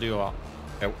 which we'll do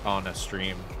on a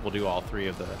stream. We'll do all 3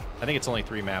 of the... I think it's only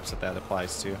 3 maps that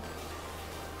applies to.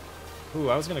 Ooh,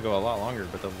 I was going to go a lot longer,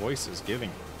 but the voice is giving.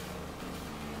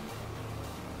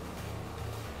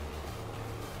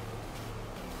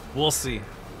 We'll see.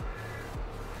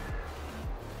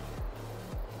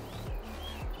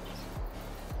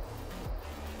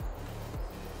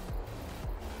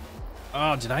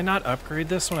 Oh, did I not upgrade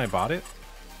this when I bought it?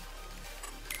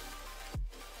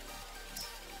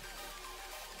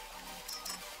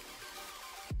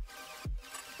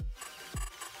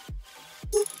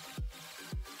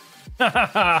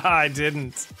 I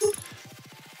didn't.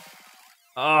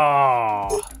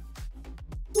 Oh.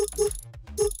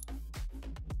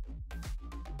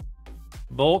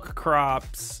 Bulk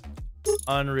crops,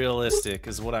 unrealistic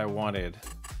is what I wanted.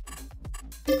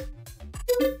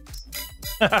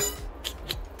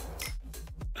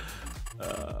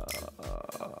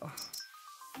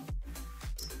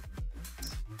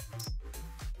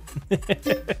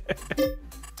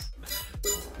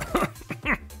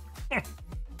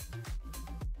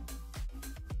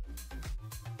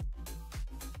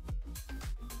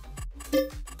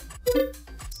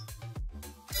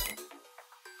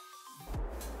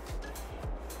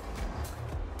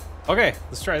 Okay,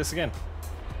 let's try this again.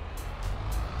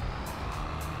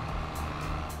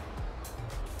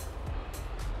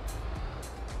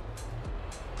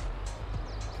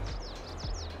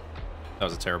 That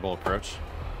was a terrible approach.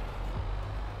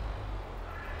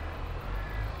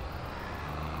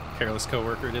 Careless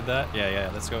coworker did that?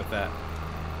 Yeah, let's go with that.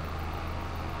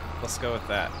 Let's go with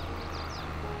that.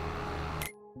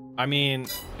 I mean,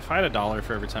 if I had $1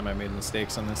 for every time I made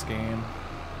mistakes on this game,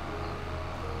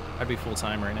 I'd be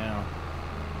full-time right now,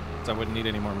 so I wouldn't need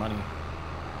any more money.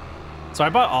 So I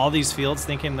bought all these fields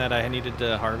thinking that I needed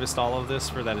to harvest all of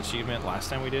this for that achievement last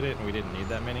time we did it, and we didn't need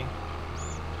that many.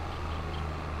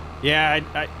 Yeah,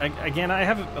 again, I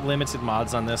have limited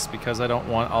mods on this because I don't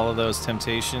want all of those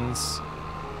temptations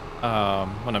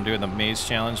when I'm doing the maze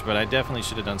challenge, but I definitely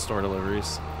should have done store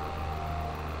deliveries.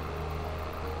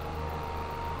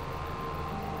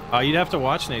 You'd have to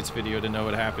watch Nate's video to know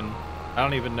what happened. I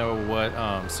don't even know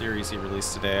what series he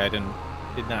released today. I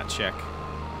did not check.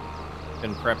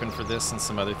 Been prepping for this and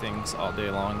some other things all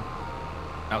day long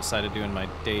outside of doing my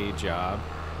day job.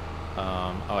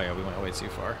 Oh yeah, we went way too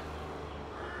far.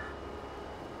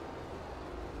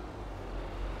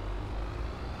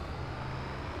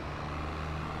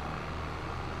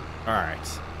 All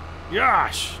right.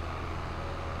 Gosh!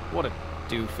 What a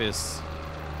doofus.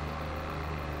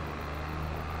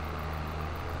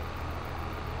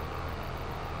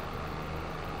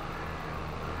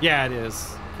 Yeah, it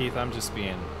is. Keith, I'm just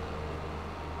being...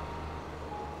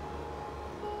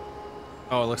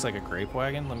 Oh, it looks like a grape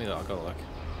wagon? I'll go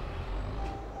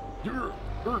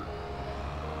look.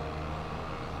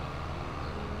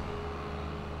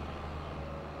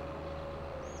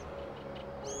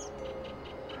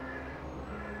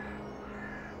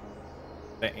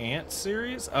 The Ant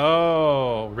series?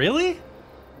 Oh, really?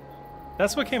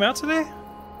 That's what came out today?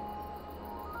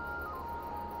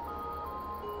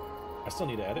 I still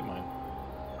need to edit mine.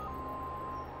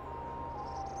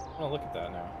 I want to look at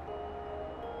that now.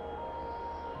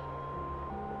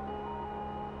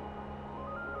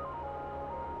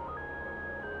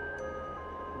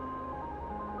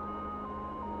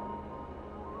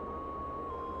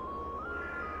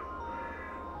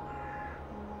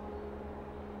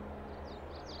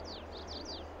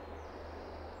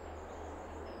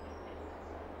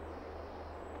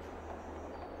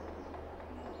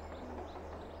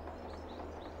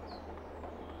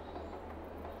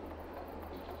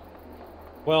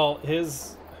 Well,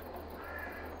 his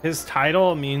His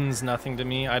title means nothing to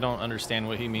me. I don't understand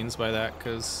what he means by that,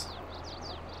 because...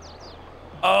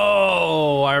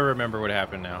 Oh, I remember what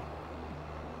happened now.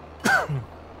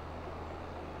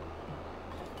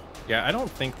 Yeah, I don't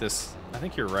think this... I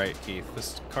think you're right, Keith.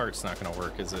 This cart's not going to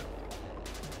work, is it?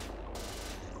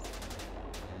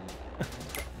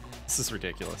 This is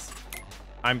ridiculous.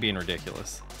 I'm being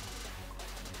ridiculous.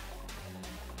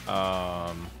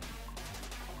 I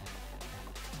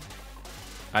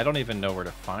don't even know where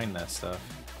to find that stuff.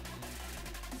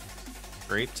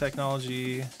 Great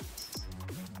technology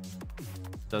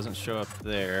doesn't show up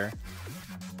there.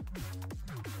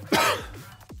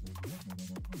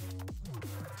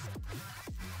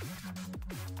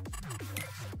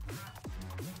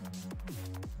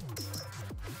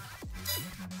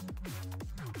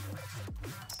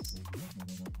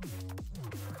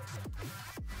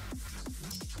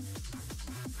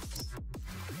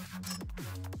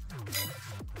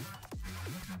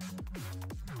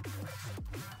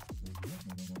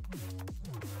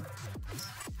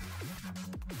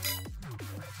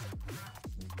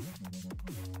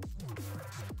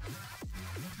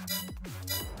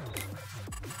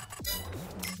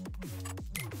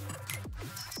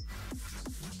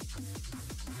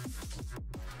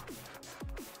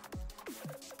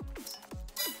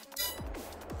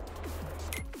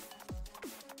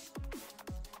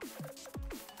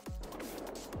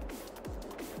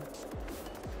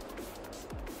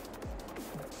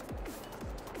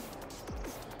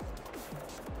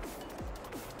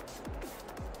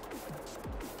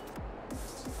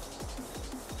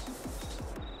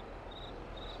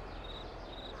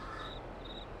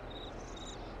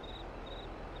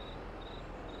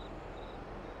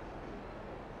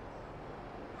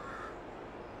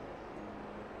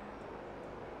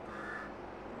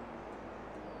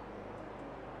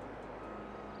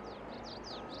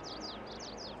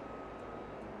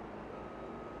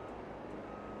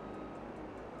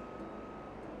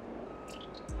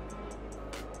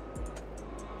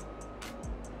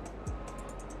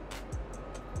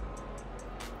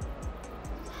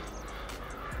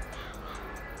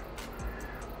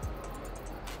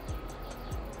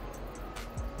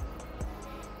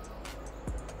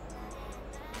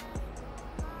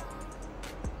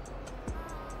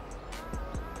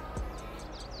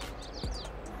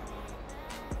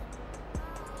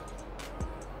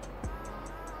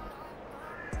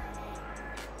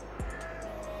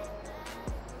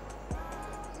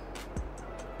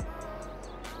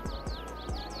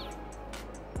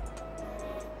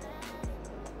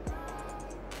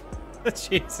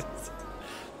 Jesus.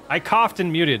 I coughed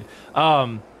and muted.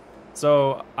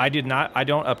 So I don't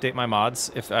update my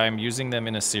mods if I'm using them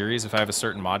in a series. If I have a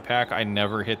certain mod pack, I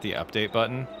never hit the update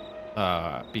button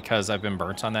because I've been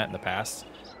burnt on that in the past.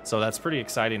 So that's pretty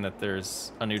exciting that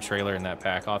there's a new trailer in that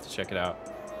pack. I'll have to check it out.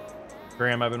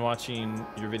 Graham, I've been watching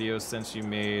your videos since you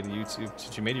made your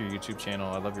YouTube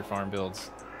channel. I love your farm builds.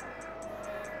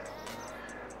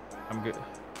 I'm good.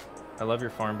 I love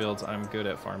your farm builds. I'm good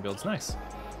at farm builds. Nice.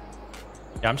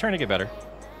 Yeah, I'm trying to get better.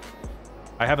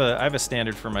 I have a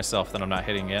standard for myself that I'm not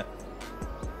hitting yet.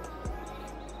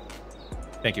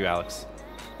 Thank you, Alex.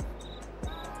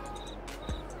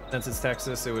 Since it's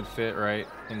Texas, it would fit right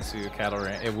into Cattle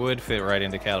Ranch. It would fit right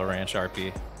into Cattle Ranch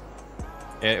RP.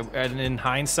 And in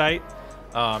hindsight,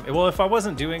 well, if I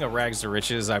wasn't doing a Rags to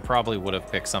Riches, I probably would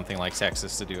have picked something like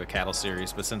Texas to do a cattle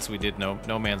series. But since we did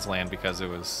No Man's Land because it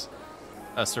was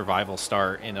a survival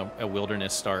start and a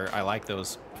wilderness start, I like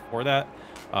those for that.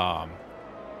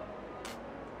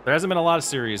 There hasn't been a lot of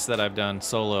series that I've done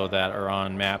solo that are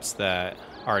on maps that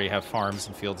already have farms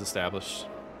and fields established.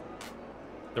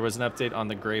 There was an update on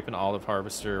the grape and olive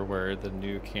harvester where the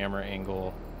new camera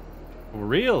angle...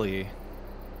 Really?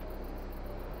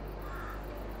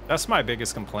 That's my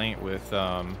biggest complaint with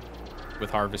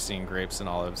harvesting grapes and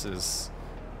olives is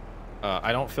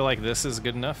I don't feel like this is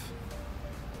good enough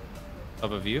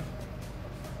of a view.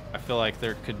 I feel like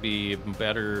there could be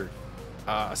better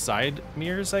side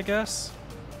mirrors, I guess.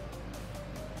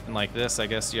 And like this, I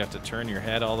guess you have to turn your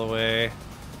head all the way,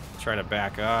 try to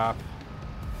back up.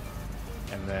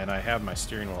 And then I have my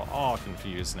steering wheel all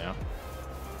confused now.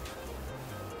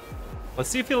 Let's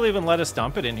see if he'll even let us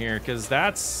dump it in here,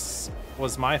 because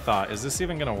was my thought. Is this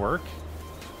even gonna work?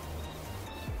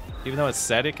 Even though it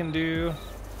said it can do,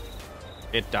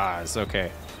 it does.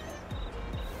 Okay.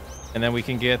 And then we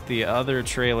can get the other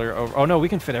trailer over. Oh no, we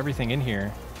can fit everything in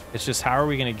here. It's just how are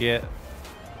we gonna get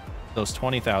those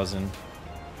 20,000?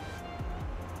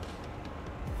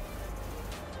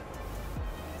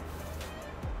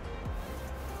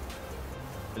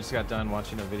 I just got done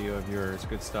watching a video of yours.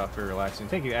 Good stuff, very relaxing.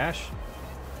 Thank you, Ash.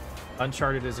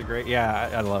 Uncharted is a great... Yeah,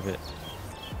 I love it.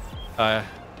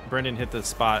 Brendan hit the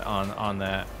spot on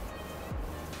that.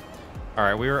 All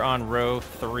right, we were on row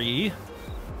 3.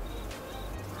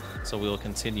 So we'll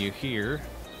continue here.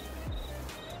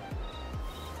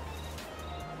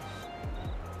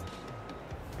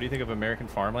 What do you think of American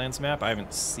Farmlands map? I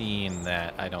haven't seen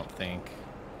that, I don't think.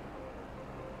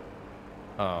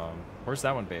 Where's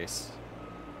that one based?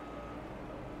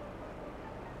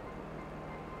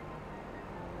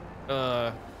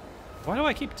 Why do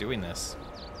I keep doing this?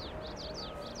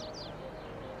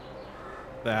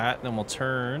 That, then we'll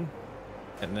turn,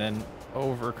 and then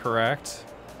overcorrect.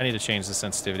 I need to change the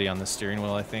sensitivity on the steering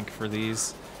wheel, I think, for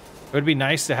these. It would be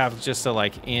nice to have just a,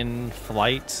 like,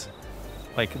 in-flight,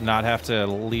 like, not have to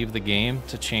leave the game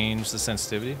to change the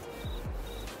sensitivity.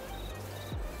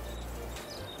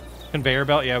 Conveyor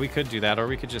belt, yeah, we could do that, or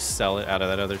we could just sell it out of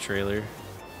that other trailer.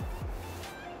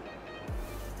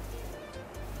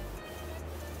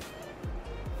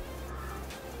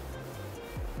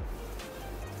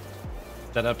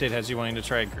 That update has you wanting to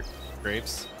try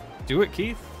grapes? Do it,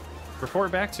 Keith.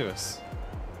 Report back to us.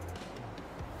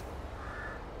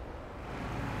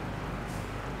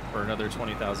 For another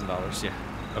 $20,000, yeah,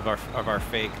 of our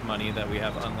fake money that we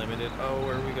have unlimited. Oh,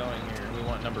 where are we going here? We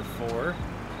want number 4.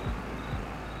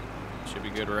 Should be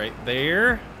good right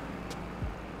there.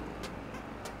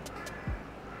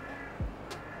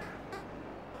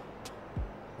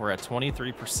 We're at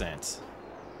 23%.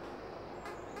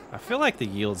 I feel like the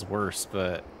yield's worse,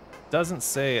 but it doesn't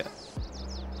say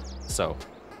so.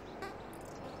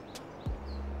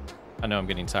 I know I'm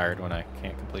getting tired when I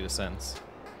can't complete a sentence.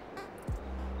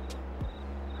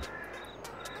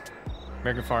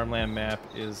 American Farmland map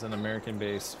is an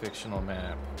American-based fictional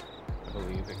map. I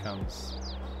believe it comes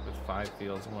with 5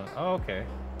 fields. Oh, okay.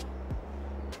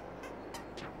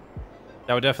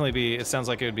 That would definitely be, it sounds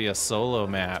like it would be a solo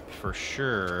map for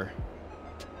sure.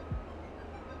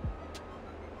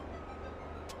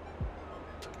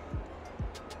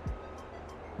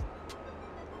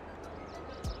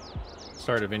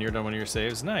 Start a vineyard on one of your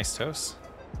saves. Nice, Toast.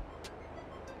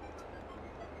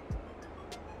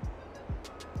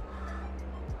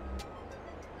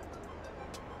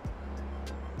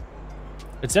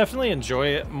 I definitely enjoy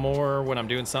it more when I'm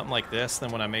doing something like this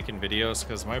than when I'm making videos,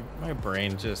 because my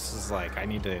brain just is like, I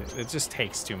need to, it just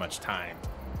takes too much time.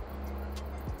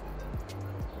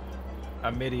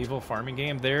 A medieval farming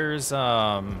game. There's,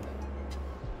 I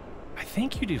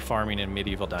think you do farming in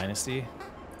Medieval Dynasty.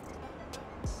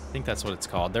 I think that's what it's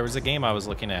called. There was a game I was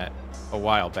looking at a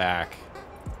while back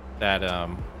that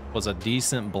was a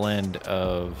decent blend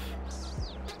of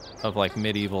like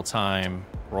medieval time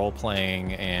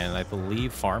role-playing, and I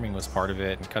believe farming was part of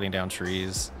it, and cutting down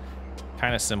trees.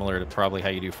 Kind of similar to probably how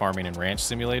you do farming in Ranch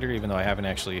Simulator, even though I haven't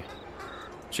actually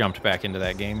jumped back into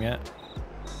that game yet.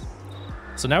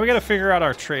 So now we got to figure out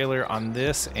our trailer on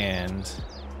this end,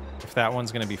 if that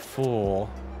one's going to be full.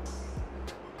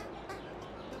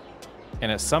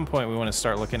 And at some point we want to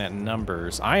start looking at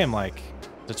numbers. I am like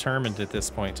determined at this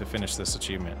point to finish this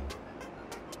achievement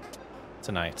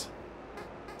tonight,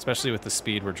 especially with the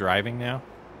speed we're driving now.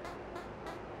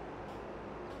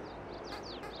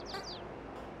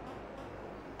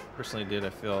 Personally did, I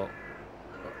feel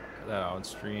that I would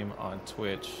stream on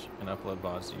Twitch and upload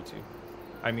VODs to YouTube.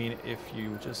 I mean, if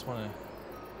you just want to...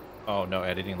 Oh, no,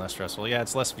 editing less stressful. Yeah,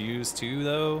 it's less views too,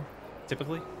 though,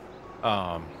 typically.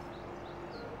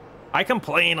 I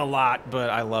complain a lot, but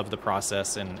I love the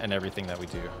process and everything that we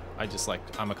do. I just like,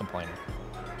 I'm a complainer.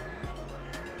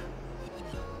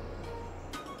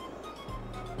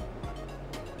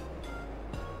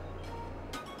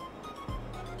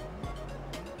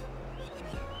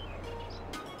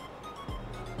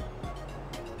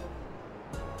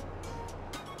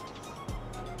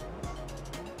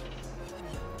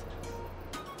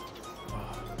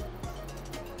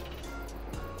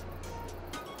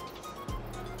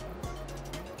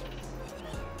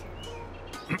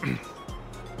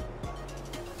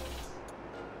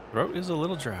 Throat is a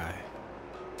little dry.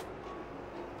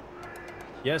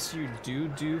 Yes, you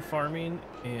do farming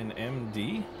in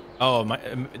MD. Oh, my,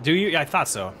 do you? Yeah, I thought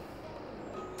so.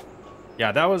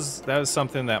 Yeah, that was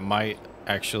something that might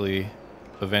actually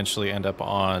eventually end up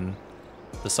on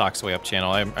the Socks Way Up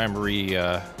channel. I'm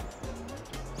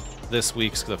this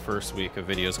week's the first week of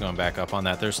videos going back up on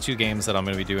that. There's 2 games that I'm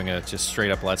going to be doing a just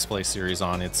straight up Let's Play series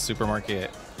on. It's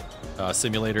Supermarket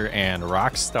Simulator and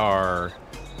Rockstar.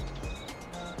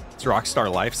 It's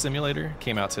Rockstar Life Simulator.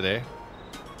 Came out today.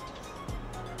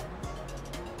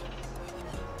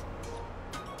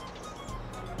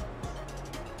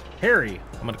 Harry.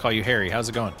 I'm going to call you Harry. How's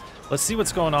it going? Let's see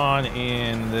what's going on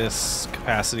in this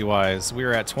capacity-wise.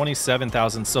 We're at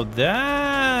 27,000, so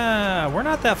that we're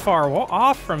not that far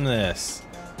off from this.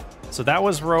 So that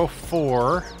was row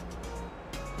 4.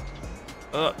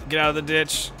 Get out of the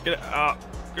ditch. Get out.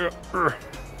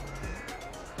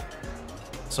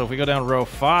 So if we go down row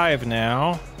 5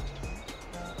 now,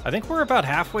 I think we're about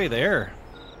halfway there.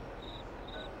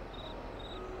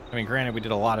 I mean, granted, we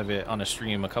did a lot of it on a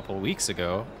stream a couple of weeks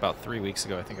ago, about 3 weeks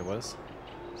ago, I think it was.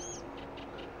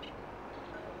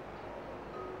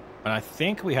 And I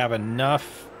think we have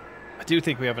enough. I do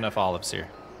think we have enough olives here.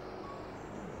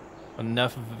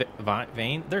 Enough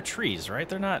vein. They're trees, right?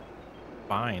 They're not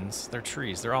vines. They're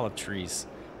trees. They're olive trees.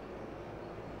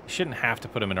 You shouldn't have to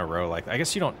put them in a row like that. I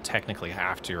guess you don't technically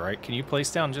have to, right? Can you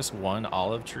place down just one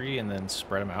olive tree and then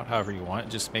spread them out however you want? It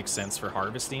just makes sense for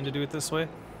harvesting to do it this way.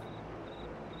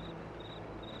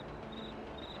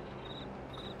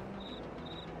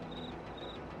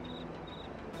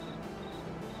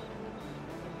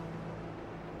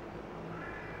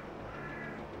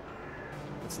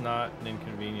 It's not an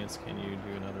inconvenience. Can you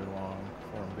do another long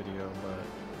form video? But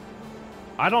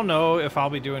I don't know if I'll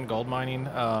be doing gold mining.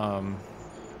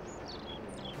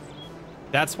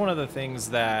 That's one of the things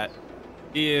that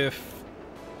if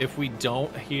we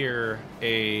don't hear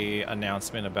a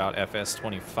announcement about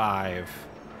FS25,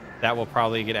 that will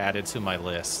probably get added to my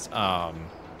list. I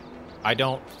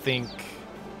don't think,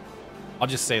 I'll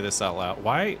just say this out loud.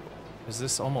 Why is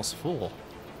this almost full?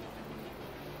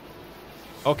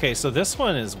 Okay, so this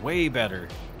one is way better.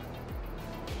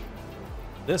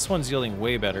 This one's yielding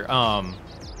way better.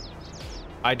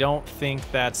 I don't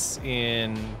think that's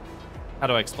in... How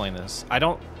do I explain this? I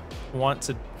don't want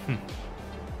to...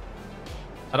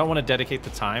 I don't want to dedicate the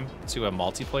time to a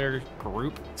multiplayer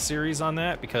group series on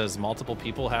that because multiple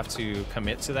people have to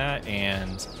commit to that,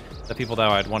 and the people that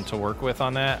I'd want to work with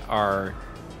on that are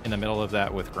in the middle of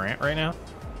that with Grant right now.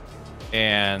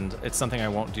 And it's something I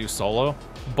won't do solo,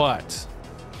 but...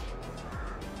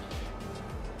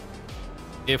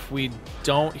 if we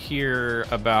don't hear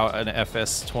about an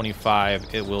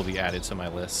FS25, it will be added to my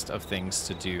list of things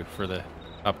to do for the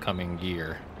upcoming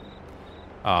year.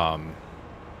 A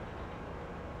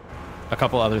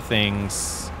couple other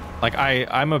things, like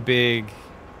I'm a big,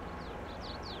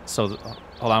 so hold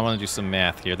on, I want to do some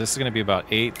math here. This is going to be about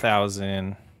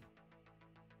 8,000,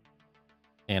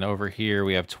 and over here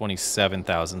we have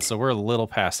 27,000, so we're a little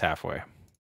past halfway.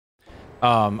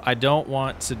 I don't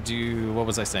want to do, what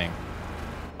was I saying?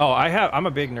 Oh, I'm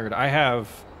a big nerd. I have,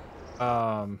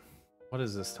 what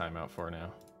is this timeout for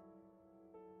now?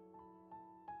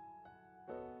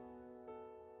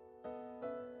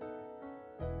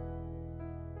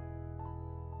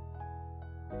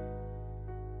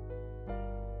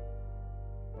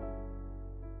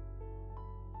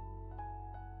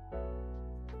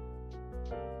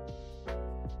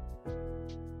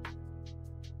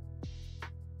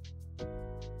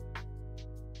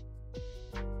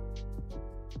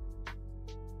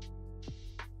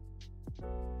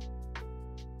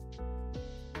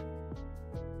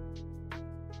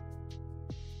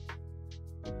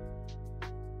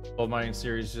 Gold mining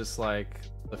series, just like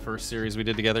the first series we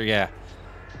did together. Yeah,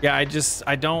 I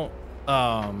don't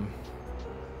I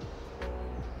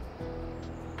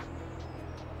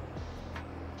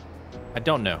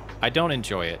don't know. I don't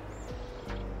enjoy it,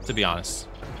 to be honest.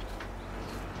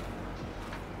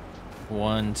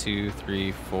 1, 2,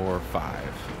 3, 4,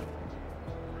 5.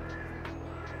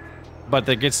 But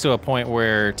that gets to a point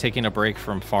where taking a break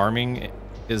from farming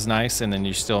is nice, and then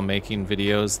you're still making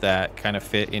videos that kind of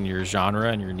fit in your genre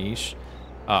and your niche.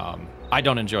 I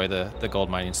don't enjoy the gold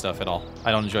mining stuff at all.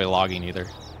 I don't enjoy logging either.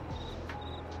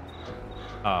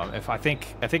 I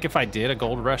think if I did a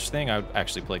Gold Rush thing, I would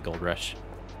actually play Gold Rush.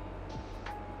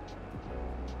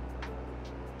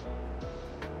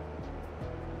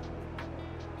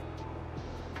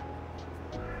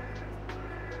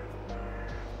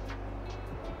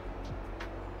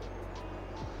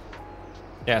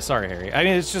 Yeah, sorry, Harry. I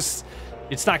mean, it's just,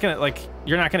 it's not gonna, like,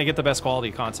 you're not gonna get the best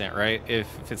quality content, right? If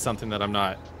it's something that I'm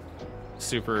not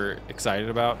super excited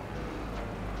about.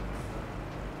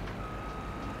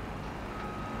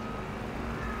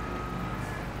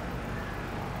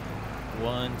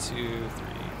 One, 2, 3, 4,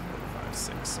 5,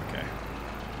 6. Okay.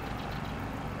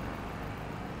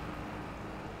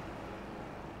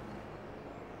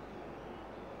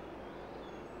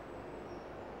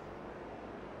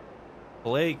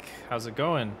 Blake, how's it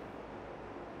going?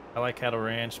 I like Cattle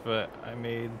Ranch, but I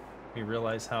made me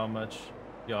realize how much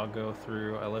y'all go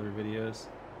through. I love your videos.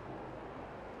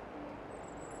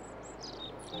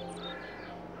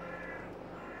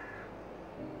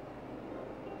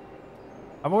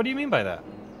 What do you mean by that?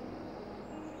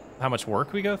 how much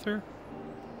work we go through.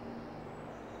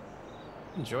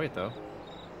 Enjoy it though.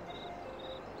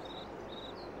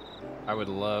 I would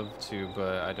love to,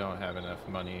 but I don't have enough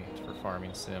money for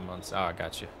farming sim on. Oh, I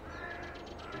got you.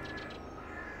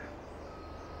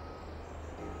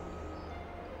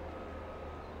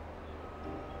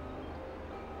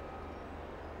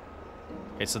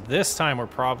 Okay, so this time we're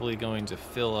probably going to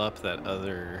fill up that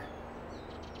other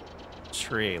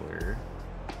trailer.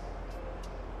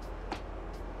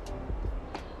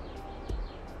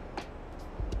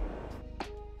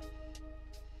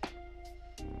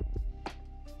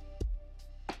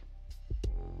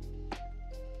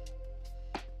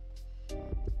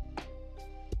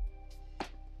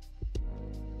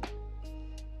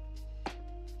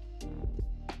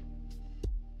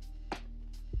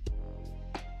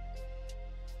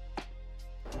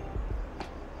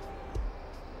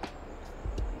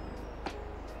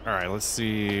 All right, let's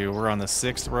see. We're on the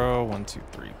 6th row. 1, 2,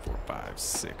 3, 4, 5,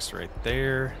 6 right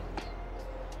there.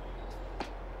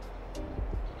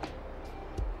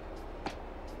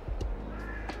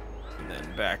 And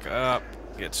then back up,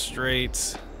 get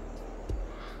straight.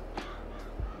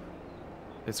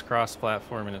 It's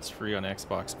cross-platform and it's free on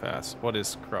Xbox Pass. What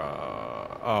is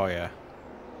cross? Oh, yeah.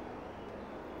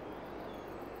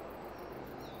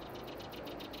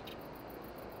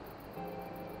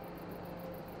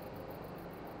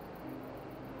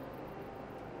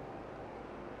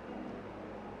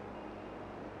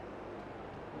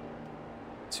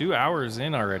 Two hours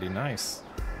in already, nice.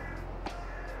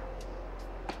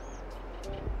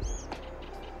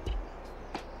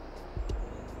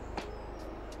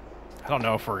 I don't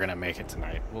know if we're gonna make it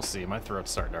tonight. We'll see. My throat's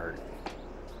starting to hurt.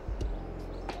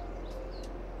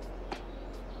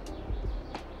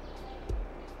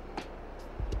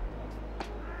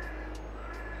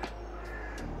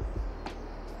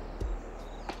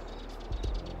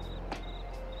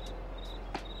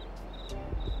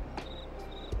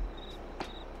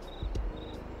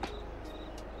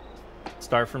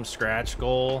 Start from scratch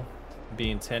goal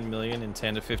being 10 million in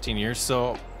 10 to 15 years.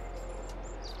 So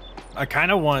I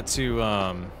kind of want to,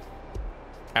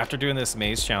 after doing this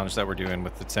maze challenge that we're doing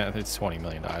with the 10, it's 20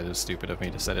 million. It was stupid of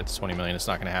me to set it to 20 million. It's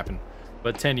not going to happen.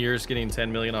 But 10 years getting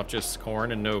 10 million off just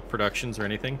corn and no productions or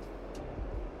anything.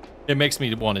 It makes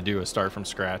me want to do a start from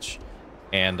scratch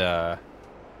and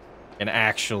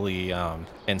actually,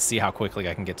 and see how quickly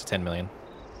I can get to 10 million.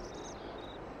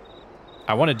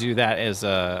 I want to do that as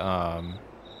a,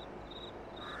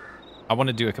 I want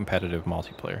to do a competitive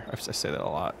multiplayer. I say that a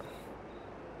lot.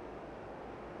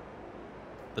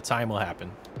 The time will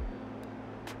happen.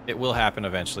 It will happen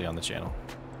eventually on the channel.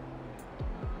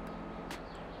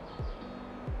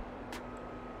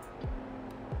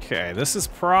 Okay, this is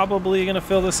probably going to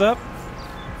fill this up.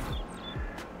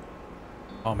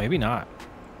 Oh, maybe not.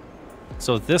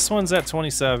 So this one's at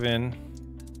 27.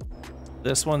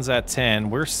 This one's at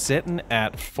 10. We're sitting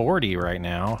at 40 right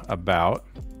now, about.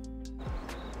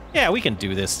 Yeah, we can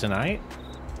do this tonight.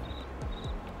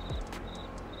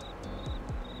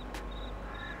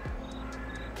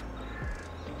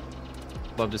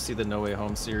 Love to see the No Way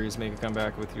Home series make a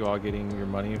comeback with you all getting your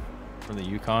money from the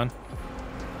Yukon.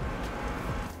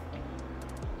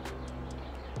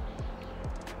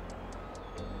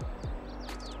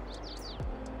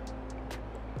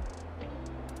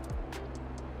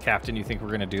 Captain, you think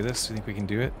we're gonna do this? You think we can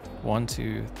do it? 1,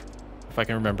 2, if I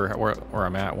can remember where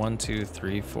I'm at. 1, 2,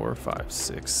 3, 4, 5,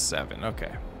 6, 7.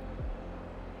 Okay.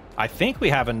 I think we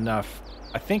have enough.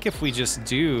 I think if we just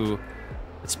do,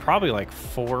 it's probably like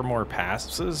 4 more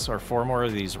passes or 4 more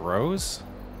of these rows.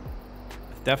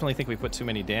 I definitely think we put too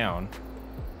many down.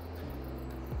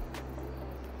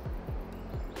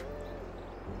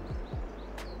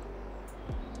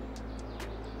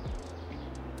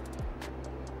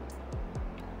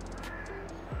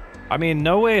 I mean,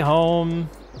 No Way Home.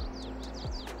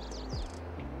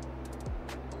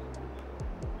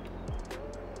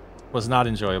 Was not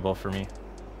enjoyable for me.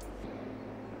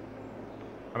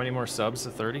 How many more subs to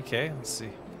 30K? Let's see.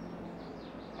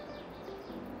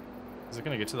 Is it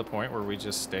going to get to the point where we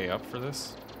just stay up for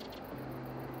this?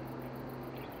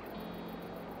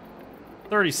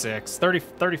 36, 30,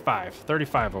 35,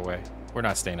 35 away. We're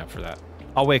not staying up for that.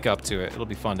 I'll wake up to it. It'll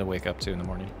be fun to wake up to in the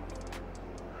morning.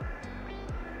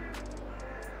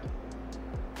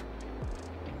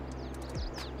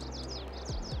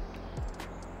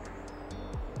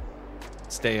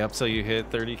 Stay up till you hit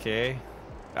 30K.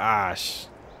 Gosh.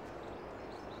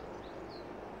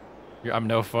 I'm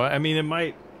no fun. I mean, it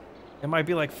might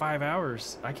be like 5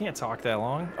 hours. I can't talk that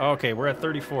long. Okay, we're at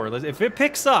 34. If it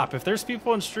picks up, if there's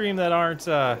people in stream that aren't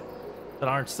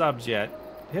subs yet,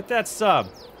 hit that sub.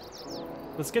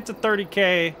 Let's get to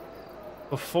 30K.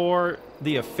 before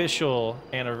the official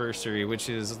anniversary, which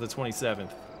is the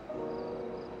 27th.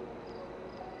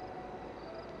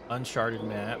 Uncharted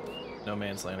map. No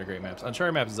Man's Land are great maps.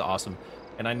 Uncharted map is awesome.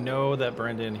 And I know that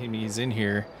Brendan, he's in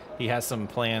here, he has some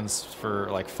plans for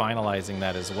like finalizing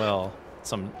that as well.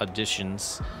 Some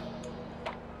additions.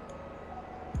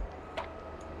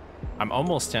 I'm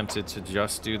almost tempted to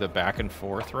just do the back and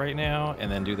forth right now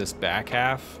and then do this back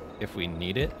half if we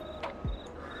need it.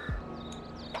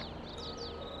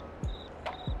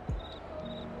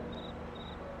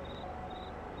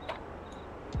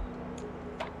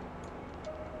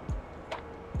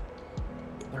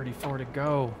 $34 to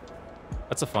go.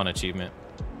 That's a fun achievement.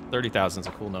 30,000 is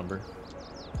a cool number.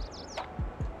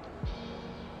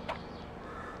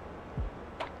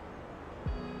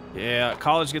 Yeah,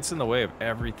 college gets in the way of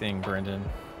everything, Brendan.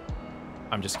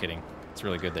 I'm just kidding. It's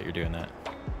really good that you're doing that.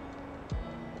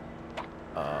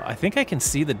 I think I can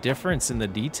see the difference in the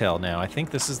detail now. I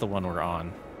think this is the one we're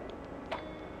on.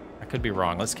 I could be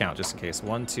wrong. Let's count just in case.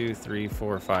 1, 2, 3,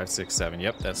 4, 5, 6, 7.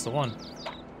 Yep, that's the one.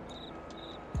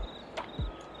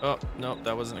 Oh, nope,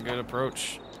 that wasn't a good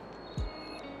approach.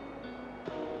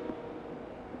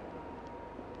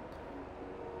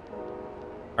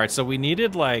 All right, so we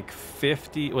needed like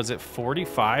 50, was it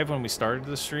 45 when we started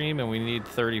the stream, and we need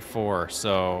 34.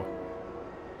 So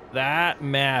that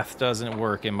math doesn't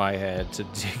work in my head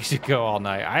to go all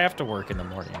night. I have to work in the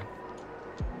morning.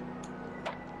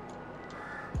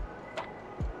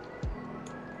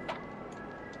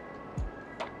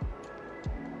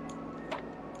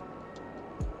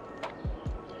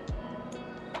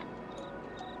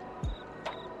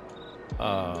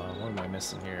 What am I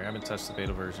missing here? I haven't touched the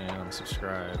beta version. I'm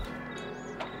subscribed.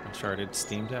 Uncharted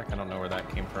Steam Deck. I don't know where that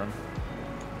came from.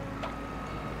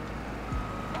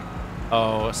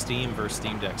 Oh, Steam versus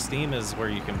Steam Deck. Steam is where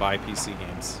you can buy PC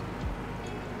games.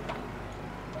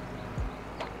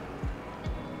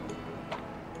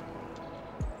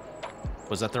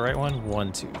 Was that the right one?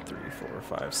 1, 2, 3, 4,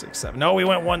 5, 6, 7. No, we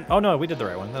went one. Oh no, we did the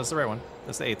right one. That's the right one.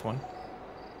 That's the 8th one.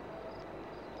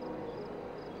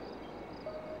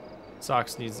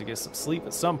 Sox needs to get some sleep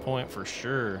at some point for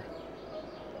sure.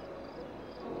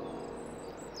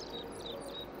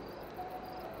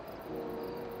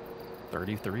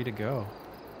 $33 to go.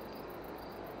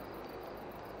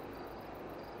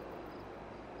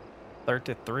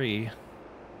 33.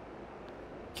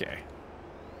 Okay.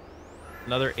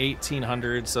 Another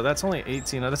 1,800. So that's only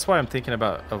 18. That's why I'm thinking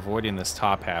about avoiding this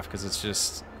top half, because it's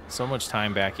just so much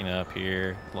time backing up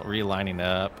here, realigning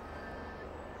up.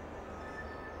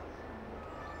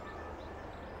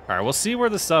 All right, we'll see where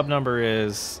the sub number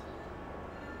is.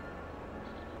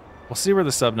 We'll see where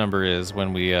the sub number is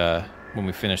when we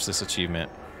finish this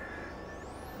achievement.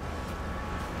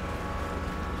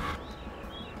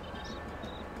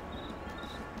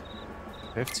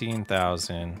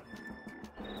 $15,000,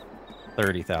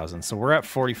 $30,000. So we're at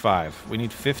 45. We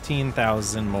need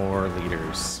 15,000 more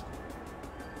liters.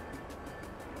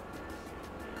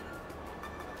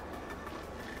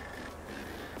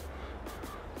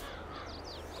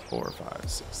 Four, 5,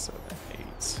 6, 7,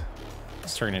 8.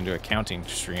 Let's turn into a counting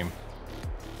stream.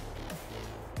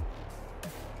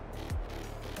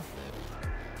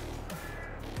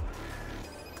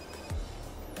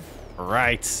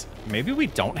 Right. Maybe we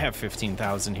don't have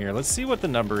 15,000 here. Let's see what the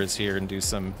number is here and do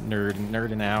some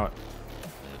nerding out.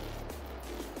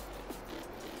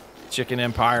 Chicken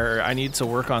Empire. I need to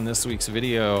work on this week's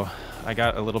video. I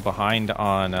got a little behind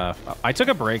on... I took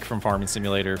a break from Farming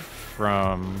Simulator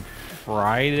from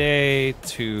Friday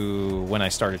to when I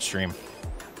started stream.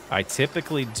 I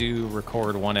typically do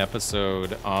record one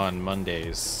episode on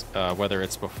Mondays, whether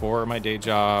it's before my day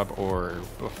job or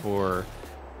before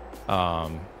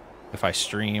if I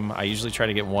stream. I usually try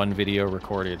to get one video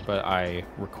recorded, but I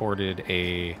recorded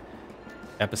a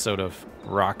episode of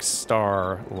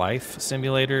Rockstar Life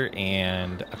Simulator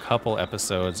and a couple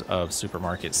episodes of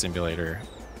Supermarket Simulator.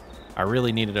 I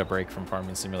really needed a break from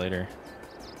Farming Simulator.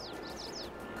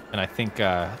 And I think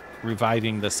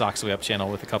reviving the Soxway Up channel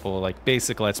with a couple of like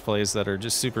basic Let's Plays that are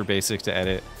just super basic to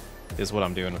edit is what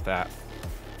I'm doing with that.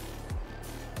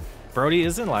 Brody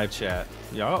is in live chat.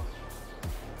 Yup.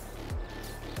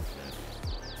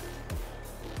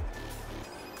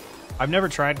 I've never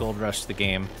tried Gold Rush the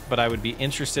game, but I would be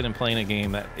interested in playing a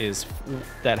game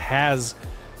that has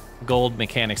gold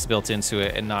mechanics built into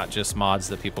it and not just mods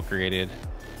that people created.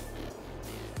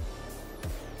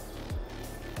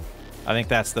 I think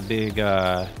that's the big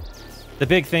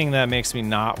thing that makes me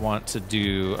not want to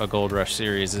do a Gold Rush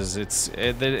series is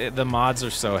the mods are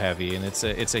so heavy, and it's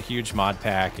a huge mod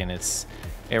pack, and it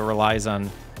relies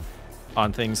on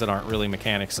things that aren't really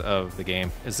mechanics of the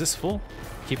game. Is this full?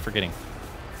 Keep forgetting.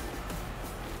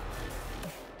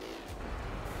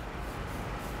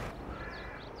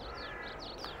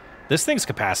 This thing's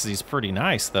capacity is pretty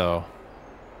nice, though.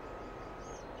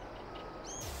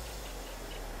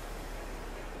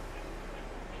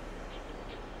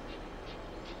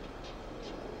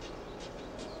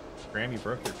 Graham, you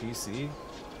broke your PC?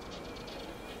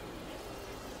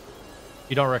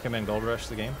 You don't recommend Gold Rush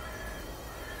the game?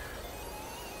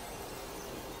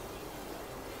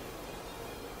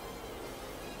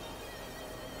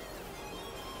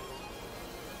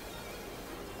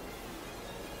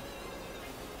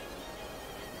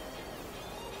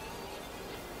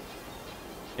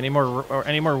 Any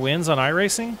more wins on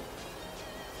iRacing?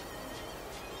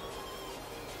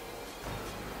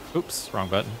 Oops, wrong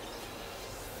button.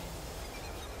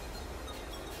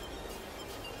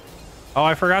 Oh,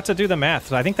 I forgot to do the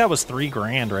math. I think that was $3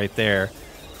 grand right there.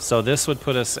 So this would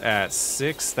put us at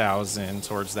 6,000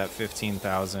 towards that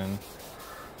 15,000.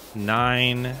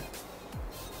 9,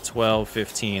 12,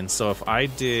 15. So if I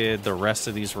did the rest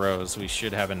of these rows, we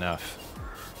should have enough.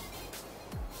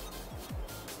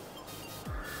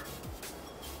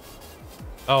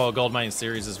 Oh, Gold Mine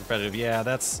Series is repetitive. Yeah,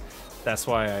 that's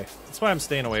why I'm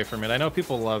staying away from it. I know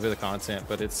people love the content,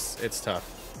 but it's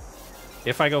tough.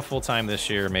 If I go full time this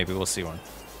year, maybe we'll see one.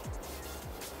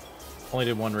 Only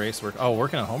did one race work. Oh,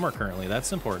 working on homework currently.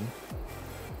 That's important.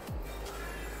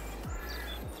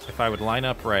 If I would line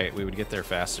up right, we would get there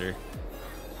faster.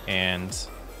 And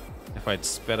if I'd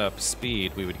sped up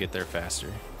speed, we would get there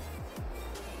faster.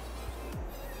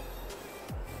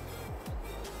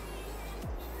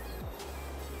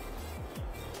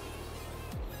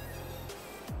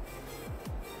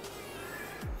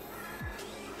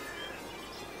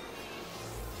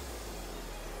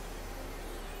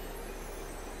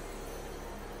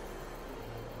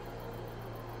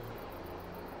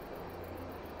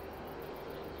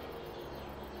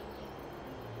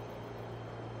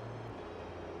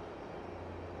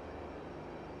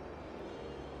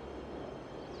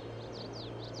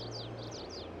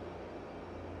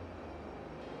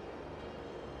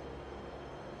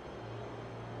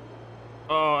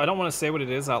 Oh, I don't want to say what it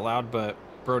is out loud, but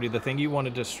Brody, the thing you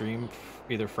wanted to stream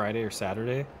either Friday or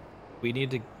Saturday, we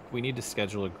need to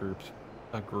schedule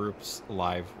a groups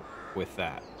live with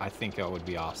that. I think that would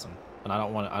be awesome, and I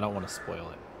don't want to spoil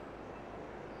it.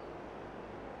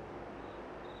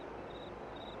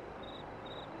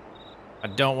 I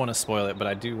don't want to spoil it, but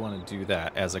I do want to do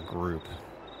that as a group,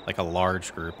 like a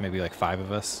large group, maybe like 5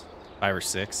 of us, 5 or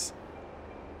 6.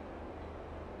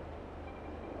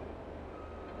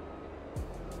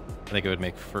 I think it would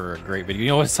make for a great video. You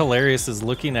know what's hilarious is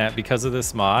looking at, because of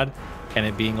this mod and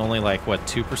it being only like, what,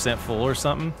 2% full or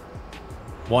something?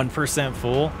 1%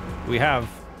 full? We have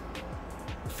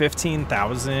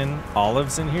 15,000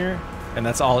 olives in here, and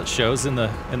that's all it shows in the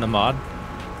mod,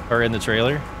 or in the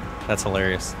trailer. That's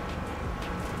hilarious.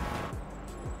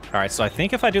 All right, so I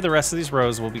think if I do the rest of these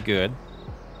rows, we'll be good.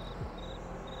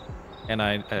 And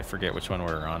I forget which one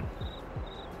we're on.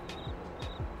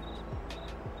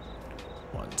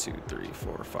 1, 2, 3,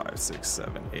 4, 5, 6,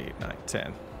 7, 8, 9,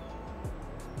 10.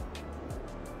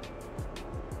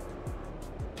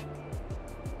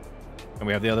 And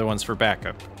we have the other ones for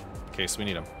backup, in case we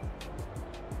need them.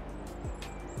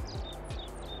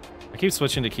 I keep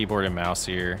switching to keyboard and mouse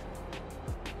here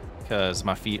because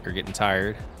my feet are getting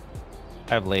tired.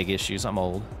 I have leg issues, I'm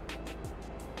old.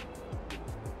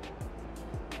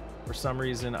 For some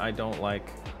reason, I don't like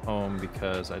home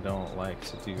because I don't like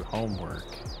to do homework.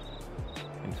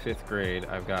 In 5th grade,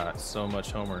 I've got so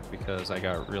much homework because I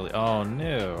got really... Oh,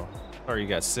 no. Sorry you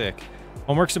got sick.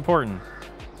 Homework's important.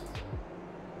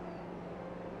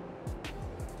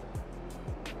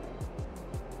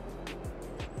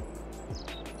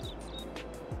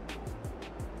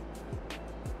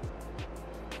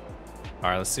 All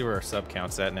right, let's see where our sub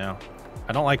count's at now.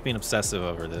 I don't like being obsessive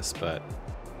over this, but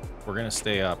we're going to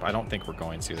stay up. I don't think we're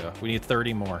going to, though. We need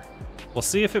 30 more. We'll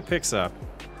see if it picks up.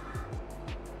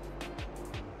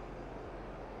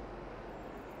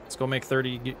 Let's go make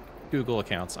 30 Google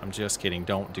accounts. I'm just kidding.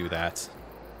 Don't do that.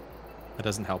 That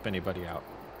doesn't help anybody out.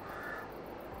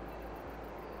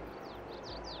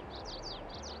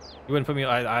 You wouldn't put me...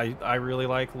 I really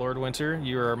like Lord Winter.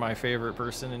 You are my favorite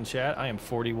person in chat. I am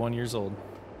 41 years old.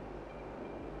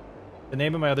 The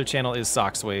name of my other channel is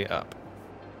Socks Way Up.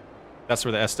 That's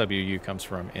where the SWU comes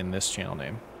from in this channel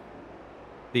name.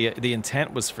 The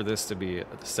intent was for this to be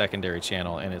the secondary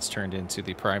channel, and it's turned into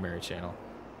the primary channel.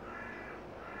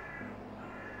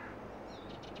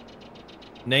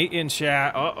 Nate in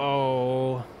chat.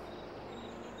 Uh-oh.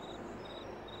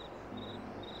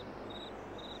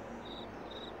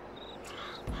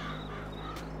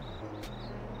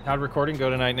 How'd recording go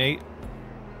tonight, Nate?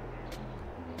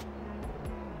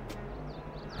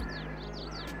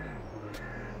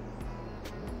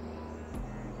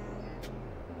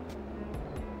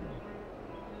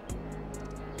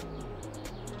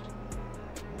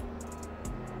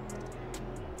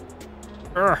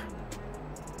 Urgh.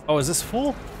 Oh, is this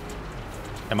full?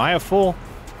 Am I a fool?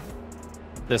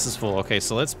 This is full. Okay,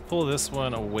 so let's pull this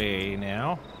one away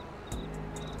now.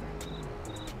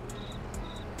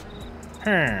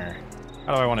 How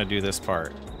do I want to do this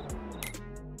part?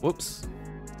 Whoops.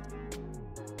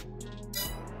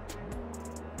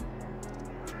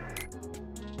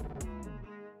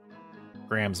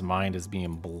 Graham's mind is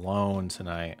being blown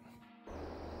tonight.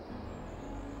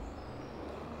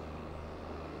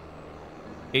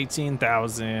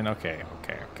 18,000. Okay.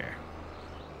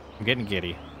 I'm getting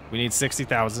giddy. We need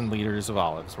 60,000 liters of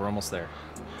olives. We're almost there.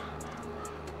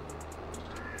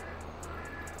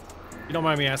 You don't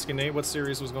mind me asking, Nate, what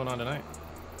series was going on tonight?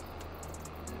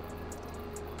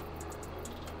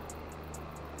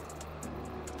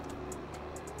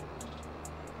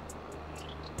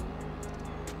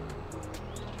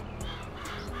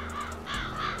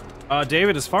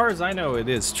 David, as far as I know, it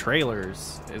is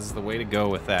trailers is the way to go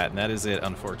with that, and that is it,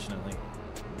 unfortunately.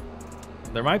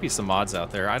 There might be some mods out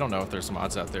there. I don't know if there's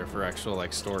mods out there for actual,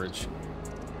 like, storage.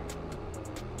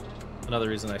 Another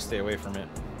reason I stay away from it.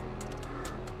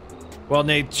 Well,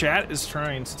 Nate, chat is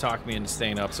trying to talk me into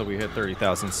staying up so we hit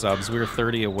 30,000 subs. We're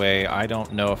 30 away. I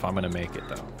don't know if I'm going to make it,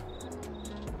 though.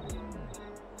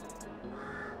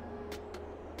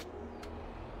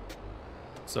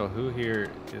 So who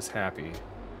here is happy?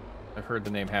 I've heard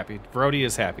the name Happy. Brody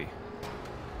is happy.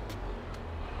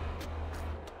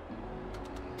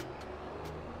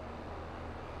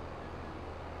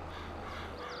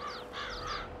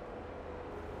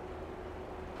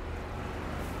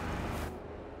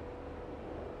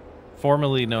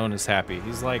 Formerly known as Happy.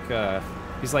 He's like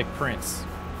Prince.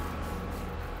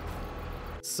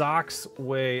 Socks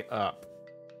way up.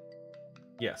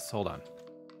 Yes, hold on.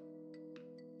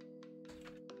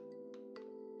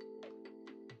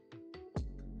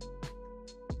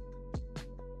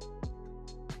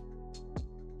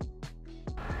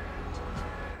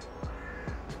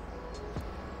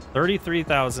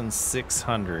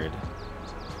 $33,600.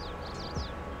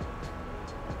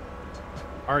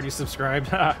 Already subscribed.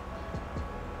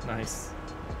 Nice.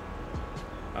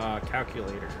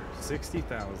 Calculator.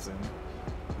 60,000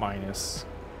 minus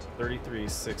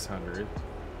 33,600.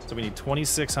 So we need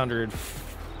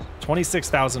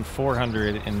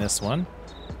 26,400 in this one.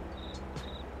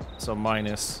 So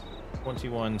minus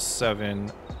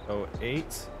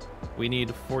 21,708. We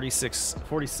need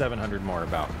 4,700 more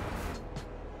about.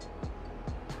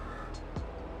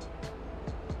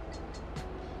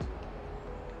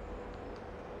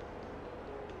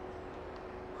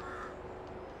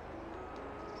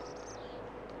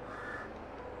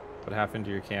 What happened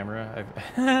to your camera?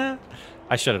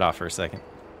 I shut it off for a second.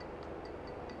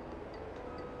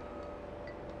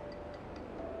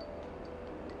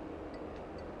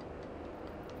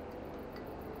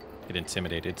 Get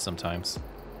intimidated sometimes.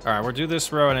 All right, we'll do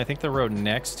this row, and I think the row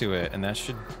next to it, and that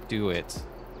should do it.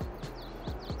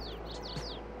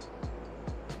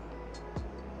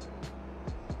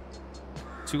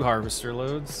 Two harvester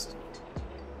loads.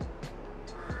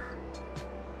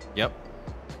 Yep.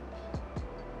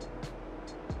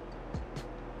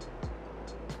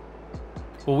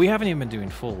 Well, we haven't even been doing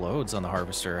full loads on the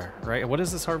harvester, right? What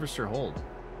does this harvester hold?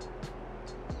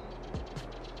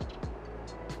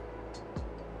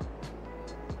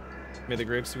 May the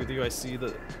grapes be with you. I see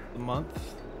the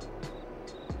month.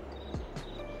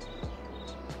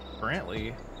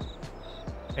 Brantley.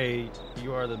 Hey,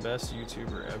 you are the best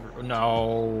YouTuber ever.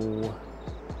 No.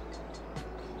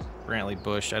 Brantley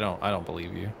Bush, I don't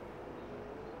believe you.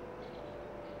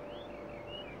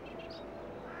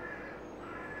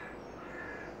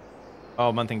 Oh,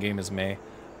 month in game is May.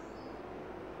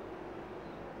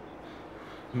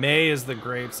 May is the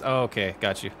grapes. Oh, okay,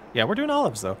 got you. Yeah, we're doing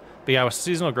olives though. But yeah,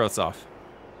 seasonal growth's off.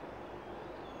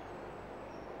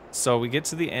 So we get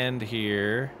to the end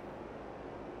here.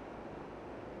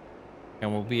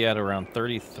 And we'll be at around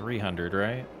 3,300,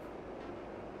 right?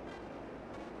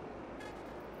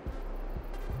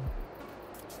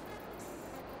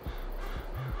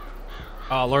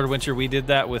 Lord Winter, we did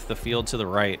that with the field to the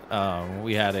right.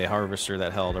 We had a harvester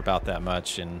that held about that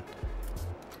much and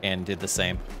did the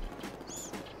same.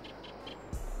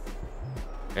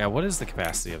 Yeah, what is the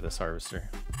capacity of this harvester?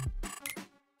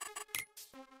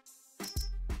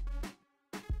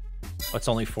 Oh, it's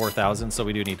only 4,000, so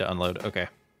we do need to unload. Okay.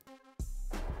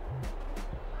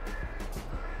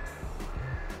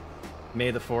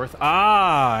 May the 4th.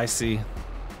 Ah, I see.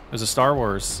 There's a Star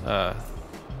Wars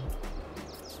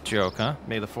joke, huh?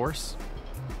 May the Force.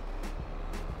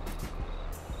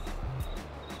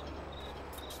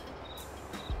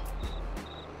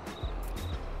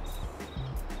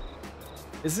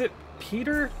 Is it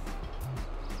Peter?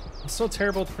 so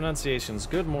terrible with pronunciations.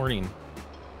 Good morning.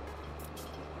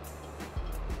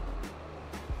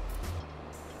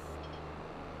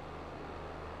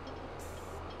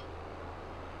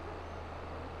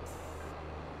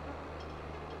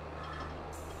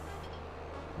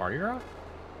 Mario?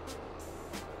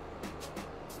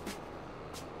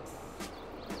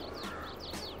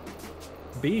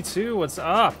 B2, what's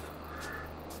up?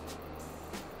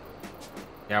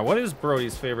 Yeah, what is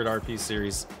Brody's favorite RP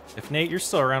series? If Nate, you're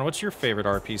still around, what's your favorite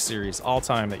RP series all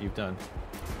time that you've done?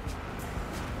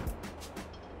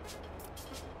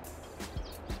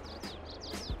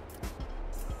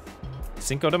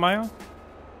 Cinco de Mayo?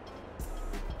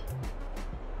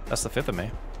 That's the 5th of May.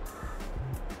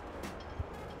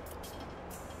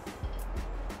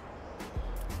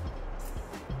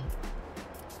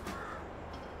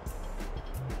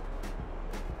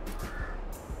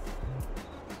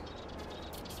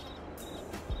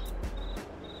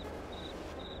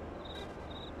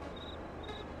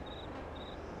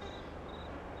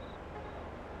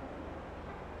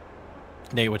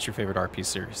 Nate, what's your favorite RP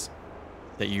series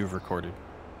that you've recorded?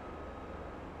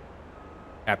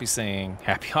 Happy saying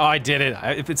happy. Oh, I did it.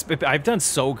 I've done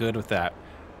so good with that.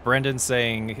 Brendan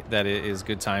saying that it is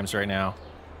Good Times right now.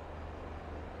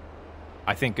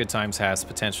 I think Good Times has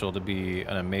potential to be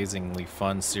an amazingly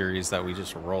fun series that we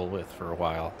just roll with for a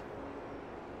while.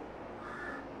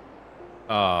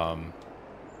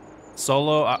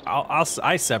 Solo,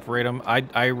 I separate them.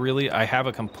 I have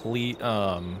a complete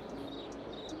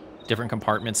different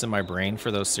compartments in my brain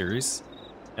for those series,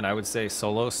 and I would say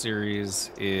Solo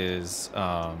series is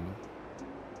the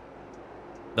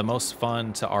most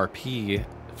fun to RP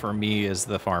for me is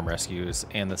the farm rescues,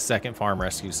 and the second farm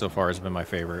rescue so far has been my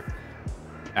favorite.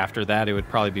 After that, it would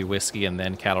probably be Whiskey and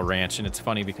then Cattle Ranch, and it's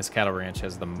funny because Cattle Ranch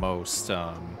has the most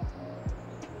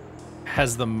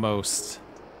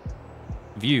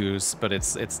views, but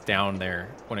it's down there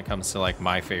when it comes to like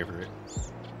my favorite.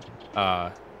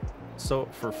 So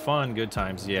for fun, Good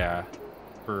Times, yeah.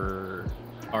 For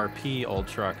RP, Old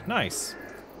Truck, nice.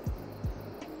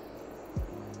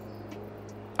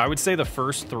 I would say the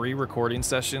first 3 recording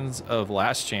sessions of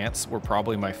Last Chance were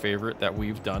probably my favorite that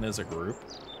we've done as a group.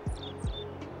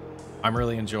 I'm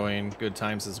really enjoying Good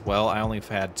Times as well. I only have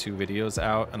had 2 videos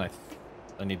out, and I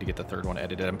need to get the 3rd one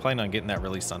edited. I'm planning on getting that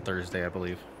released on Thursday, I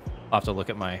believe. I'll have to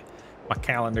look at my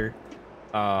calendar.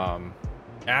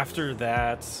 After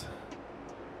that,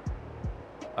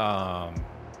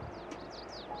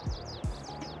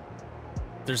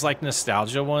 there's like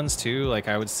nostalgia ones too. Like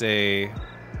I would say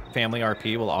Family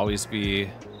RP will always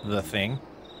be the thing,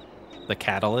 the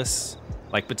catalyst.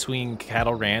 Like between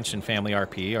Cattle Ranch and Family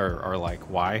RP are like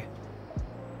why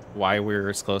we're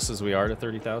as close as we are to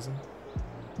 30,000.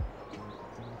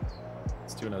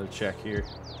 Let's do another check here.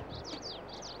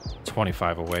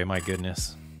 25 away, my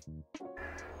goodness.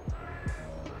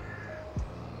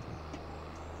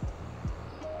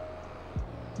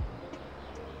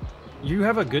 You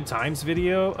have a Good Times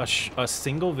video, a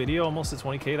single video, almost at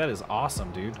 20K. That is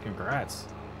awesome, dude. Congrats.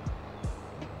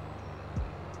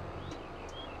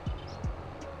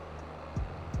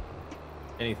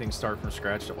 Anything start from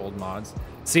scratch to old mods?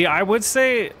 See, I would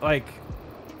say like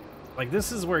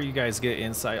this is where you guys get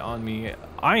insight on me.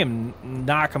 I am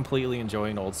not completely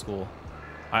enjoying old school.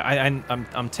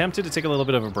 I'm tempted to take a little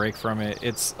bit of a break from it.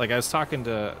 It's like I was talking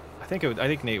to. I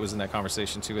think Nate was in that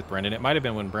conversation too with Brendan. It might have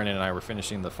been when Brendan and I were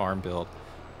finishing the farm build.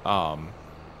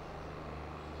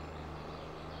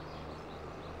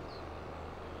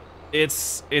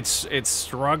 It's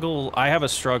struggle. I have a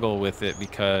struggle with it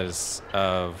because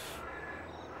of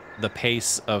the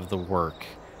pace of the work,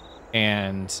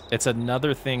 and it's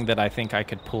another thing that I think I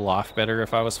could pull off better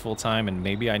if I was full time, and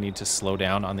maybe I need to slow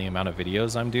down on the amount of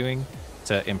videos I'm doing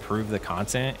to improve the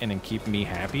content and then keep me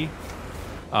happy.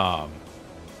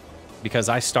 Because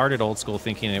I started old school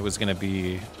thinking it was going to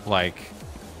be like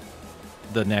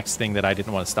the next thing that I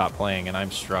didn't want to stop playing, and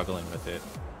I'm struggling with it.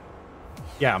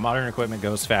 Yeah, modern equipment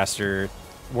goes faster,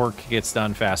 work gets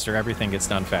done faster, everything gets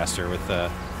done faster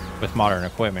with modern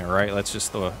equipment, right? That's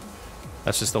just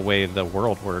the way the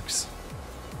world works.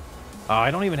 I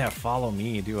don't even have follow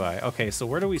me, do I? Okay, so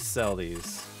where do we sell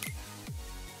these?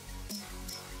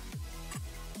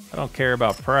 I don't care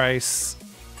about price.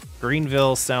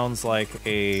 Greenville sounds like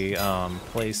a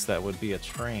place that would be a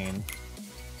train.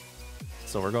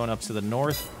 So we're going up to the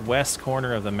northwest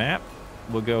corner of the map.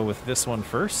 We'll go with this one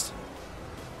first.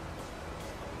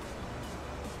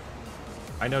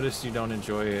 I noticed you don't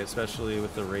enjoy it, especially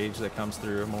with the rage that comes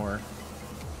through more.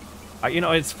 You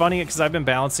know, it's funny because I've been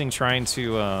balancing trying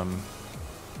to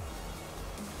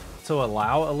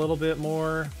allow a little bit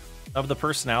more of the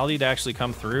personality to actually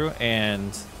come through,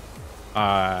 and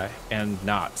and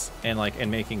not, and like,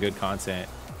 and making good content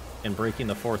and breaking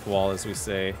the fourth wall, as we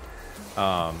say.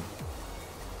 I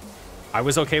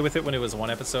was okay with it when it was 1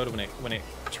 episode. When it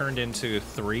turned into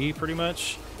 3, pretty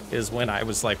much, is when I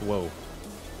was like, whoa.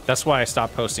 That's why I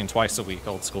stopped posting twice a week,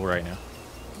 old school right now.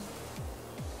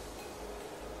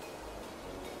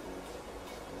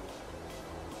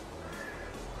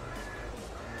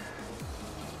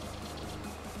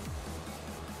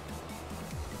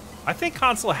 I think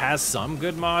console has some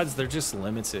good mods, they're just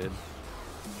limited.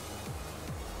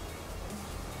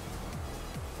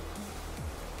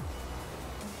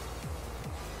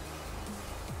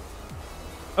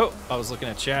 Oh, I was looking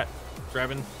at chat,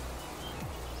 Draven.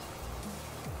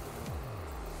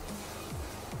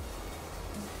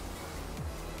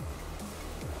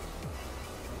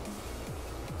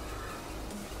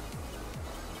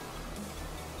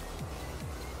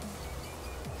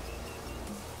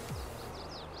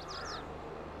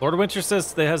 Lord of Winter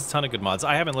says it has a ton of good mods.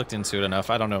 I haven't looked into it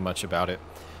enough. I don't know much about it.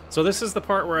 So this is the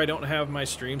part where I don't have my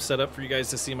stream set up for you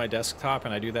guys to see my desktop,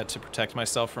 and I do that to protect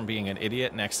myself from being an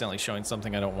idiot and accidentally showing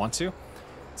something I don't want to.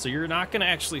 So you're not going to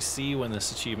actually see when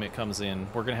this achievement comes in.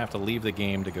 We're going to have to leave the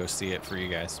game to go see it for you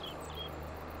guys.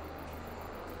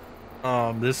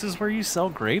 This is where you sell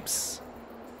grapes?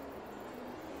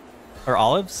 Or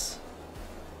olives?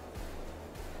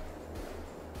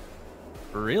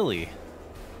 Really?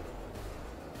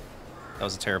 That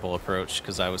was a terrible approach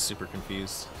because I was super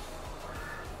confused.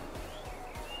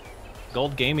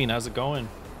 Gold Gaming, how's it going?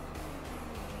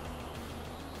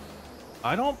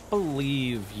 I don't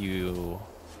believe you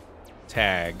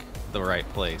tag the right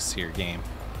place here, game.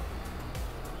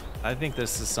 I think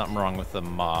this is something wrong with the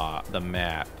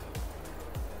map.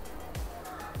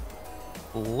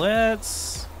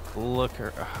 Let's look.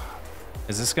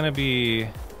 Is this gonna be?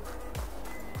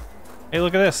 Hey,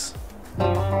 look at this.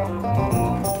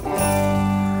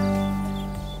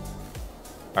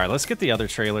 All right, let's get the other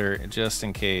trailer just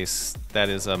in case that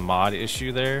is a mod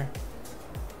issue there.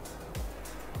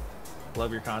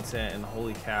 Love your content, and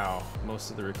holy cow,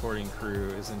 most of the recording crew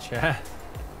is in chat.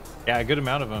 Yeah, a good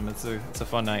amount of them. It's a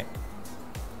fun night.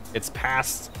 It's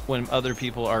past when other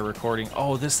people are recording.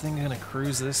 Oh, this thing gonna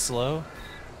cruise this slow?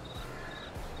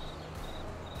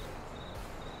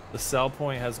 The sell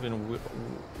point has been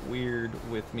weird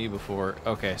with me before.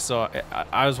 Okay, so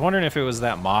I was wondering if it was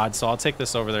that mod, so I'll take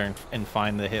this over there and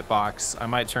find the hitbox. I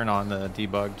might turn on the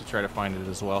debug to try to find it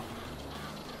as well.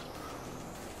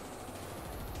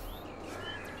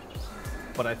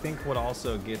 But I think what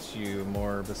also gets you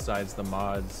more besides the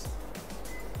mods,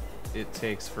 it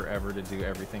takes forever to do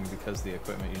everything because the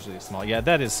equipment usually is small. Yeah,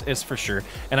 that is for sure.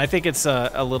 And I think it's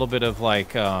a little bit of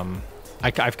like,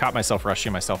 I've caught myself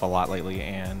rushing myself a lot lately,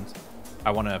 and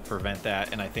I want to prevent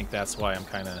that, and I think that's why I'm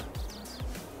kind of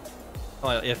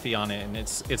iffy on it. And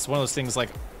it's one of those things, like,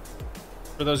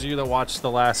 for those of you that watched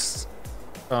the last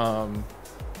of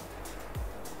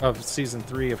season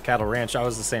 3 of Cattle Ranch, I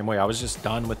was the same way. I was just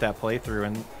done with that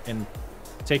playthrough, and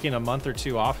taking a month or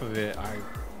two off of it,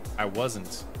 I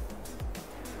wasn't.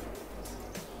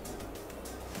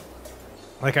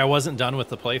 Like, I wasn't done with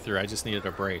the playthrough, I just needed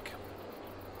a break.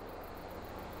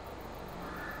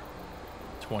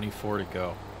 24 to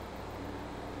go.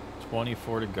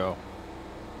 24 to go.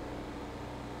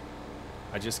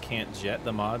 I just can't jet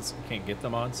the mods. Can't get the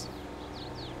mods.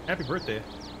 Happy birthday.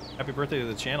 Happy birthday to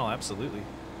the channel, absolutely.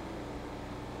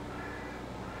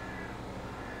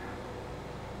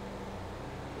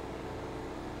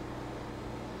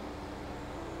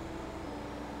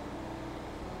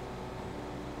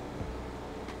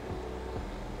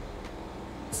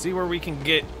 See where we can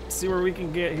get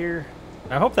here.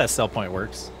 I hope that sell point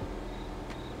works.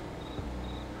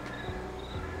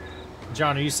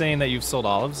 John, are you saying that you've sold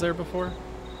olives there before?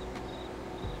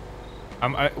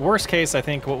 Worst case, I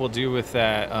think what we'll do with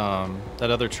that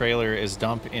that other trailer is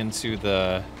dump into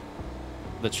the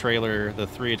trailer, the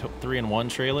 3-in-1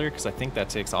 trailer, because I think that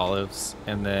takes olives,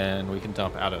 and then we can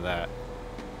dump out of that.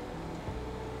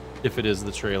 If it is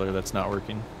the trailer that's not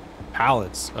working.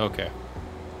 Pallets, okay.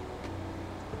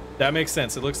 That makes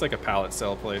sense. It looks like a pallet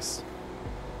sell place.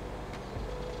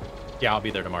 Yeah, I'll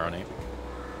be there tomorrow, Nate.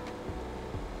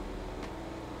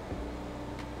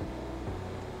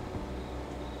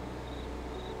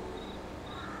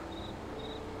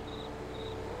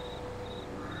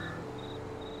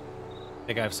 I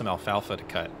think I have some alfalfa to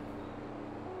cut.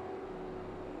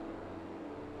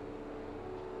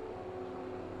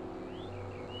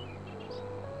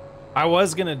 I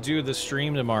was gonna do the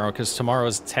stream tomorrow because tomorrow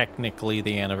is technically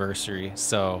the anniversary,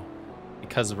 so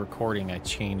because of recording, I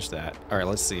changed that. All right,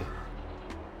 let's see.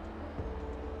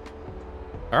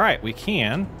 All right, we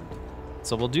can.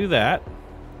 So we'll do that.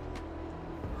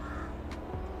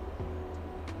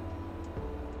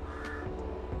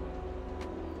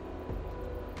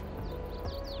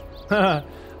 I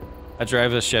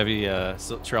drive a Chevy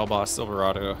Trail Boss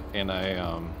Silverado, and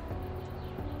I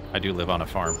do live on a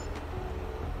farm.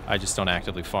 I just don't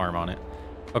actively farm on it.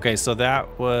 Okay, so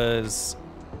that was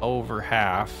over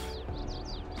half.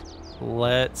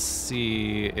 Let's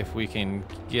see if we can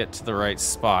get to the right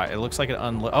spot. It looks like it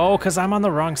oh, because I'm on the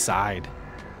wrong side.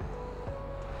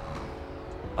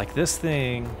 Like this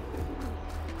thing.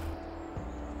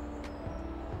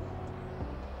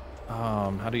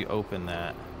 How do you open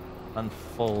that?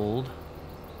 Unfold.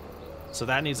 So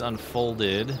that needs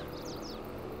unfolded.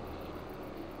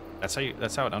 That's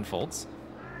how it unfolds.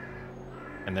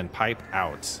 And then pipe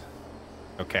out.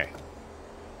 Okay.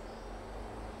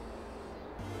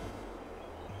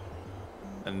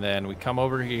 And then we come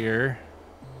over here,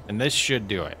 and this should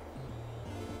do it.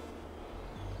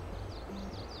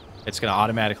 It's gonna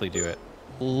automatically do it.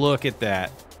 Look at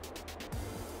that.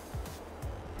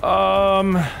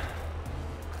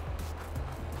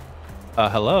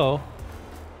 Hello?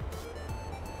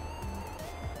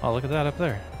 Oh, look at that up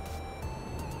there.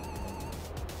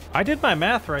 I did my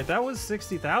math right. That was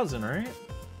 60,000, right?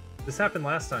 This happened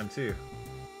last time, too.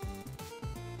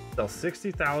 Sell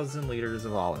 60,000 liters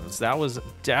of olives. That was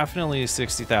definitely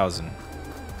 60,000.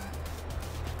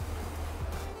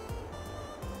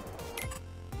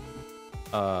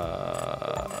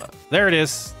 There it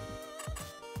is.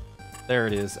 There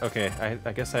it is. Okay,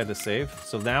 I guess I had to save.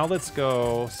 So now let's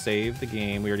go save the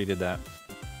game. We already did that.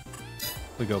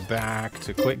 We go back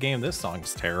to quit game. This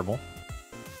song's terrible.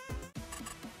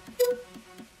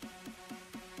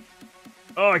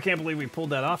 Oh, I can't believe we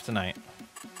pulled that off tonight.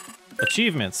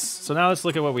 Achievements. So now let's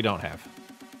look at what we don't have.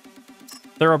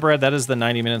 Thoroughbred, that is the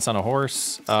 90 minutes on a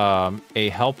horse. A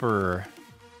helper.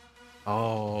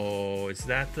 Oh, is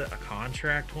that a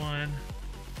contract one?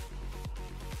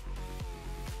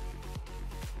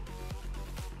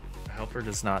 A helper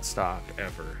does not stop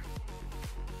ever.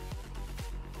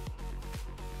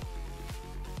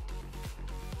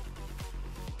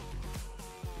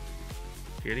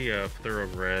 Giddy up,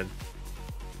 Thoroughbred.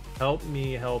 Help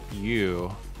me help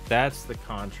you. That's the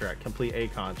contract. Complete a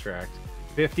contract.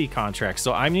 50 contracts.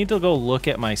 So I need to go look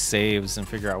at my saves and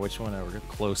figure out which one are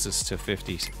closest to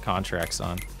 50 contracts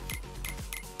on.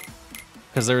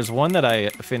 Because there's one that I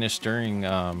finished during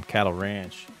Cattle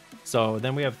Ranch. So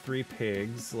then we have 3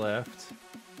 pigs left.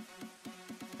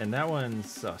 And that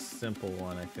one's a simple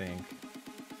one, I think.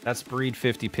 That's breed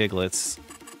 50 piglets.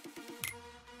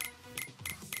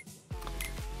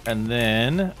 And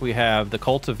then we have the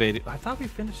cultivated. I thought we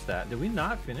finished that. Did we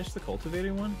not finish the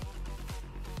cultivated one?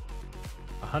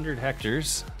 100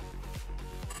 hectares.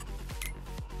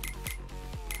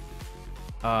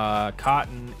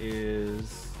 Cotton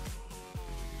is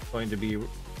going to be.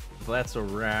 That's a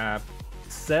wrap.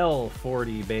 Sell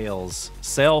 40 bales.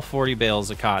 Sell 40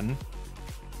 bales of cotton.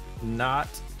 Not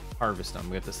harvest them.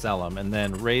 We have to sell them. And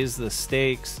then raise the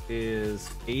stakes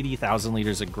is 80,000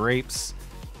 liters of grapes.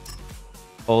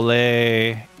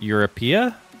 Ole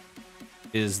Europea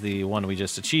is the one we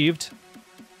just achieved.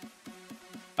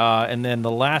 And then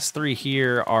the last 3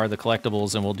 here are the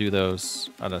collectibles, and we'll do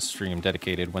those on a stream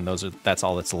dedicated when that's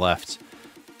all that's left.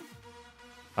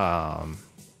 The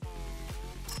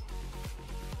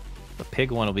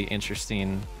pig one will be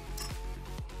interesting.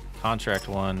 Contract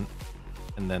one,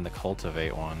 and then the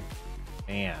cultivate one.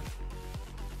 Man.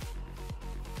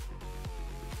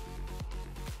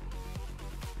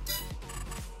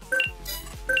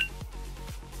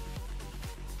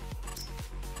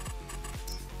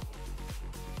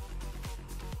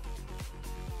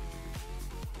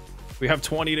 We have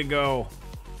 20 to go.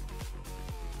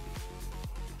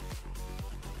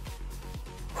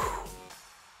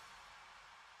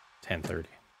 10:30.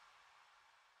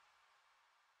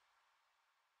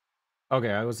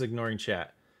 Okay, I was ignoring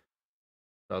chat.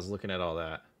 I was looking at all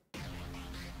that.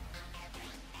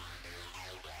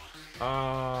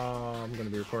 I'm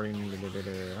gonna be recording.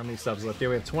 How many subs left? Yeah,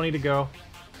 we have 20 to go.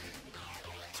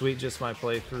 Sweet, just my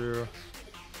playthrough.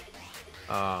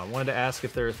 Wanted to ask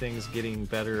if there are things getting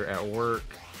better at work,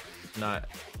 not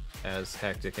as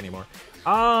hectic anymore.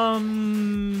 I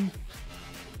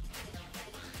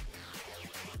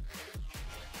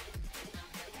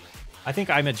think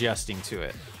I'm adjusting to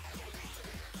it.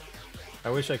 I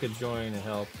wish I could join and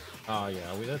help. Oh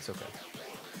yeah, that's okay.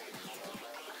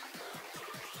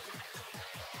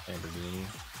 Lamborghini.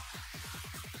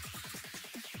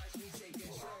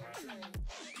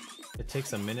 It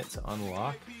takes a minute to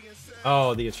unlock.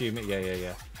 Oh, the achievement. Yeah.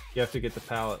 You have to get the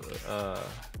pallet.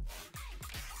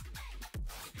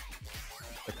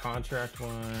 contract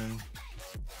one.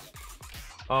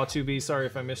 Oh, 2B, sorry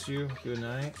if I missed you. Good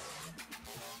night.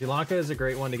 Ylanka is a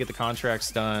great one to get the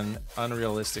contracts done.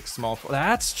 Unrealistic small.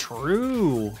 That's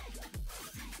true.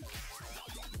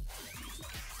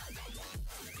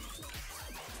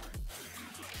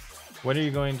 When are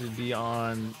you going to be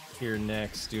on here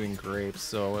next doing grapes?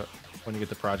 So when you get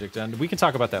the project done, we can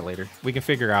talk about that later. We can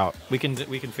figure out. We can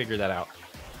figure that out.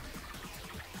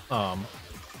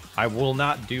 I will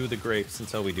not do the grapes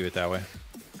until we do it that way.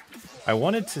 I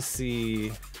wanted to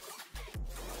see,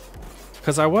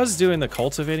 because I was doing the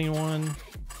cultivating one.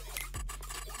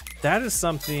 That is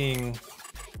something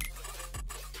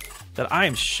that I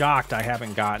am shocked I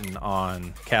haven't gotten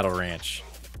on Cattle Ranch.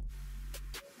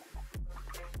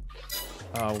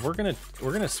 We're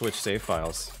gonna switch save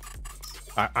files.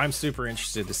 I'm super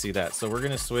interested to see that. So we're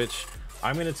gonna switch.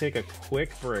 I'm gonna take a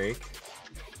quick break.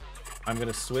 I'm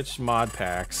gonna switch mod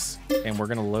packs, and we're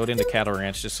gonna load into Cattle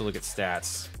Ranch just to look at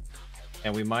stats.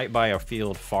 And we might buy a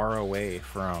field far away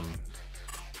from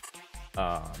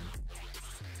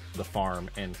the farm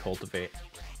and cultivate.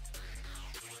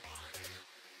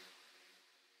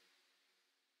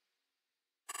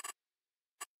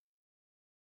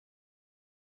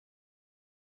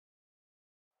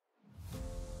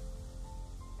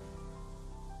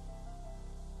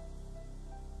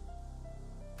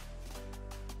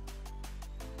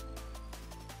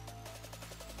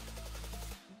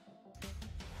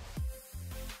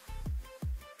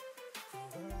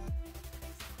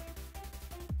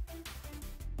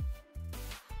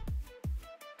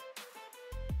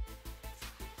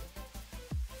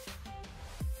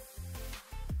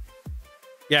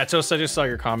 Yeah, Toast, I just saw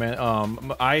your comment.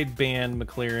 I banned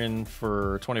McLaren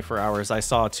for 24 hours. I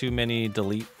saw too many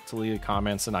deleted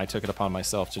comments, and I took it upon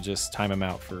myself to just time him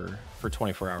out for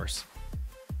 24 hours.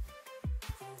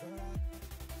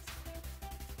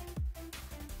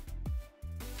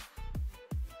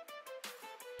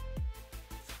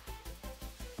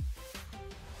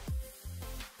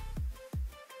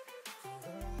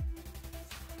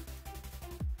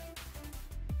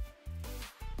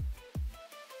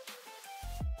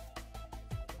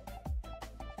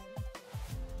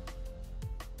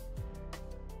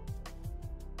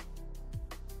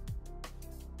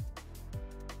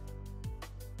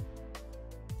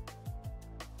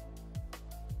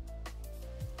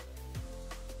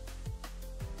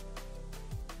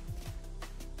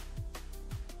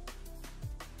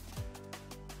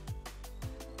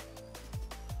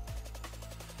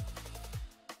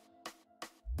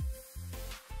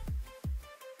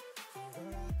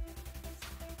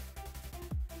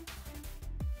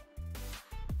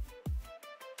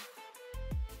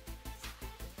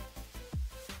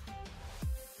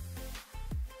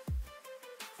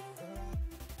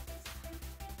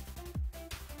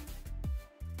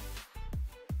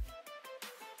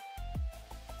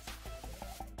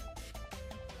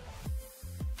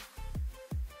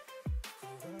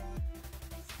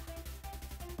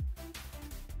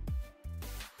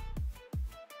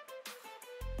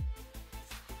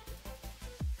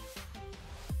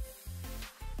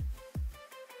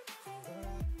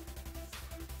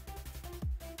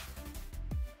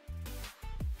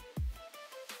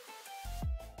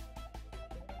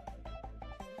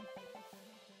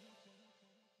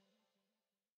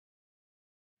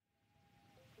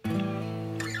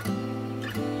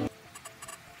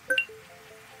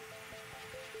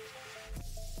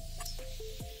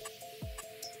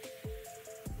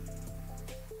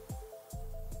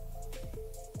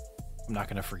 I'm not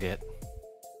gonna forget.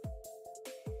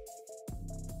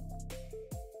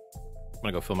 I'm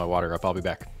gonna go fill my water up. I'll be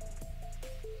back.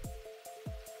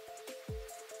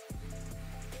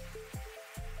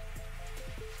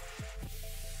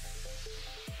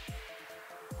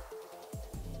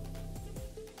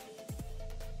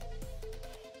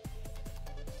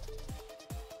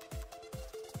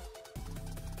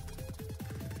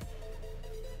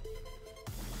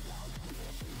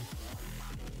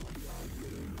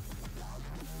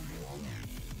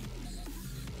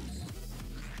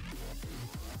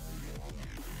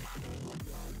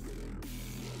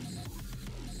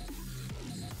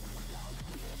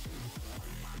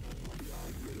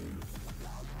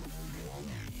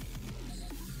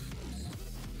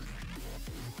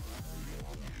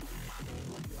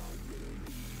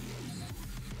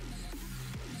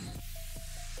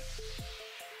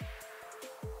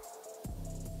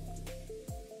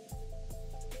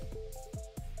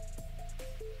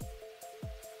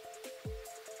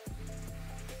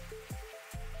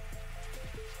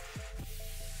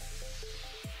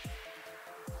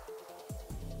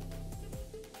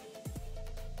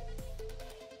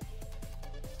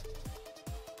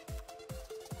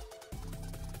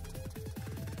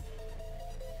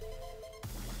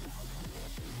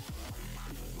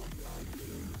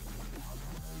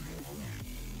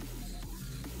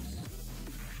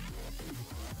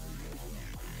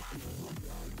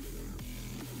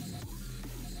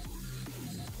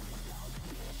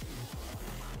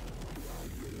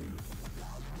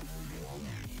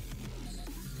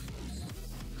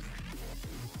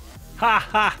 Ha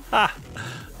ha ha!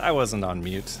 I wasn't on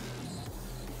mute.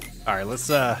 All right,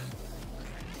 let's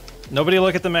nobody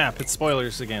look at the map. It's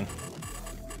spoilers again.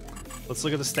 Let's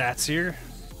look at the stats here.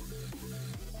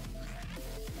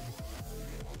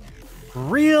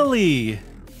 Really?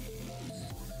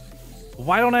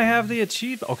 Why don't I have the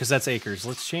achievement? Oh, because that's acres.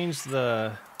 Let's change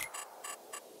the...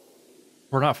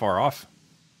 We're not far off.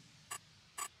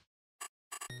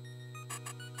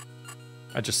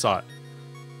 I just saw it.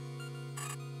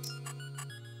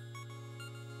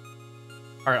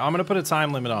 All right, I'm gonna put a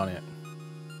time limit on it.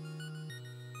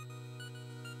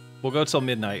 We'll go till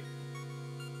midnight.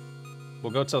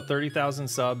 We'll go till 30,000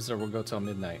 subs, or we'll go till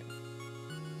midnight.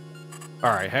 All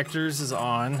right, Hector's is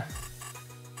on.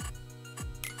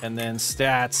 And then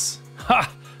stats.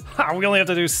 Ha! We only have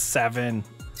to do 7.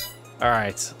 All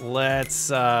right,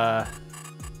 let's I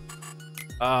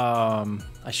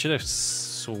should have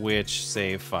switched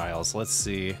save files. Let's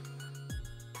see.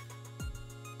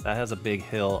 That has a big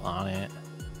hill on it.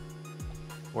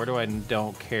 Where do I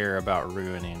don't care about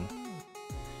ruining?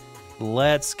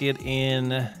 Let's get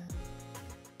in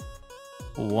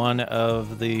one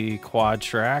of the quad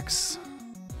tracks.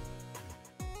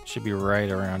 Should be right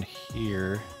around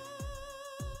here.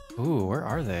 Ooh, where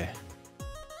are they?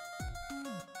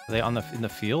 Are they on in the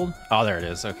field? Oh, there it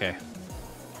is. Okay.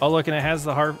 Oh, look, and it has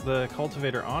the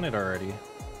cultivator on it already.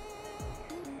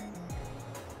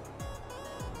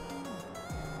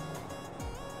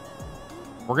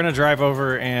 We're gonna drive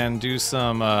over and do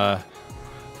some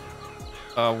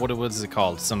what is it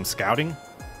called? Some scouting.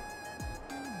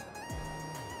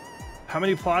 How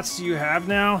many plots do you have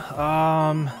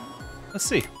now? Let's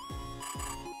see.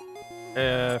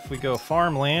 If we go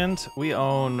farmland, we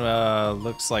own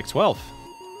looks like 12.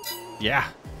 Yeah.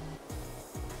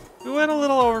 We went a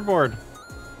little overboard.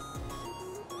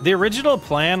 The original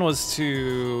plan was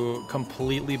to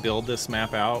completely build this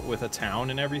map out with a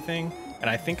town and everything, and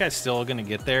I think I'm still gonna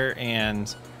get there,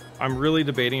 and I'm really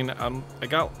debating. I'm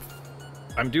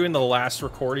doing the last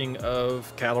recording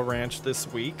of Cattle Ranch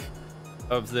this week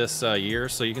of this year,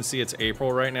 so you can see it's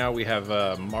April right now. We have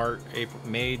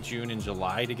May, June, and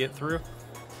July to get through,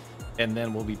 and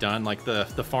then we'll be done. Like the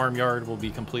farmyard will be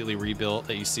completely rebuilt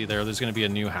that you see there. There's going to be a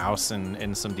new house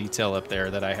and some detail up there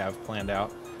that I have planned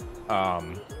out.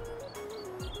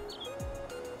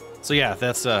 So yeah,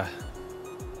 that's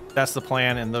the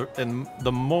plan, and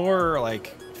the more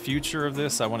like future of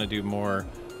this, I want to do more.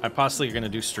 I'm possibly going to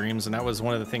do streams, and that was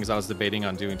one of the things I was debating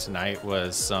on doing tonight,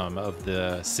 was some of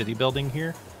the city building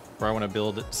here, where I want to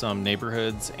build some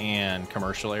neighborhoods and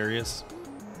commercial areas.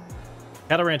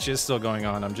 Cattle Ranch is still going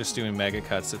on. I'm just doing mega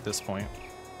cuts at this point.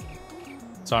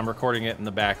 So I'm recording it in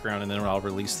the background, and then I'll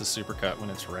release the supercut when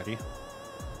it's ready,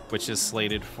 which is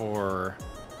slated for...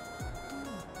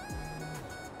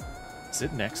 Is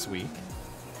it next week?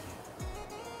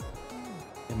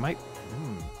 It might...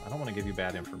 I don't want to give you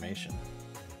bad information.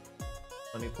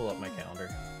 Let me pull up my calendar.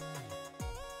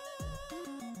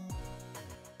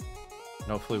 And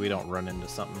hopefully we don't run into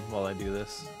something while I do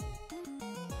this.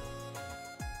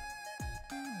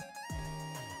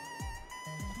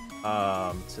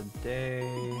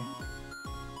 Today...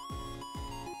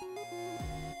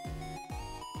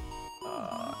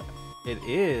 It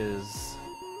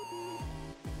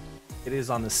is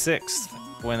on the 6th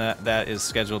when that is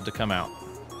scheduled to come out.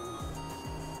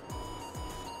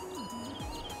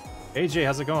 AJ,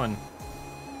 how's it going?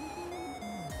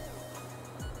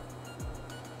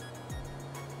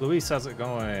 Luis, how's it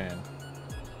going?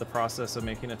 The process of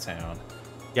making a town.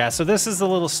 Yeah, so this is the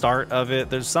little start of it.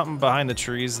 There's something behind the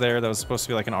trees there that was supposed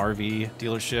to be like an RV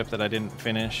dealership that I didn't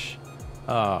finish,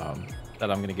 that I'm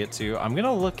going to get to. I'm going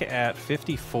to look at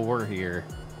 54 here.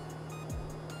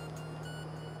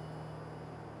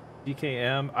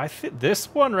 DKM. This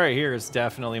one right here is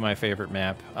definitely my favorite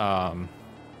map.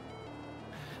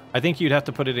 I think you'd have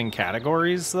to put it in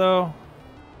categories, though.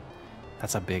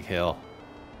 That's a big hill.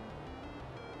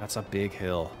 That's a big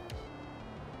hill.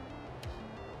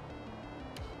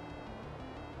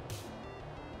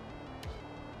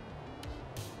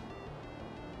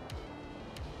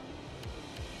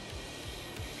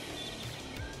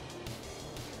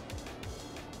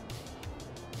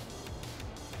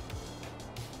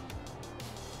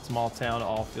 Small town,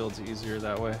 all fields easier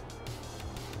that way.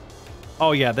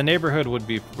 Oh yeah, the neighborhood would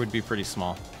be pretty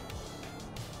small.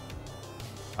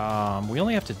 We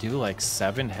only have to do like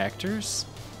 7 hectares.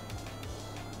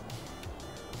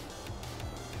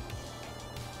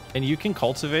 And you can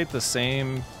cultivate the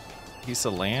same piece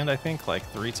of land, I think, like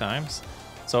 3 times.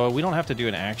 So we don't have to do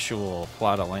an actual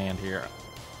plot of land here.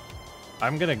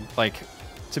 I'm gonna, like,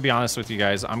 to be honest with you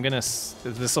guys,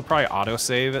 this will probably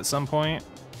autosave at some point.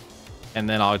 and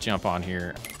then I'll jump on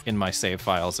here in my save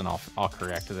files and I'll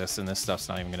correct this, and this stuff's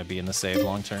not even going to be in the save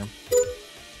long term.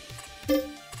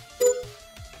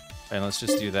 And let's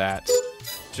just do that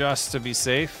just to be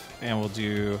safe, and we'll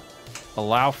do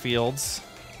allow fields,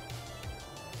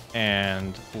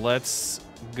 and let's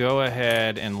go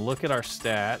ahead and look at our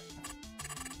stat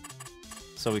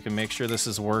so we can make sure this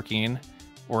is working.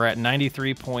 We're at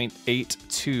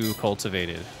 93.82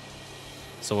 cultivated.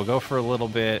 So we'll go for a little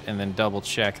bit and then double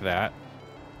check that.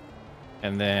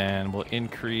 And then we'll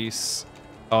increase.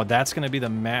 Oh, that's going to be the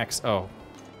max. Oh,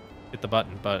 hit the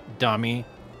button, but dummy.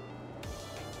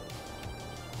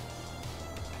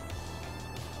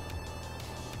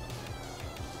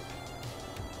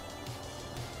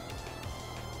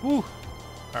 Woo. All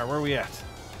right, where are we at?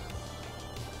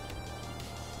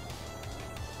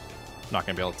 Not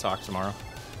going to be able to talk tomorrow.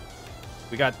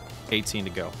 We got 18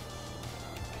 to go.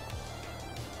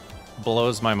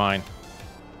 Blows my mind.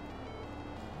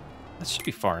 That should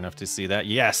be far enough to see that.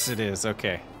 Yes, it is.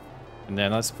 Okay. And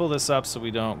then let's pull this up so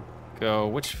we don't go...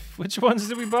 Which ones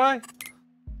did we buy?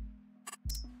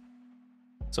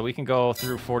 So we can go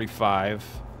through 45.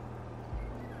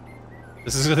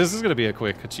 This is going to be a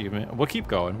quick achievement. We'll keep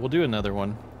going. We'll do another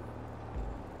one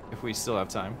if we still have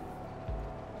time.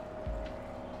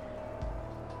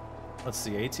 Let's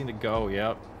see, 18 to go.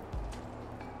 Yep.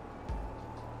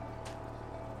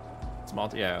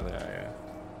 Small. Yeah.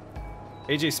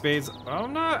 AJ Spades. Oh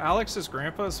no, Alex's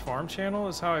grandpa's farm channel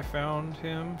is how I found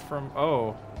him from.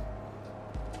 Oh.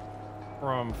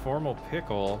 From Formal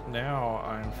Pickle. Now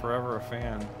I'm forever a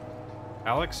fan.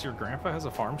 Alex, your grandpa has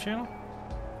a farm channel?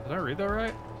 Did I read that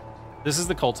right? This is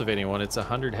the cultivating one. It's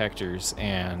 100 hectares,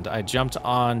 and I jumped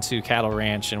on to Cattle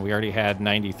Ranch, and we already had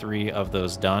 93 of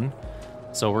those done.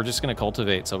 So we're just going to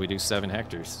cultivate till we do 7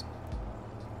 hectares,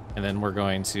 and then we're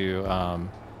going to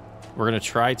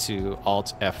try to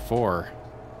Alt F4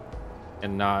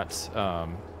 and not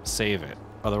save it.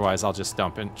 Otherwise, I'll just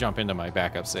jump into my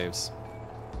backup saves.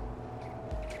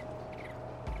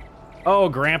 Oh,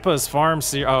 Grandpa's farm.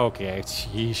 Oh, okay.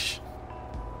 Sheesh.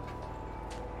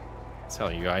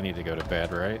 Tell you, I need to go to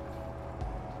bed, right?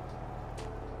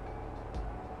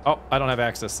 Oh, I don't have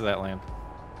access to that land.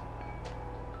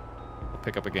 I'll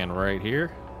pick up again right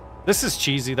here. This is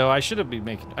cheesy though. I should be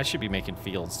making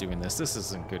fields doing this. This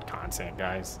isn't good content,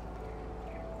 guys.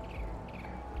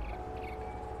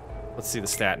 Let's see the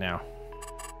stat now.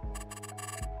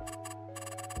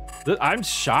 I'm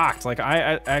shocked. Like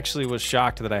I actually was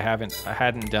shocked that I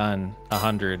hadn't done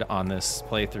 100 on this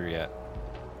playthrough yet.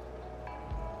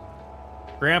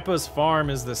 Grandpa's Farm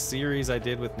is the series I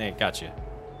did with Nate. Gotcha.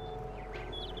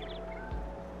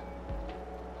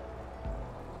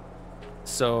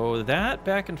 So that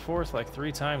back and forth like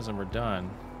 3 times and we're done.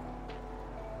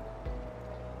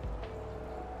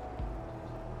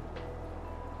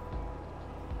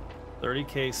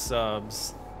 $30K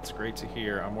subs. It's great to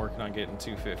hear. I'm working on getting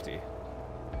 250.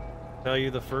 Tell you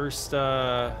the first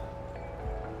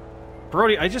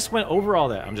Brody, I just went over all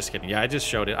that. I'm just kidding. Yeah, I just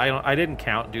showed it. I didn't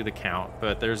do the count,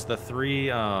 but there's the 3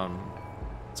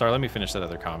 sorry, let me finish that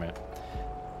other comment.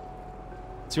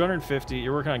 250.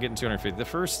 You're working on getting 250. The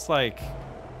first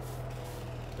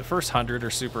 100 are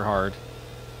super hard.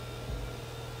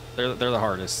 They're the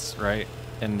hardest, right?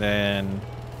 And then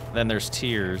there's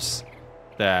tiers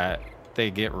that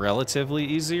they get relatively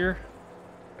easier.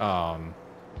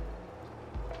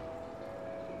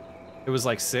 It was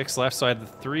like 6 left, so I had the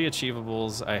 3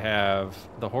 achievables. I have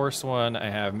the horse one,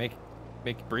 I have make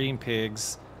breeding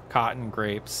pigs, cotton,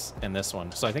 grapes, and this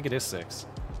one. So I think it is 6.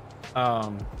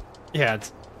 Yeah,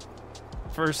 it's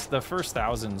the first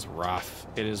 1,000's rough.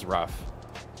 It is rough.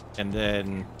 And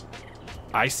then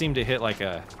I seem to hit like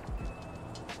a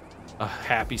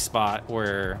happy spot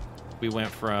where we went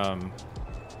from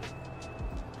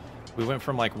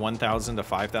like 1,000 to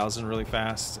 5,000 really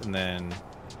fast, and then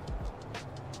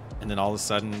all of a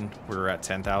sudden we were at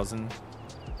 10,000.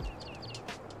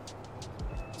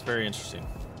 It's very interesting.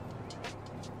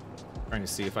 Trying to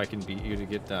see if I can beat you to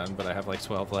get done, but I have like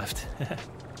 12 left.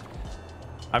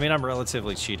 I mean, I'm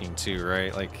relatively cheating too,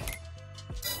 right? Like,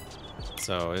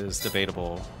 so it is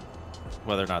debatable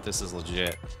whether or not this is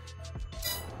legit.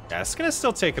 Yeah, it's gonna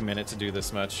still take a minute to do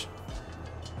this much.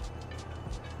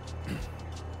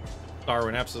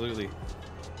 Darwin, absolutely.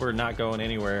 We're not going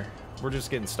anywhere. We're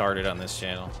just getting started on this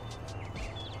channel.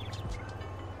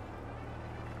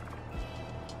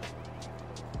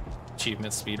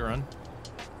 Achievement speedrun.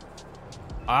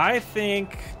 I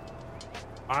think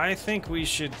we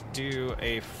should do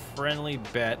a friendly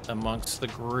bet amongst the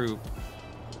group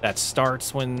that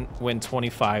starts when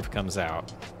 25 comes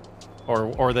out,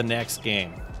 or the next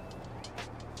game.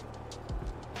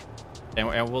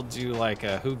 And we'll do like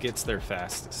who gets there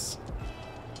fastest.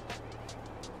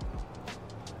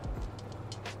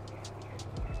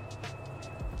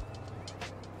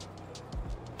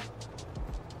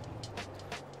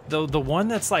 Though the one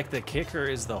that's like the kicker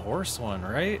is the horse one,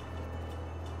 right?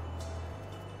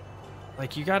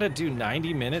 Like you gotta do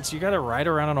 90 minutes. You gotta ride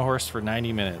around on a horse for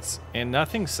 90 minutes. And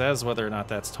nothing says whether or not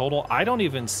that's total. I don't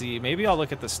even see, maybe I'll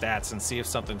look at the stats and see if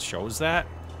something shows that.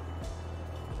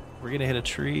 We're gonna hit a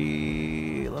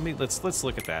tree. Let's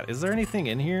look at that. Is there anything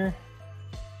in here?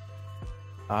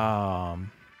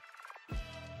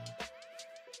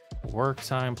 Work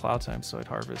time, plow time, soil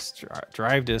harvest,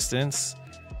 drive distance.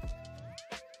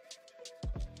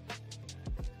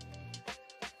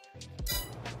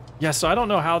 Yeah, so I don't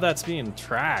know how that's being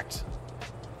tracked.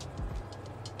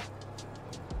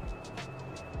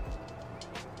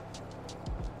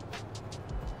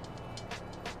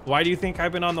 Why do you think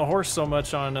I've been on the horse so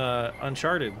much on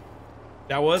Uncharted?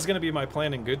 That was gonna be my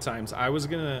plan in Good Times. I was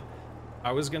gonna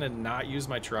not use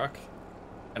my truck,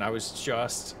 and I was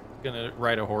just gonna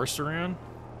ride a horse around.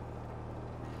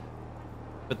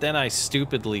 But then I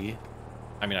stupidly,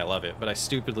 I mean, I love it, but I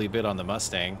stupidly bid on the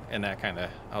Mustang, and that kind of,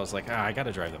 I was like, I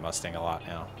gotta drive the Mustang a lot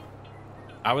now.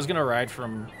 I was gonna ride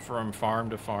from farm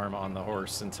to farm on the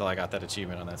horse until I got that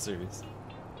achievement on that series.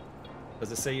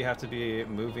 Does it say you have to be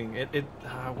moving?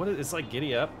 It's like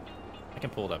Giddy Up. I can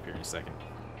pull it up here in a second.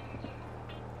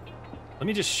 Let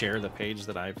me just share the page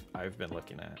that I've been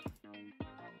looking at.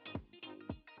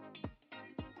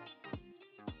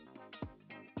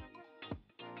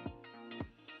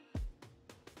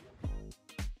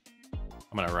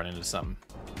 I'm gonna run into something.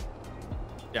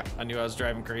 Yeah, I knew I was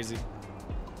driving crazy.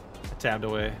 I tabbed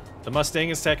away. The Mustang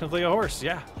is technically a horse.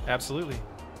 Yeah, absolutely.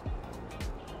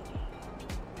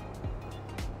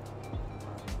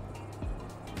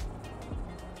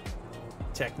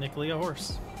 Technically a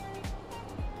horse.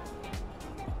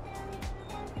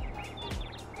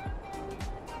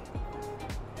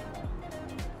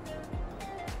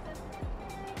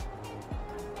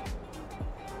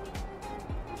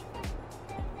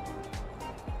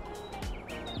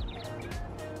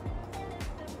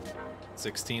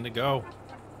 $16 to go.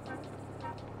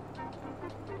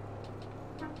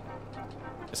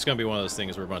 It's gonna be one of those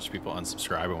things where a bunch of people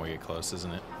unsubscribe when we get close,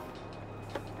 isn't it?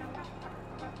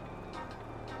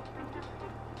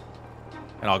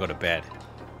 And I'll go to bed.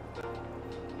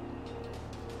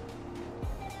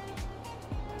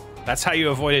 That's how you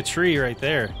avoid a tree right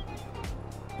there.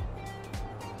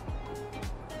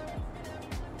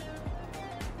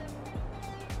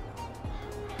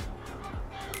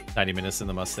 $90 minutes in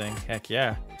the Mustang. Heck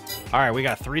yeah. All right, we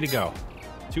got 3 to go.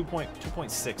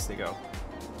 2.6 to go.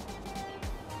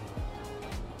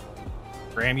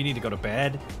 Graham, you need to go to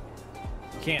bed.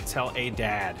 You can't tell a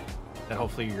dad that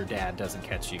hopefully your dad doesn't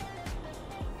catch you.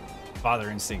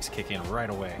 Father instincts kick in right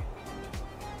away.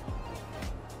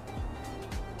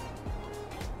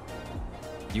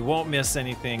 You won't miss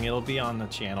anything. It'll be on the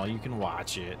channel. You can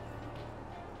watch it.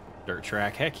 Dirt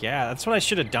track. Heck yeah. That's what I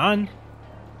should have done.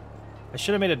 I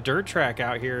should have made a dirt track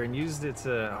out here and used it to...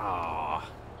 Aww.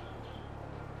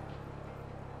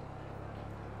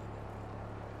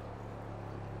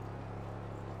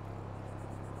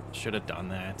 Should have done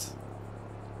that.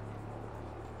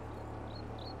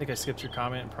 I think I skipped your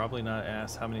comment and probably not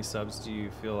asked how many subs do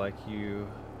you feel like you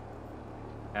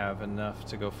have enough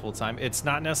to go full time. It's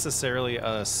not necessarily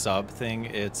a sub thing.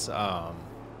 It's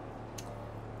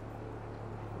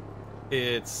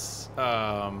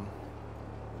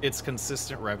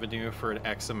consistent revenue for an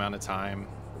X amount of time,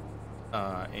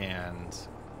 and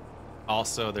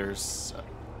also there's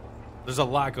a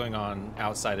lot going on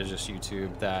outside of just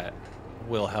YouTube that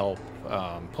will help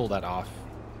pull that off.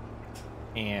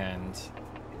 And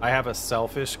I have a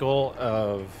selfish goal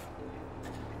of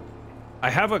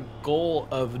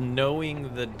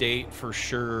knowing the date for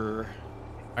sure.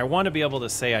 I want to be able to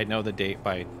say I know the date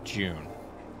by June.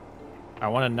 I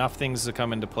want enough things to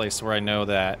come into place where I know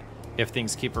that if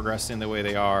things keep progressing the way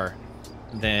they are,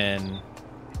 then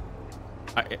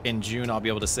in June I'll be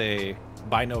able to say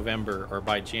by November or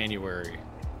by January,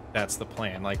 that's the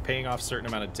plan. Like paying off a certain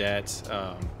amount of debt.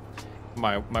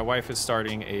 My wife is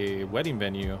starting a wedding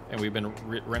venue, and we've been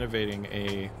renovating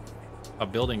a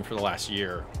building for the last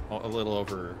year, a little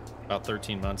over about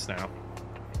 13 months now.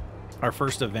 Our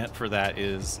first event for that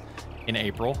is in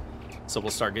April, so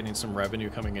we'll start getting some revenue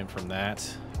coming in from that.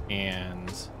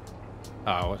 And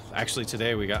actually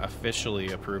today we got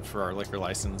officially approved for our liquor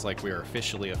license. Like, we are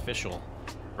officially official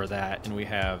for that, and we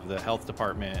have the health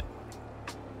department,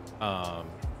 not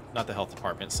the health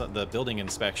department, so the building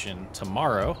inspection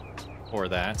tomorrow for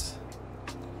that.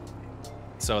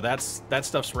 So that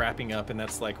stuff's wrapping up, and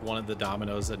that's like one of the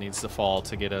dominoes that needs to fall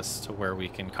to get us to where we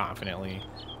can confidently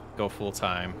go full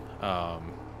time.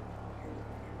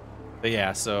 But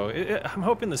yeah, so I'm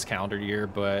hoping this calendar year,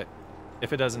 but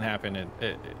if it doesn't happen,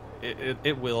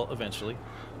 it will eventually.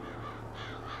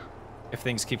 If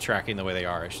things keep tracking the way they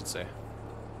are, I should say.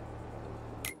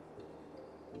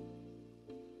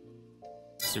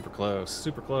 Super close,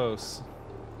 super close.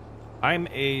 I'm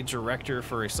a director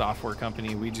for a software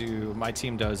company. My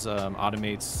team does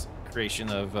automates creation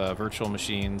of virtual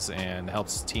machines and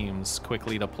helps teams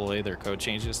quickly deploy their code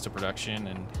changes to production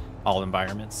and all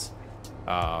environments.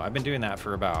 I've been doing that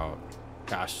for about,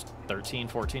 gosh, 13,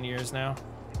 14 years now.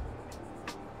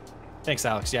 Thanks,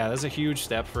 Alex. Yeah, that's a huge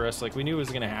step for us. Like, we knew it was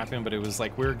going to happen, but it was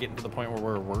like we were getting to the point where we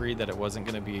were worried that it wasn't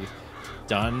going to be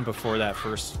done before that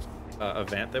first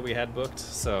event that we had booked.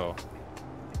 So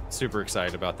super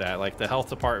excited about that. Like, the health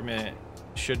department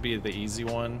should be the easy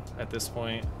one at this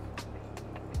point.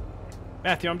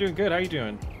 Matthew, I'm doing good. How you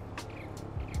doing?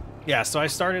 Yeah, so I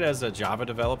started as a Java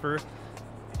developer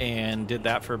and did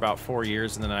that for about 4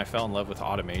 years, and then I fell in love with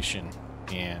automation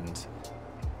and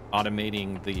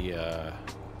automating the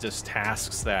just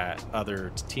tasks that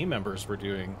other team members were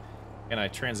doing, and I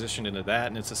transitioned into that.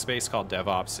 And it's a space called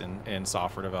DevOps in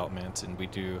software development, and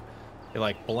it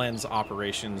like blends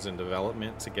operations and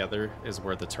development together is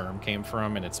where the term came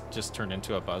from, and it's just turned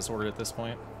into a buzzword at this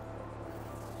point.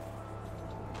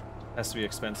 Has to be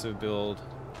expensive build.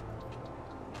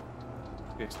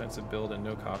 And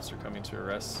no cops are coming to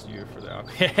arrest you for the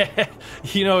alcohol.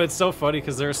 You know, it's so funny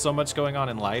because there's so much going on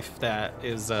in life that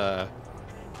is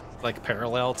like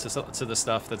parallel to the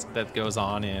stuff that goes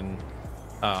on in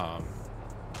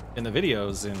the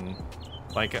videos. And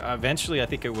like eventually I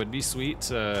think it would be sweet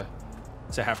to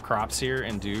have crops here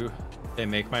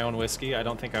and make my own whiskey. I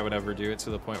don't think I would ever do it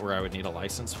to the point where I would need a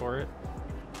license for it,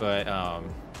 but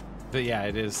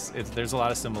yeah, there's a lot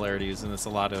of similarities, and it's a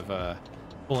lot of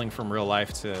pulling from real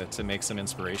life to make some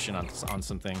inspiration on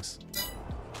some things.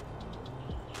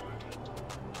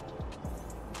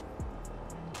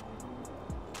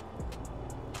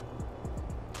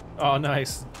 Oh,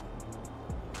 nice.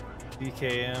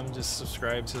 DKM just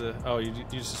subscribed to the... Oh, you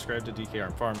subscribed to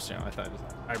DK Farms channel.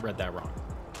 I read that wrong.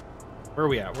 Where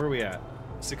are we at?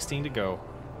 16 to go.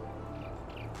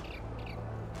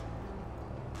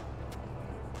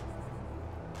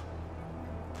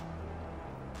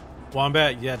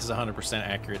 Wombat, yeah, it's a 100%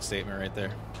 accurate statement right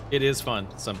there. It is fun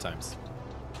sometimes.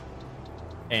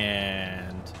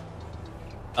 And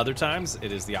other times,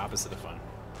 it is the opposite of fun.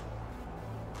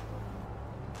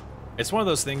 It's one of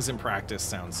those things in practice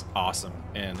sounds awesome,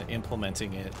 and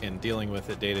implementing it and dealing with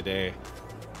it day to day,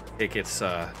 it gets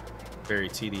very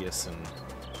tedious and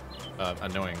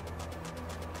annoying.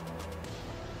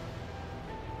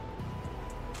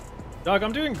 Doug,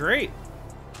 I'm doing great.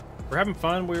 We're having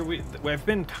fun. We've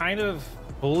been kind of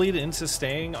bullied into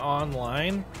staying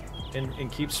online and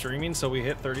keep streaming, so we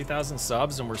hit 30,000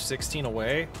 subs and we're 16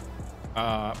 away.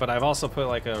 But I've also put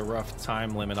like a rough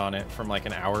time limit on it from like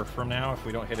an hour from now. If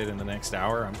we don't hit it in the next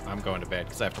hour, I'm going to bed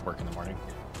because I have to work in the morning.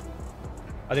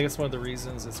 I think it's one of the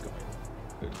reasons it's going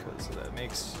good, because that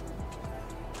makes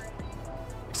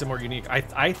it more unique.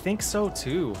 I think so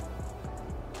too.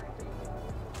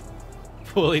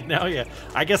 Bullied now, yeah.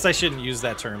 I guess I shouldn't use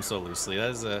that term so loosely.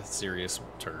 That is a serious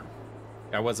term.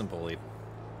 I wasn't bullied.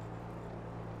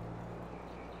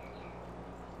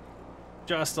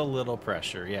 Just a little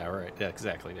pressure. Yeah, right. Yeah,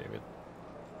 exactly, David.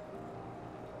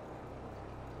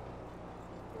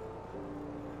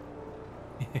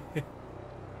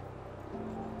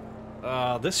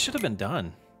 This should have been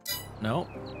done. Nope.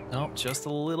 Nope, just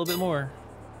a little bit more.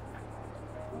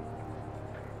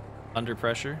 Under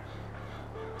pressure.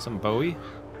 Some Bowie.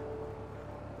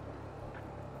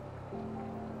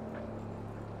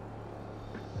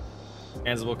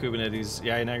 Ansible Kubernetes.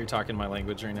 Yeah, now you're talking my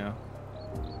language right now.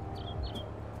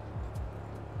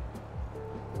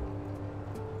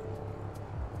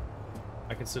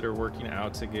 I consider working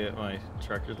out to get my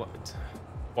tractor.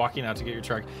 Walking out to get your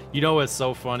truck. You know what's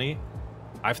so funny?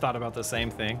 I've thought about the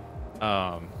same thing.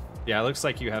 Yeah, it looks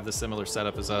like you have the similar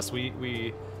setup as us.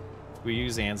 We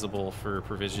use Ansible for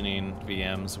provisioning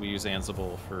VMs. We use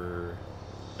Ansible for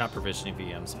not provisioning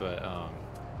VMs, but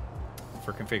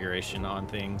for configuration on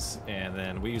things. And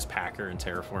then we use Packer and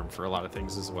Terraform for a lot of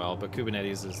things as well. But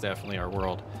Kubernetes is definitely our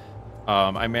world.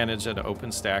 I manage an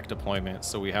OpenStack deployment,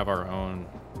 so we have our own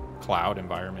cloud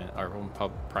environment, our own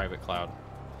private cloud.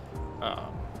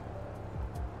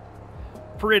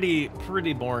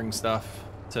 Pretty boring stuff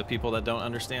to people that don't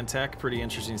understand tech. Pretty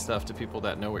interesting stuff to people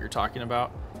that know what you're talking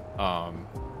about.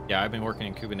 Yeah, I've been working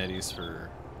in Kubernetes for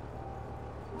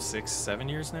 6, 7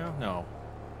 years now? No.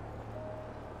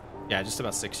 Yeah, just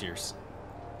about 6 years.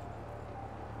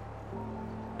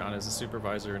 John is a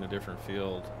supervisor in a different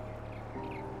field.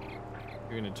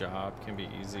 Doing a job can be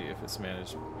easy if it's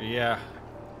managed. Yeah.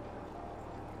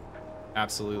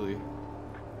 Absolutely.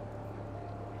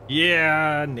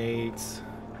 Yeah, Nate.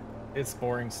 It's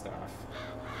boring stuff.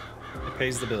 It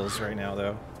pays the bills right now,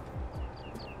 though.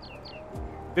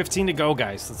 15 to go,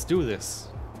 guys. Let's do this.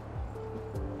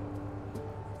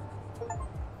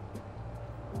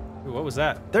 Ooh, what was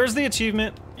that? There's the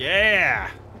achievement.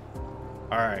 Yeah.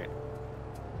 All right.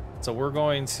 So we're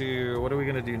going to... What are we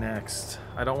going to do next?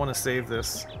 I don't want to save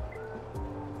this.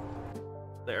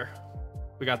 There.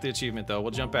 We got the achievement, though.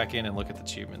 We'll jump back in and look at the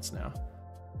achievements now.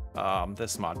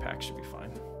 This mod pack should be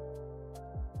fine.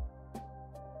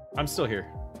 I'm still here.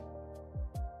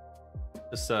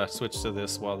 Just switch to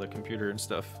this while the computer and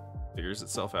stuff figures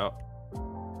itself out.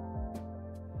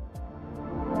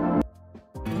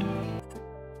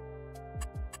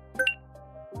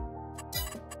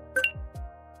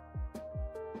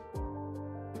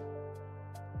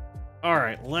 All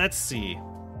right, let's see.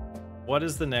 What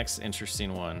is the next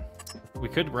interesting one? We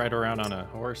could ride around on a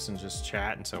horse and just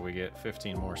chat until we get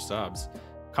 15 more subs.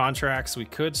 Contracts, we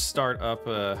could start up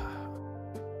a...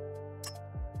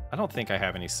 I don't think I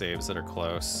have any saves that are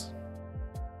close.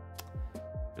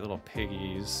 Your little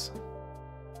piggies.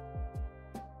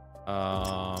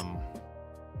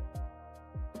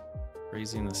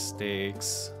 Raising the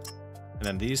stakes. And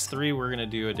then these three we're gonna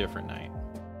do a different night.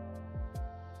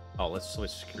 Oh, let's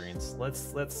switch screens.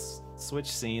 Let's switch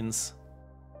scenes.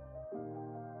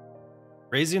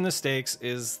 Raising the stakes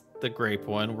is the grape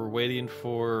one. We're waiting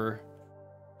for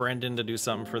Brendan to do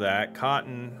something for that.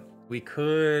 Cotton, we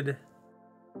could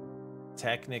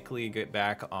technically get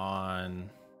back on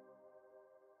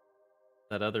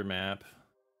that other map.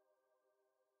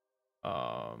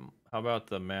 How about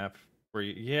the map where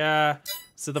you, yeah.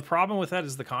 So the problem with that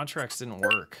is the contracts didn't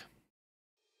work.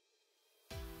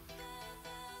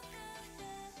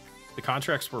 The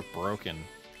contracts were broken.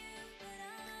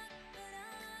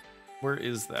 Where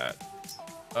is that?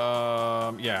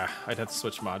 Yeah, I'd have to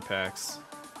switch mod packs.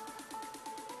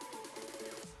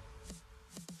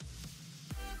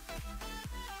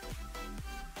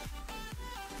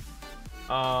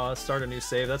 Start a new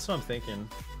save. That's what I'm thinking.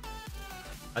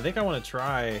 I think I want to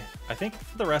try. I think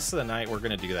for the rest of the night we're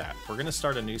gonna do that. We're gonna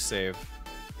start a new save,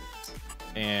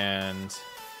 and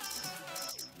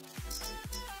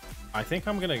I think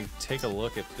I'm gonna take a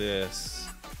look at this.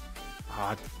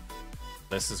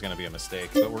 This is gonna be a mistake,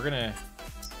 but we're gonna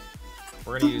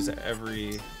use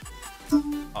every.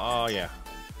 Oh yeah,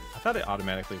 I thought it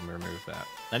automatically removed that.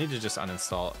 I need to just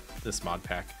uninstall this mod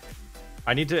pack.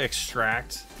 I need to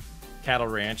extract Cattle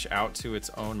Ranch out to its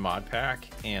own mod pack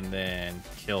and then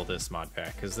kill this mod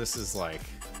pack, because this is like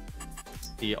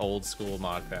the old school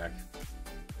mod pack.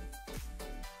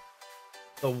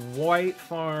 The White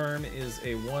Farm is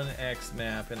a 1x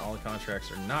map and all the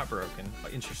contracts are not broken.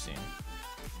 Interesting.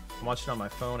 I'm watching on my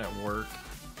phone at work,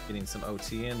 getting some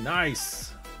OT in.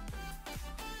 Nice.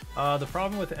 The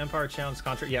problem with the Empire Challenge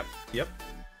contract. Yep.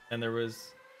 And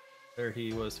there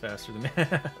he was faster than me.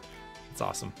 It's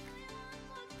awesome.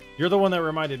 You're the one that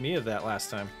reminded me of that last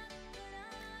time.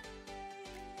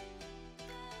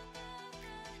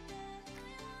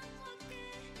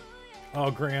 Oh,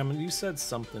 Graham, you said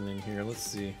something in here. Let's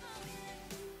see.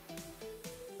 I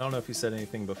don't know if you said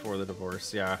anything before the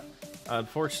divorce. Yeah.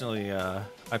 Unfortunately,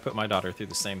 I put my daughter through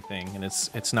the same thing, and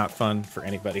it's not fun for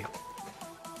anybody.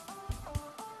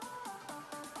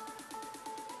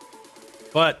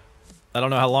 But I don't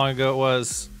know how long ago it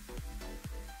was.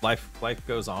 Life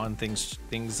goes on. Things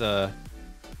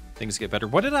get better.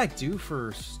 What did I do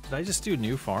first? Did I just do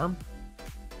new farm?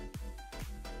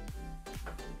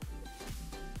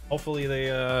 Hopefully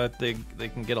they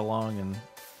can get along and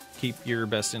keep your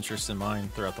best interests in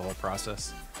mind throughout the whole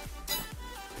process.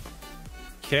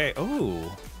 Okay.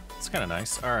 Oh, it's kind of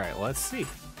nice. All right, let's see.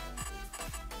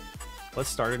 Let's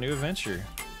start a new adventure.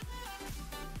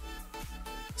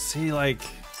 See, like,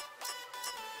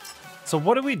 so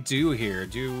what do we do here?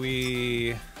 Do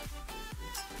we...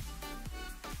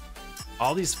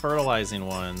 all these fertilizing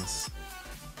ones,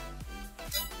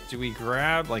 do we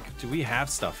grab, like, do we have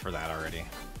stuff for that already?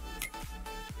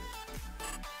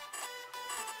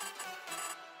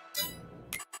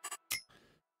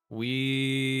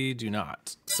 We do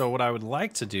not. So what I would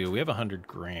like to do, we have 100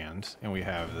 grand and we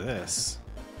have this.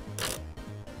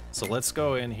 So let's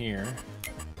go in here.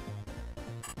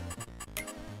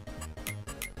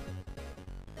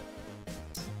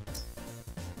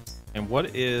 And what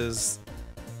has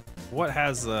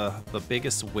the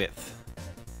biggest width?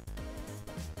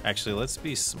 Actually, let's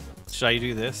be. Should I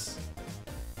do this?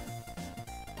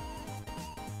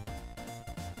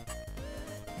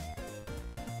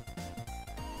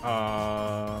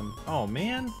 Oh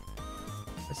man,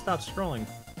 I stopped scrolling.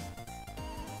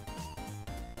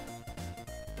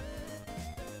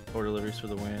 Four deliveries for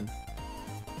the win.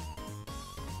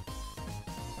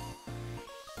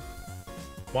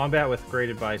 Wombat with great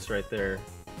advice right there.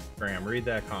 Graham, read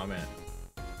that comment.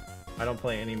 I don't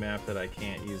play any map that I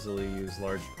can't easily use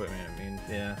large equipment. I mean,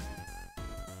 yeah.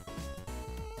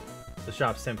 The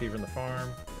shop's 10 feet from the farm.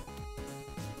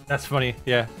 That's funny,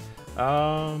 yeah.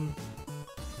 Oh,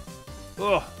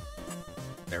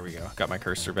 there we go. Got my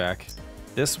cursor back.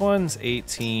 This one's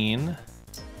 18.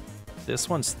 This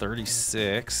one's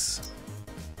 36.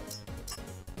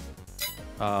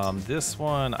 This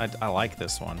one, I like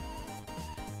this one.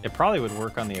 It probably would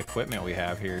work on the equipment we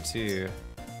have here too.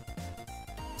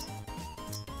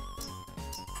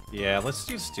 Yeah, let's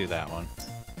just do that one.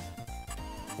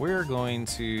 We're going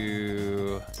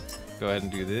to go ahead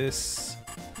and do this.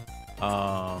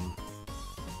 Yeah,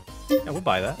 we'll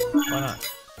buy that. Why not?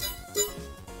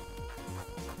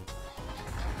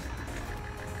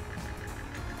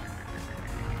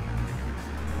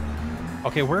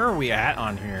 Okay, where are we at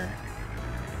on here?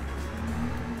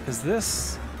 Is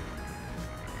this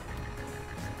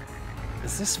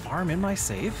farm in my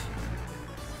save?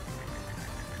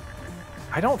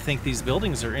 I don't think these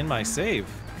buildings are in my save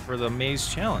for the maze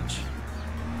challenge.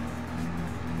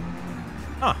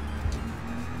 Huh.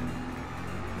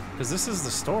 Because this is the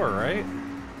store, right?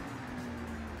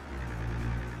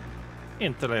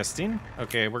 Interesting.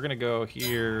 Okay, we're gonna go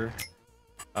here.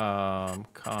 Oh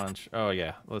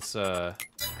yeah, let's I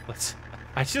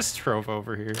just drove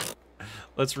over here.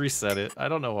 Let's reset it. I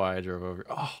don't know why I drove over.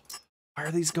 Oh, why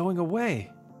are these going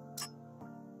away?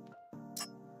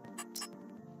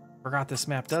 Forgot this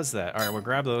map does that. All right, we'll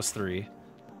grab those three.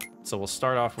 So we'll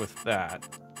start off with that.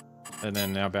 And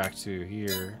then now back to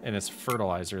here. And it's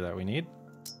fertilizer that we need.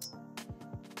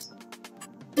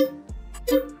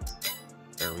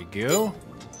 There we go.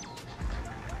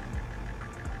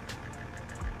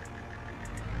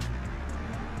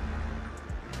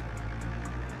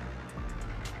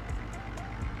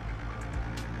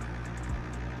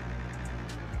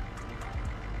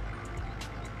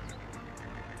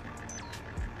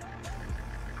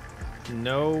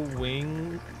 No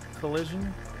wing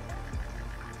collision.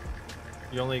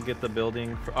 You only get the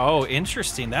building for, oh,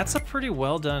 interesting. That's a pretty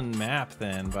well done map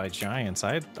then by Giants.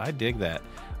 I dig that.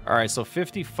 All right, so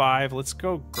 55. Let's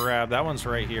go grab that one's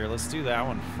right here. Let's do that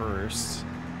one first.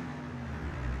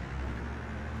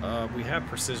 We have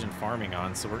precision farming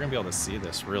on, so we're gonna be able to see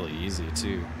this really easy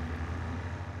too.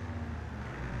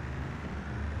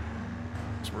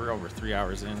 So we're over 3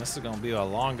 hours in. This is gonna be the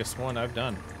longest one I've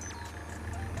done.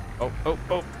 Oh, oh,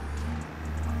 oh.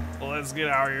 Let's get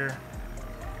out of here.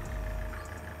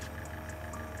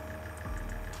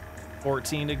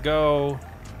 14 to go.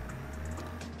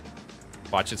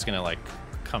 Watch, it's gonna like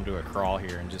come to a crawl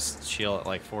here and just chill at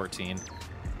like 14.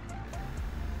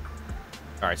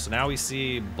 All right, so now we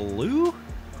see blue.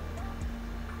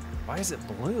 Why is it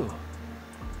blue? Do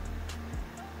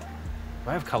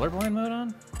I have colorblind mode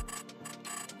on?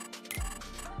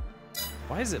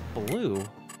 Why is it blue?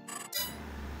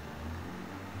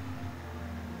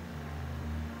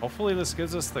 Hopefully this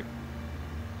gives us the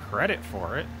credit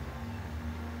for it.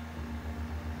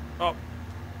 Oh,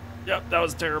 yep, that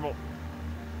was terrible.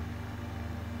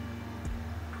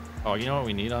 Oh, you know what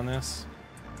we need on this?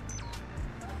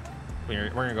 We're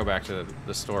gonna go back to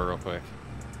the store real quick.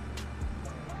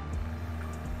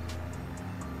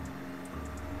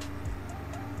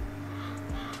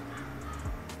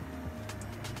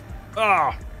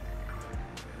 Ah!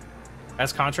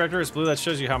 As contractor, it's blue. That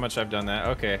shows you how much I've done that.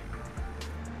 Okay.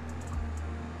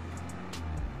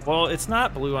 Well, it's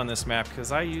not blue on this map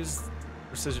because I use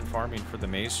precision farming for the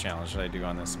maze challenge that I do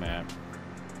on this map.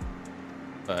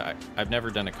 But I've never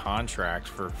done a contract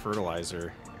for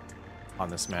fertilizer on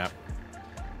this map.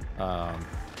 I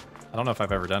don't know if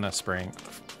I've ever done a spraying.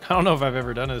 I don't know if I've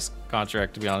ever done this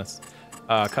contract, to be honest.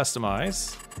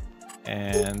 Customize,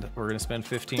 and we're gonna spend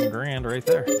 15 grand right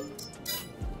there.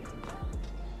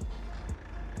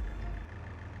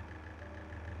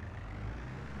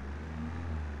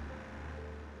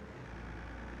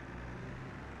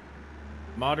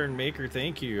 Modern Maker,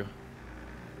 thank you.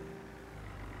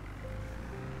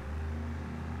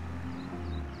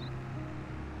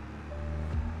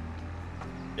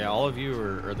 Yeah, all of you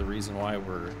are the reason why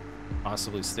we're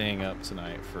possibly staying up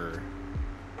tonight for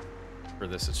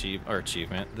this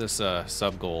achievement, this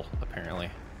sub goal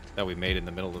apparently that we made in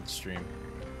the middle of the stream.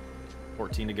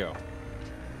 14 to go.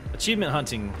 Achievement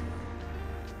hunting.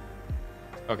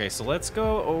 Okay, so let's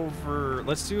go over...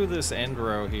 Let's do this end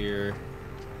row here.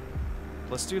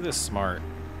 Let's do this smart,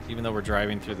 even though we're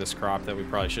driving through this crop that we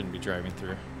probably shouldn't be driving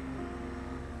through.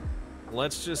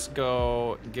 Let's just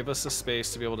go, give us a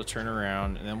space to be able to turn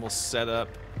around, and then we'll set up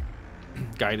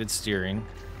guided steering.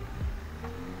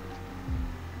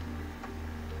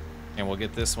 And we'll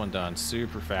get this one done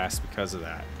super fast because of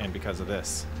that, and because of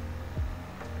this.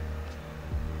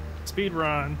 Speed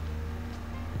run.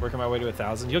 Working my way to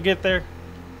 1,000. You'll get there.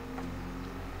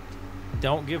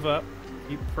 Don't give up.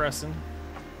 Keep pressing.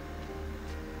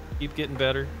 Keep getting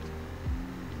better.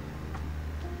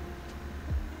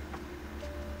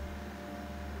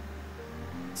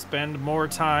 Spend more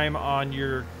time on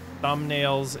your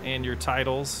thumbnails and your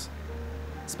titles.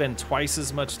 Spend twice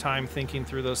as much time thinking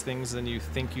through those things than you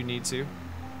think you need to.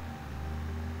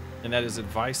 And that is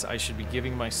advice I should be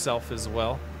giving myself as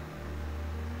well.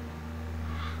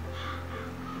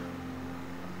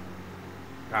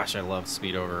 Gosh, I love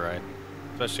speed override,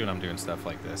 especially when I'm doing stuff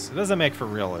like this. It doesn't make for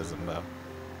realism, though.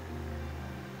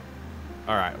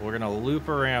 All right, we're gonna loop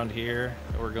around here.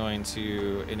 We're going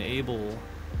to enable...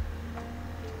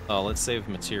 Oh, let's save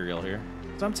material here.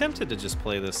 So I'm tempted to just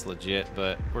play this legit,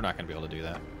 but we're not gonna be able to do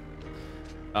that.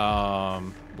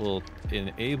 We'll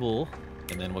enable,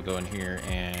 and then we'll go in here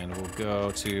and we'll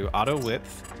go to auto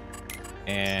width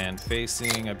and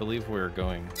facing, I believe we're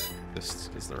going, this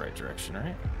is the right direction,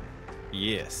 right?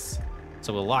 Yes.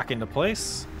 So we'll lock into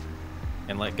place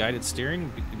and let guided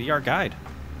steering be our guide.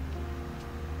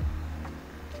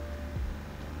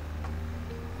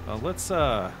 Let's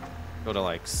go to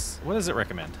like, what does it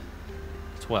recommend?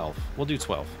 12. We'll do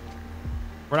 12.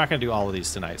 We're not going to do all of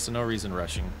these tonight, so no reason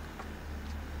rushing.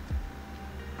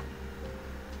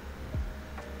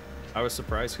 I was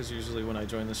surprised because usually when I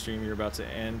join the stream, you're about to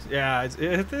end. Yeah,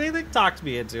 they talked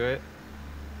me into it.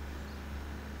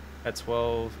 At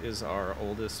 12 is our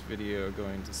oldest video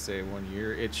going to say 1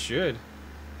 year? It should.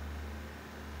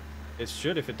 It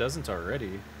should if it doesn't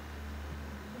already.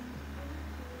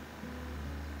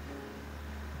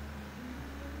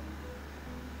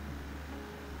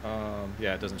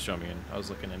 Yeah, it doesn't show me. I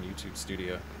was looking in YouTube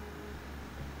Studio.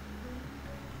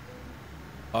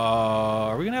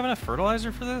 Are we gonna have enough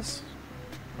fertilizer for this?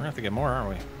 We're gonna have to get more, aren't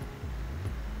we?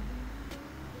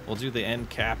 We'll do the end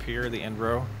cap here, the end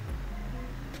row.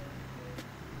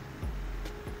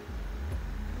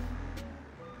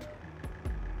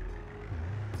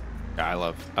 Yeah, I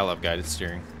love guided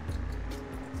steering.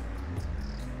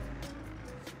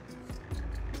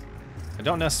 I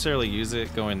don't necessarily use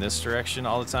it going this direction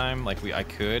all the time, like I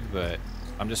could, but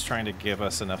I'm just trying to give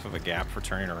us enough of a gap for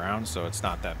turning around so it's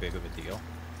not that big of a deal.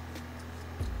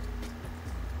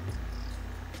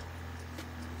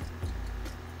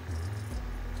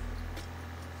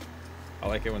 I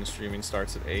like it when the streaming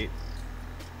starts at 8.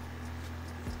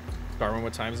 Garmin,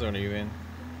 what time zone are you in?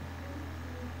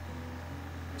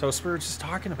 Toastbird, just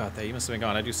talking about that. You must have been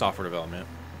gone. I do software development.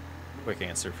 Quick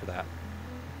answer for that.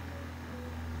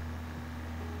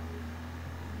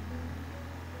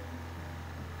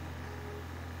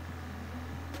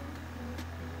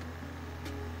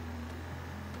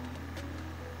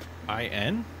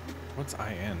 IN? What's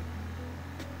IN?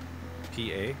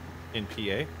 PA? In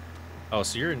PA? Oh,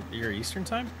 so you're Eastern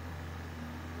time?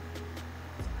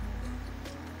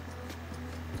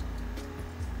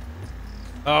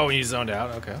 Oh, when you zoned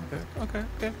out. Okay.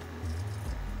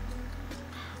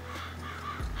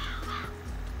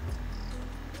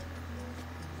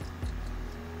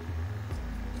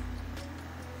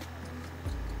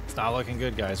 It's not looking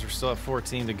good, guys. We're still at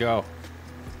 14 to go.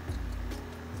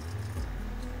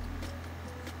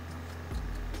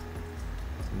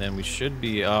 And then we should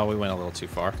be... Oh, we went a little too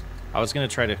far. I was going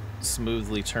to try to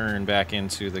smoothly turn back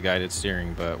into the guided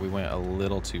steering, but we went a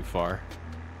little too far.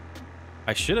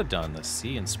 I should have done the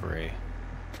See and Spray.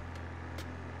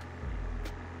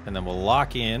 And then we'll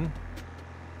lock in,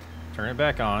 turn it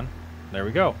back on. There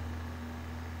we go.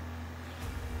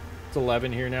 It's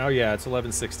 11 here now. Yeah, it's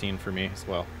 11:16 for me as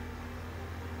well.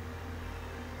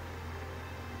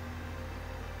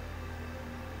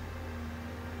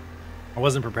 I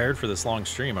wasn't prepared for this long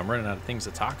stream. I'm running out of things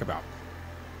to talk about.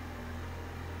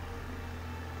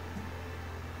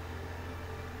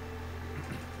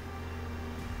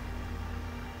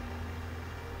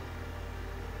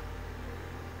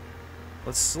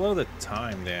 Let's slow the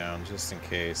time down just in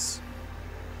case.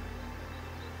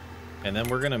 And then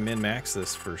we're gonna min-max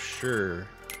this for sure.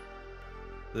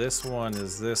 This one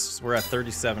is this, we're at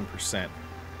 37%.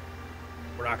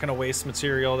 We're not gonna waste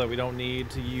material that we don't need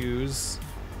to use.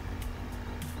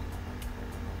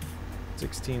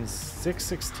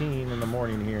 6:16 in the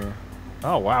morning here.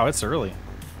 Oh, wow, it's early.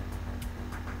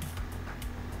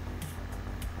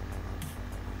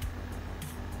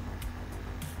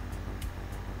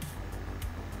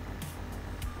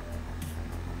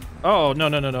 Oh, no,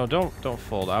 no, no, no. Don't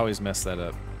fold. I always mess that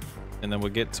up. And then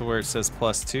we'll get to where it says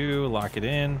 +2, lock it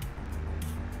in.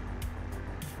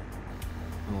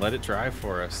 And let it dry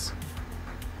for us.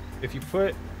 If you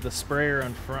put the sprayer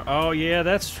in front... Oh, yeah,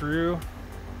 that's true.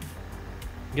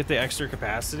 Get the extra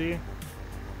capacity.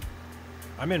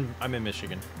 I'm in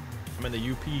Michigan. I'm in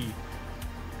the UP.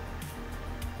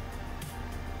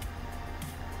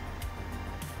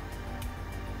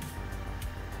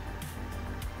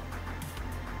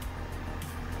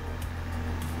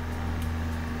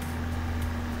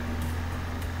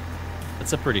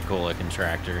 It's a pretty cool looking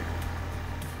tractor.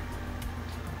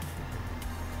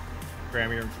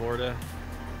 Graham, you're in Florida.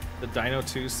 The Dyno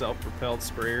 2 self-propelled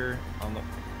sprayer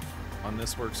on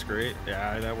this works great.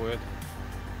 Yeah, that would.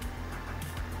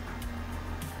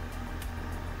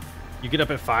 You get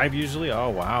up at 5 usually? Oh,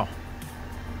 wow.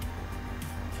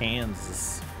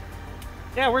 Kansas.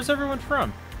 Yeah, where's everyone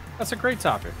from? That's a great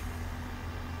topic.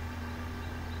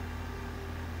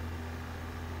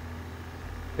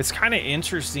 It's kind of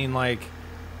interesting, like,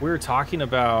 we were talking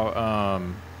about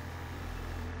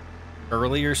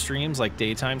earlier streams, like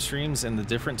daytime streams, and the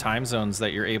different time zones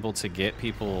that you're able to get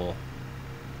people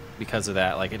because of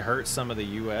that. Like, it hurts some of the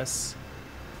US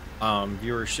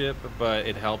viewership, but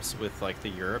it helps with, like, the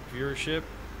Europe viewership.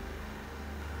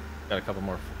 Got a couple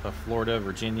more Florida,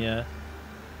 Virginia.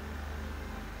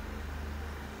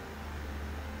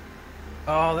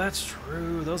 Oh, that's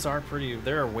true. Those are pretty,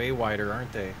 they're way wider,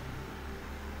 aren't they?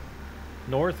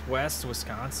 Northwest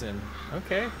Wisconsin.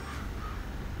 Okay.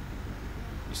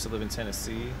 Used to live in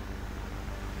Tennessee.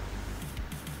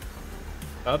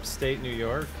 Upstate New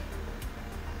York.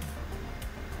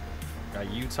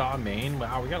 Got Utah, Maine.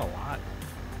 Wow, we got a lot.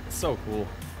 It's so cool.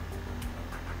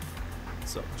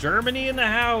 So, Germany in the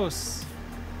house.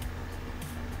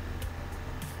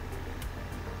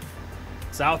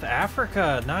 South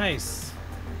Africa, nice.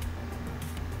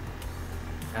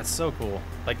 That's so cool.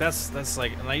 Like, that's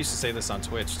like, and I used to say this on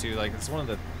Twitch too, like, it's one of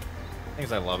the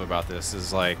things I love about this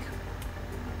is, like,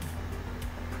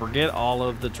 forget all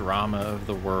of the drama of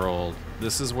the world.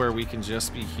 This is where we can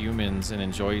just be humans and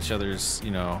enjoy each other's,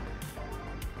 you know,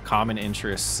 common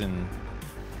interests, and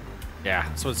yeah,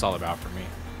 that's what it's all about for me.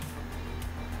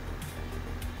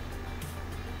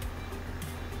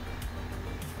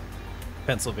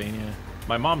 Pennsylvania.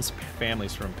 My mom's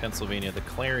family's from Pennsylvania, the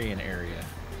Clarion area.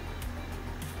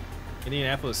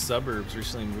 Indianapolis suburbs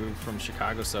recently moved from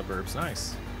Chicago suburbs.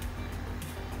 Nice.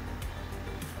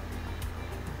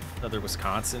 Another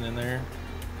Wisconsin in there.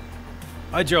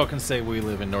 I joke and say we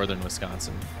live in northern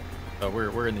Wisconsin, but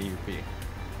we're in the UP.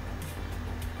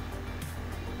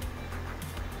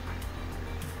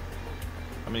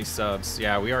 How many subs?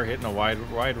 Yeah, we are hitting a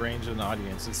wide range in the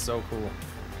audience. It's so cool.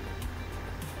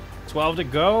 12 to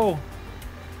go.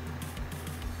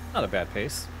 Not a bad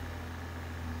pace.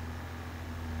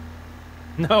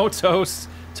 No, Toast.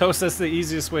 Toast, that's the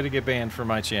easiest way to get banned from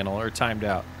my channel or timed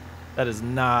out. That is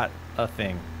not a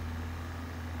thing.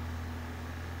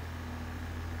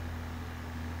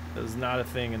 That is not a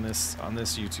thing in this on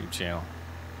this YouTube channel.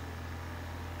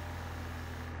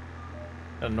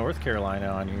 Got North Carolina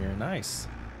on here. Nice.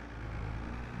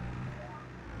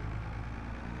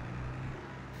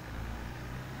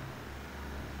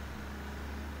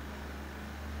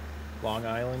 Long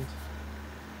Island.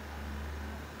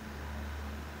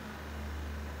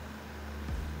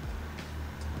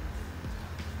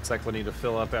 Looks like we need to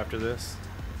fill up after this.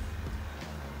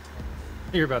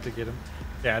 You're about to get him.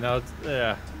 Yeah, no, it's,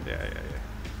 yeah.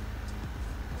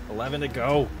 11 to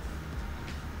go.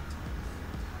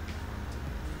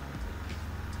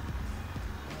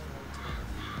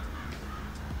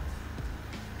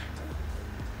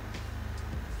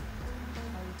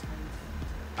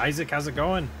 Isaac, how's it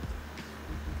going?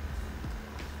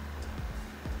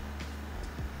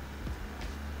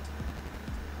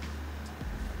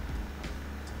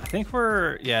 I think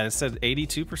we're, yeah, it said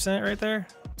 82% right there.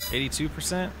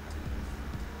 82%.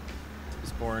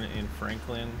 Was born in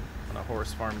Franklin on a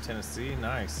horse farm in Tennessee.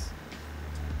 Nice.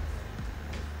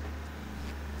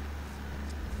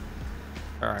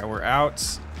 All right, we're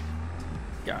out.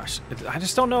 Gosh, I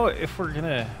just don't know if we're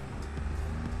gonna.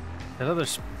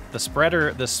 The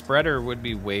spreader would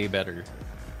be way better.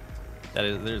 That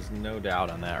is, there's no doubt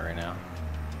on that right now.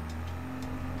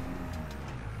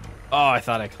 Oh, I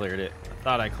thought I cleared it.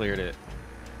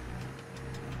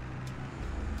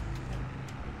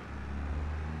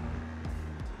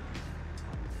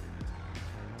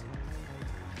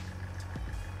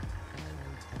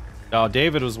 Oh,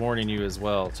 David was warning you as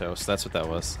well, Toast. That's what that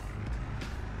was.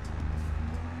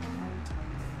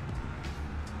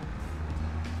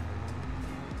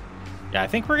 Yeah, I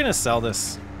think we're gonna sell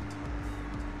this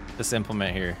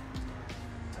implement here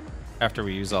after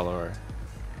we use all of our.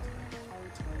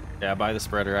 Yeah, buy the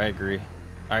spreader. I agree.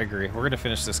 I agree. We're gonna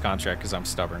finish this contract because I'm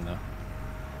stubborn though.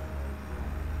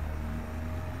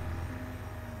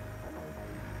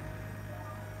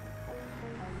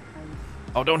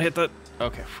 Oh, don't hit the.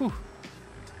 Okay. Whew.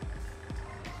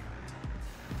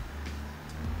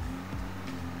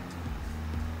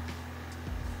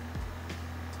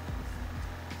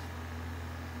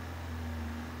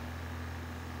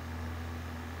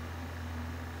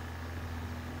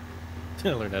 I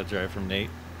learned how to drive from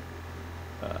Nate.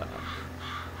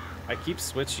 I keep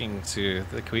switching to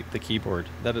the keyboard.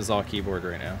 That is all keyboard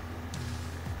right now.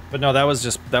 But no,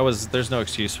 there's no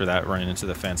excuse for that running into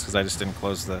the fence because I just didn't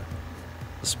close the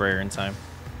sprayer in time.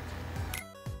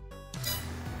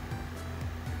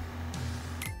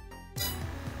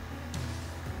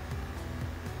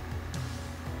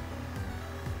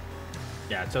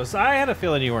 Yeah, so I had a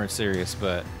feeling you weren't serious,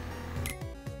 but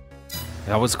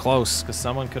that was close because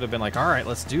someone could have been like, all right,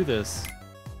 let's do this.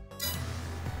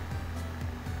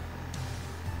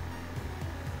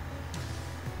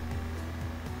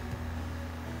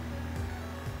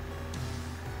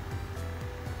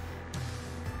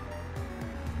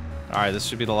 All right, this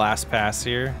should be the last pass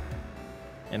here.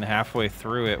 And halfway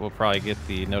through it, we'll probably get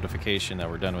the notification that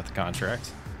we're done with the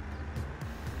contract.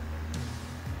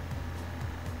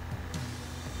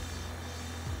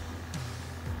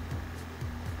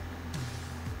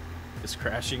 Is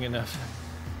crashing enough?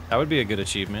 That would be a good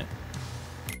achievement.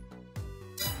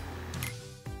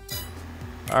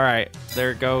 All right,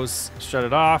 there it goes. Shut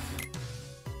it off.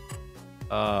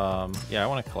 Yeah, I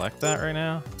want to collect that right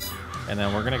now. And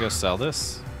then we're gonna go sell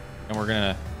this. And we're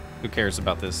gonna, who cares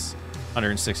about this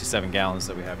 167 gallons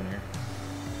that we have in here?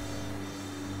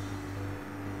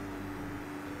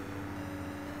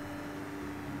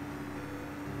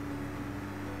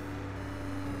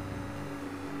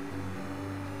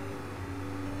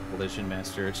 Collision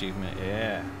Master achievement,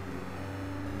 yeah.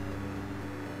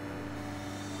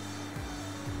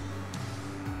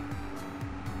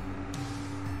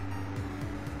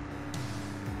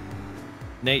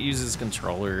 Nate uses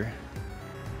controller.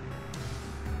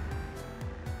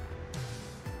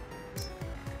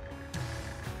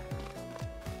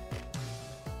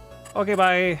 Okay,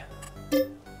 bye.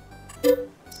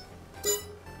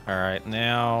 All right,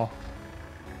 now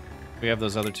we have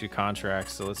those other two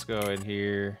contracts, so let's go in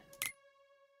here.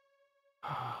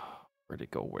 Where'd it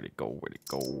go? Where'd it go? Where'd it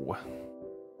go?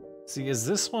 See, is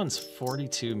this one's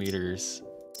 42 meters?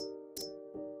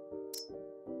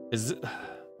 Is it?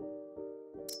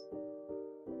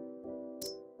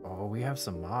 Oh, we have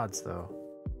some mods though.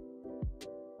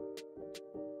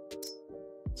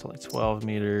 It's only 12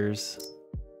 meters.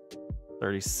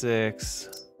 36.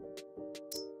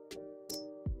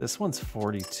 This one's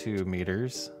 42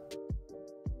 meters.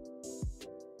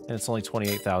 And it's only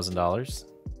 $28,000.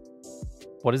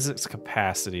 What is its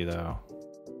capacity though?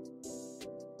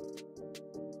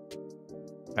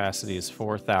 Capacity is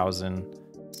 4,000.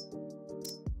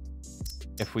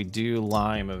 If we do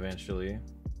Lime eventually.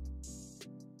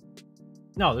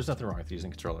 No, there's nothing wrong with using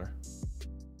controller.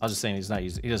 I was just saying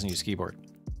he doesn't use keyboard.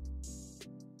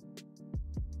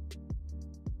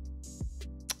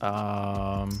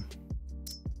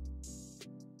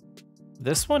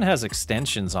 This one has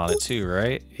extensions on it too,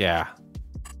 right? Yeah.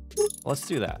 Let's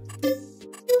do that.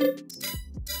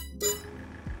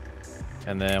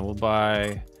 And then we'll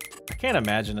buy, I can't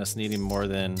imagine us needing more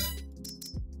than,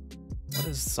 what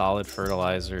is solid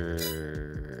fertilizer?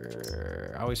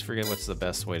 I always forget what's the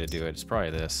best way to do it. It's probably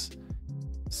this.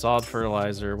 Solid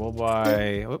fertilizer, we'll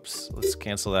buy, whoops, let's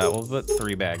cancel that. We'll put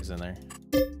 3 bags in there.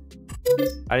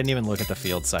 I didn't even look at the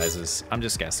field sizes. I'm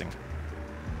just guessing.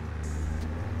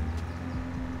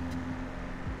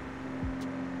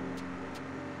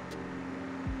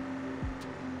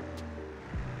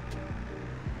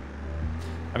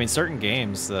 I mean, certain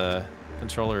games, the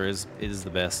controller is the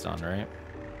best on, right?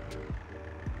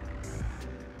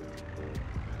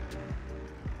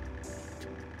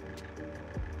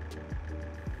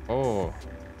 Oh.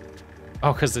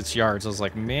 Oh, because it's yards. I was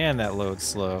like, man, that loads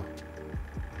slow.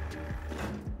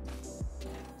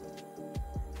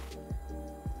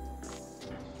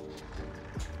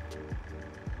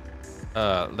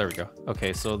 There we go.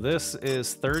 Okay, so this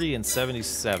is 30 and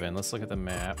 77. Let's look at the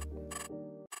map.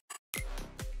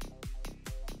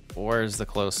 Where's the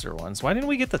closer ones? Why didn't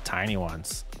we get the tiny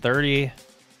ones? 30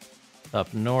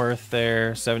 up north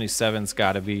there. 77's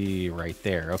got to be right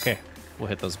there. Okay, We'll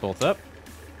hit those both up.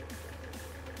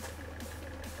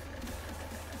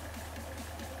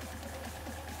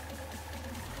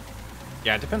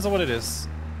 Yeah, it depends on what it is.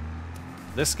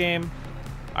 This game,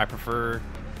 I prefer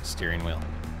steering wheel.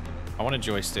 I want a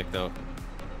joystick though.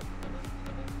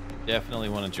 Definitely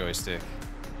want a joystick.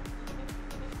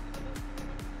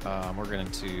 We're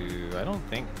going to, I don't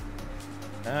think,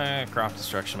 crop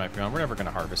destruction might be on. We're never going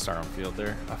to harvest our own field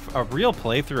there. A real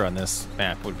playthrough on this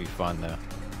map would be fun though.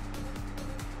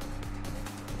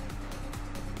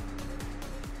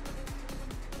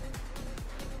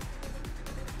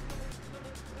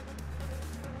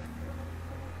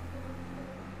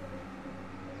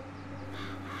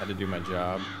 Had to do my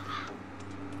job.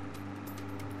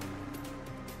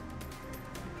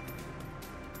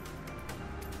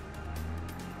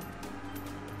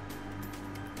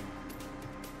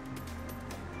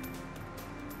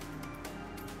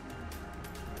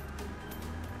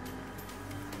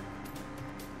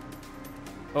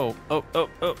 Oh.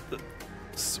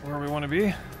 This is where we want to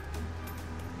be.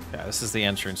 Yeah, this is the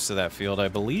entrance to that field, I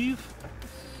believe.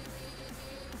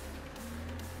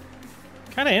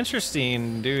 Kind of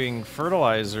interesting doing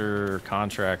fertilizer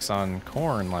contracts on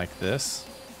corn like this.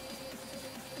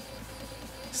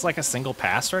 It's like a single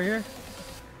pass right here.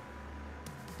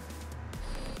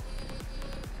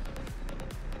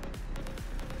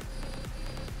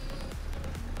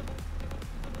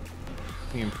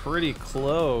 Being pretty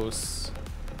close.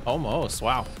 Almost,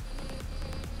 wow.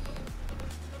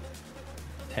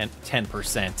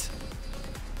 10%.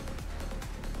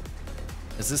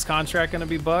 Is this contract gonna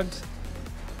be bugged?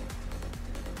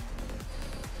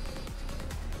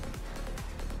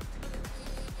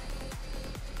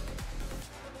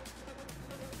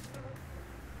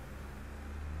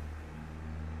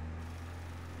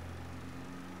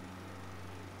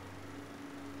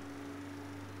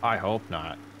 I hope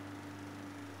not.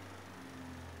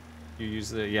 You use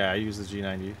the, yeah, I use the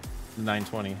G90,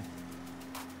 920.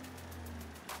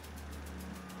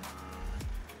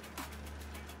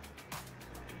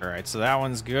 All right, so that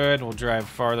one's good. We'll drive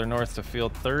farther north to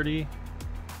field 30.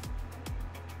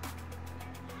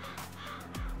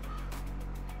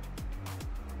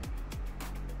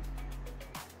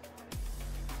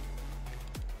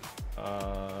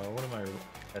 What am I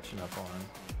catching up on?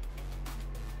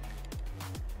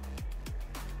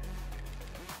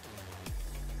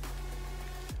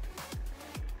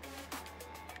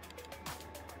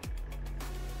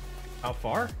 How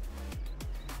far?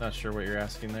 Not sure what you're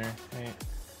asking there. Hey.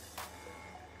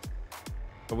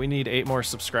 But we need 8 more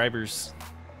subscribers.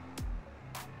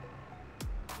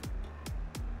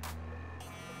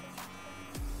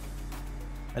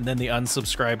 And then the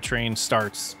unsubscribe train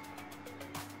starts.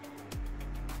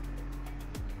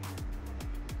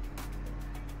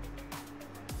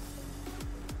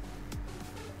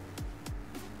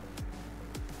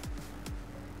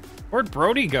 Where'd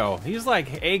Brody go? He's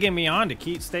like egging me on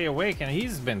to stay awake, and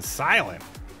he's been silent.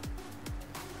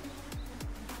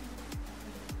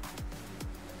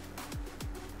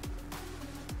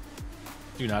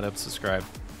 Do not unsubscribe.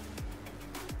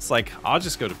 It's like, I'll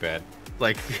just go to bed.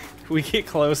 Like, we get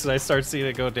close and I start seeing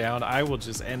it go down, I will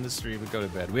just end the stream and go to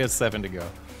bed. We have 7 to go.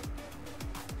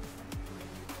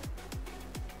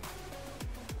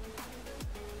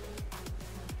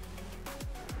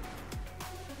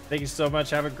 Thank you so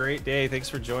much. Have a great day. Thanks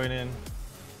for joining.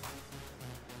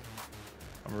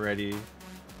 I'm ready.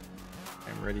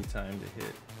 I'm ready. Time to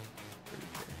hit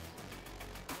 30K.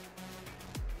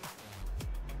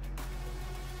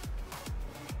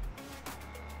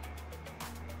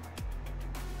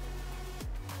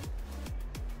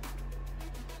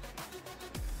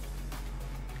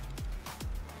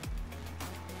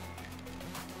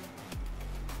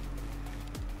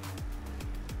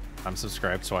 I'm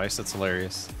subscribed twice. That's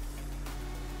hilarious.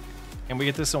 Can we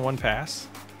get this in one pass?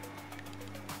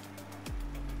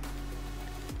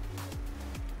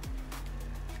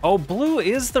 Oh, blue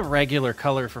is the regular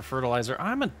color for fertilizer.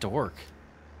 I'm a dork.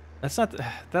 That's not.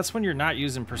 That's when you're not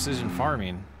using precision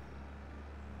farming.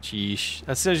 Sheesh.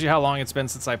 That says you how long it's been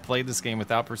since I played this game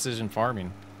without precision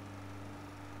farming.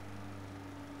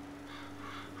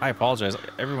 I apologize.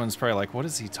 Everyone's probably like, what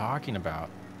is he talking about?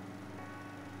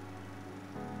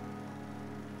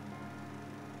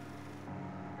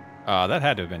 That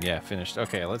had to have been, yeah, finished.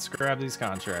 Okay, let's grab these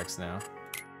contracts now.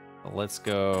 Let's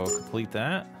go complete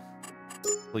that.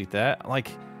 Complete that.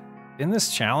 Like, in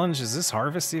this challenge, is this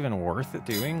harvest even worth it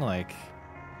doing? Like...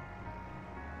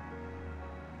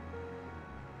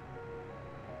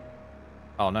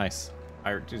 Oh, nice.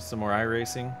 I do some more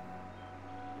iRacing.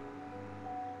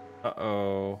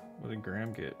 Uh-oh. What did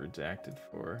Graham get redacted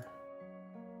for?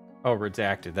 Oh,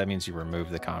 redacted. That means you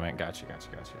removed the comment. Gotcha.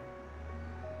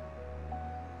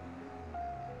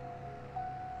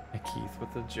 Hey, Keith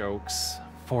with the jokes.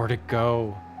 4 to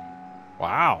go.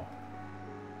 Wow.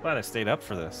 Glad I stayed up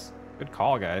for this. Good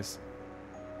call, guys.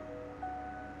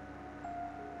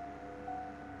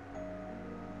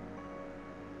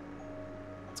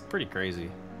 It's pretty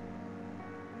crazy.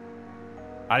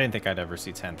 I didn't think I'd ever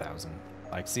see 10,000.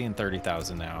 Like, seeing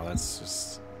 30,000 now, that's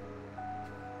just...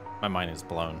 My mind is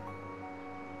blown.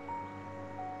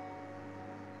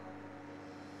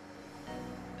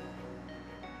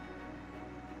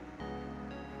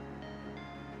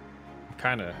 I'm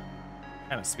kind of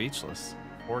speechless.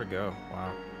 4 to go.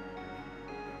 Wow.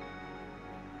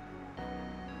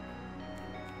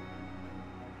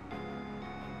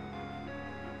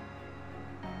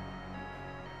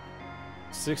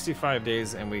 "65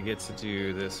 days and we get to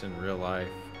do this in real life.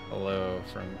 Hello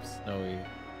from Snowy."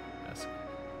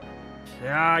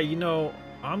 Yeah, you know,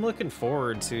 I'm looking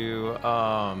forward to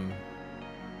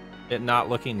it not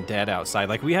looking dead outside.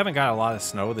 Like, we haven't got a lot of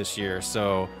snow this year,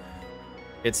 so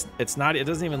it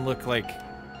doesn't even look like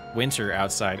winter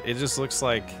outside. It just looks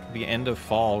like the end of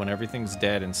fall when everything's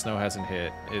dead and snow hasn't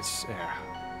hit. It's, yeah.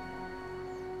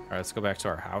 All right, let's go back to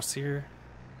our house here.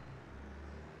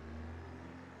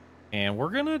 And we're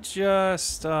gonna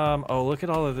just, oh, look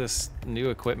at all of this new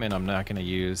equipment I'm not gonna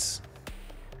use.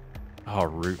 Oh,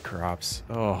 root crops.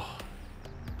 Oh.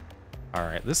 All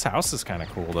right, this house is kind of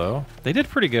cool, though. They did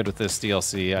pretty good with this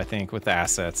DLC, I think, with the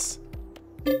assets.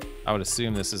 I would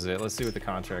assume this is it. Let's see what the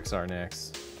contracts are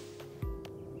next.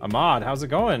 Ahmad, how's it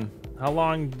going? How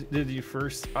long did you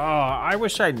first... Oh, I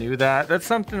wish I knew that. That's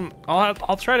something...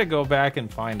 I'll try to go back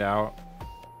and find out.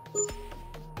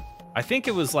 I think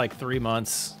it was like 3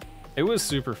 months. It was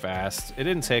super fast. It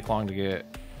didn't take long to get...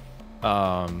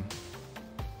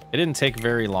 It didn't take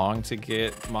very long to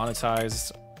get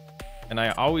monetized. And I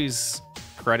always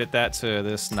credit that to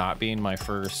this not being my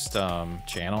first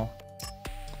channel.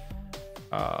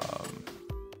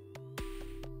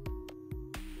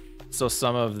 So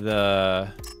some of the...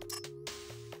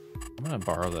 I'm gonna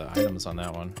borrow the items on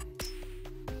that one.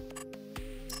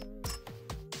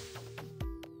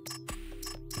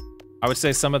 I would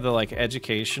say some of the like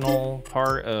educational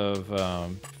part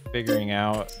of figuring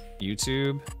out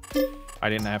YouTube, I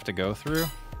didn't have to go through.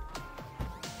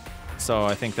 So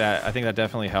I think that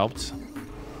definitely helped.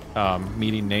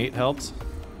 Meeting Nate helped.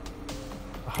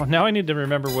 Oh, now I need to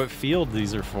remember what field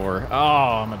these are for. Oh,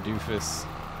 I'm a doofus.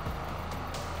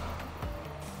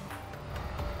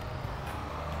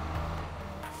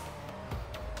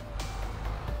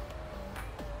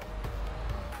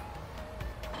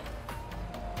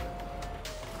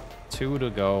 Two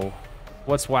to go.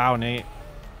 What's WoW, Nate?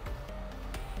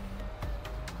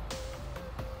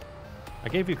 I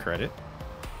gave you credit.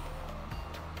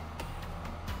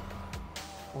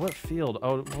 What field?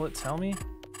 Oh, will it tell me?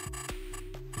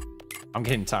 I'm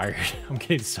getting tired. I'm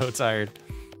getting so tired.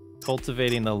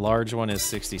 Cultivating the large one is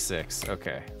 66.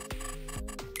 Okay.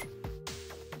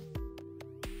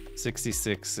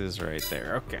 66 is right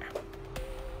there. Okay.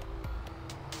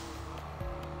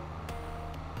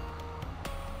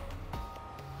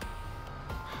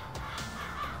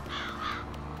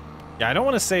 Yeah, I don't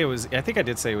want to say it was... I think I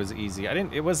did say it was easy.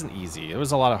 It wasn't easy. It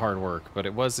was a lot of hard work, but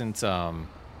it wasn't...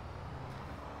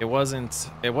 It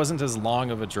wasn't as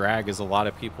long of a drag as a lot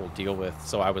of people deal with,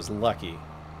 so I was lucky.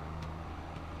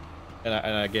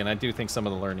 And again, I do think some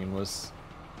of the learning was...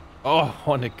 Oh,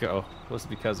 1 to go. Was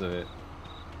because of it.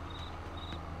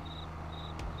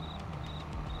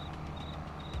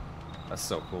 That's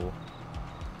so cool.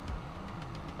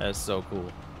 That is so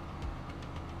cool.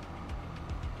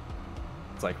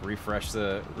 It's like refresh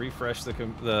the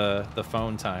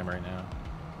phone time right now.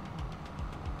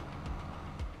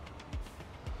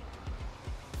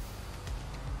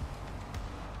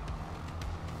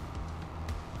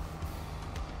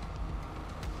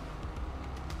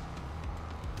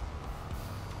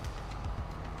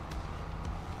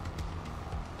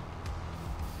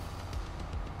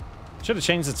 Should have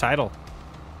changed the title.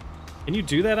 Can you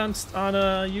do that on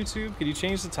YouTube? Could you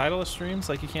change the title of streams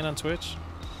like you can on Twitch?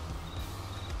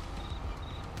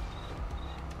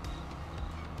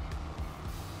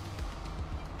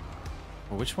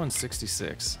 Well, which one's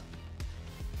 66?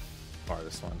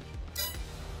 This one.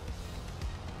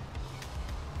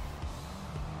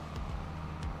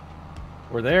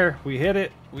 We're there. We hit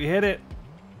it. We hit it.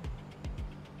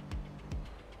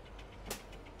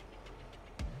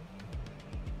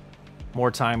 More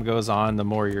time goes on, the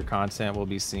more your content will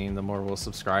be seen, the more we'll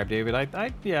subscribe, David.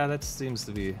 Yeah, that seems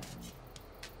to be...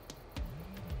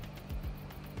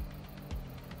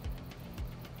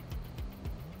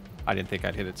 I didn't think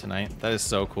I'd hit it tonight. That is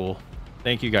so cool.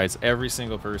 Thank you guys. Every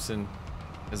single person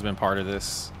has been part of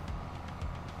this.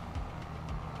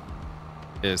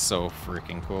 It is so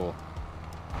freaking cool.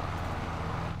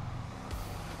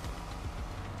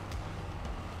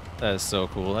 That is so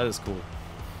cool. That is cool.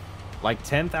 Like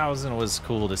 10,000 was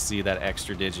cool to see that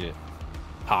extra digit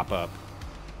pop up.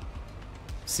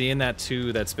 Seeing that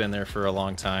 2 that's been there for a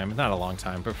long time, not a long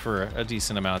time, but for a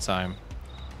decent amount of time,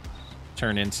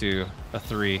 turn into a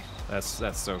 3.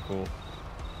 That's so cool.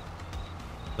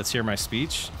 Let's hear my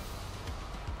speech.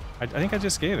 I think I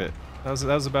just gave it. That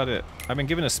was about it. I've been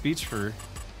giving a speech for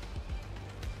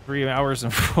 3 hours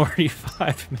and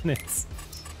 45 minutes.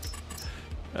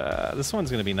 This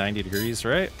one's gonna be 90 degrees,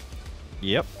 right?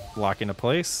 Yep. Lock into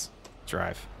place.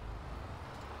 Drive.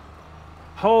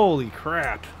 Holy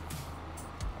crap.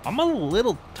 I'm a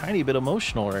little tiny bit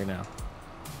emotional right now.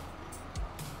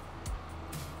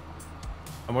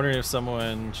 I'm wondering if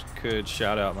someone could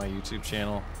shout out my YouTube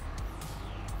channel.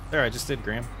 There, I just did,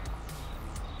 Graham.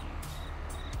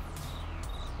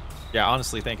 Yeah,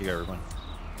 honestly, thank you, everyone.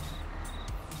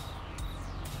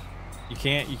 You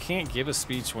can't give a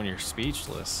speech when you're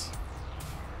speechless.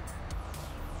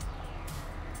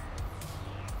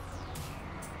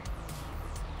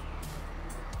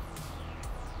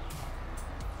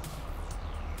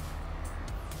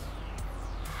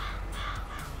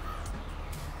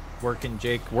 Working,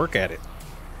 Jake. Work at it.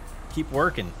 Keep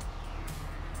working.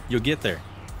 You'll get there.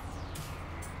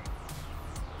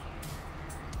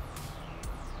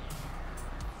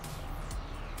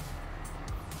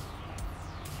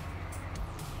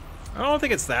 I don't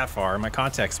think it's that far. My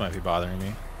contacts might be bothering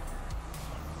me.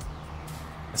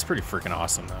 It's pretty freaking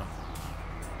awesome, though.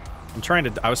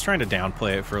 I was trying to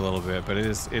downplay it for a little bit, but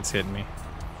it's hitting me.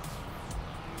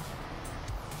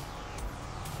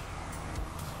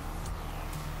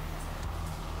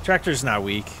 Tractor's not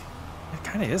weak. It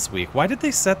kind of is weak. Why did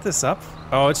they set this up?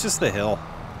 Oh, it's just the hill.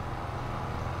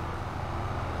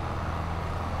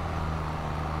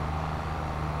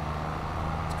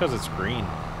 It's because it's green.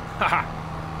 Haha.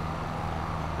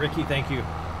 Ricky, thank you.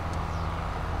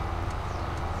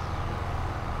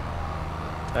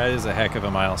 That is a heck of a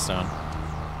milestone.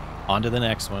 On to the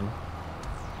next one.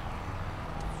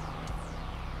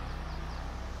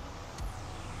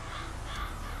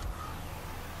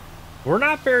 We're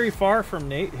not very far from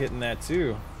Nate hitting that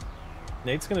too.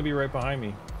 Nate's gonna be right behind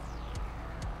me.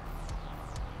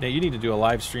 Nate, you need to do a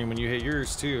live stream when you hit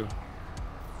yours too.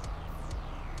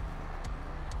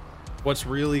 What's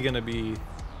really gonna be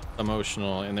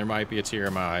emotional, and there might be a tear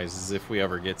in my eyes, is if we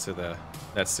ever get to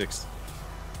that six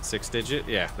digit.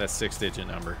 Yeah, that 6-digit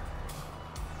number.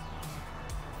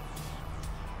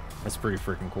 That's pretty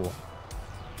freaking cool.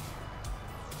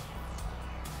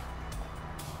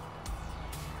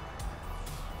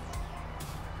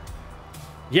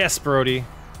 Yes, Brody.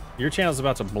 Your channel's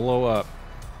about to blow up.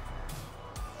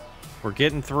 We're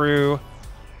getting through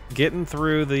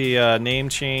the name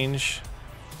change.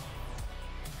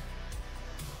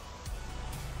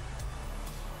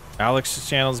 Alex's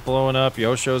channel's blowing up.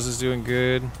 Yosho's is doing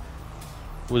good.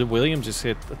 William just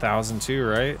hit 1,000 too,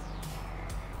 right?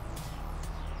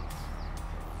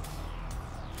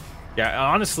 Yeah,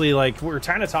 honestly, like we're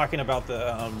kind of talking about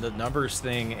the numbers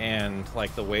thing and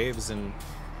like the waves, and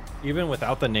even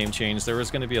without the name change, there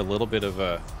was going to be a little bit of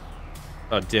a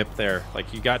dip there.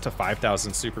 Like you got to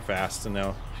 5,000 super fast, and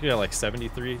now you got like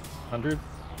 7,300.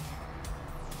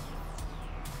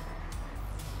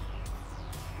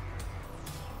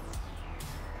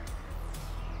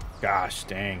 Gosh,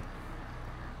 dang.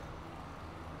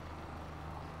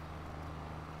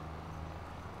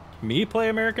 Me play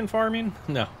American Farming?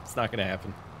 No, it's not gonna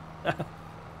happen.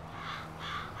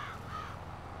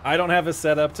 I don't have a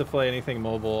setup to play anything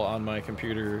mobile on my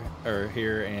computer or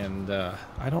here, and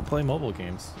I don't play mobile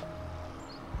games.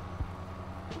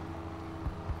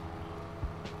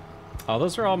 Oh,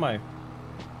 those are all my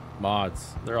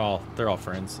mods. They're all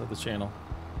friends of the channel.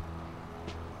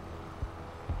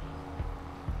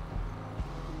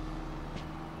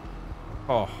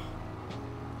 Oh.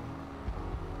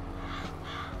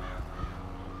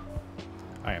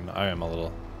 I am a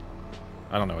little,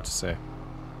 I don't know what to say.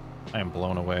 I am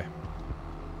blown away.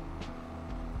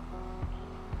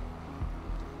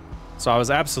 So I was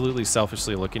absolutely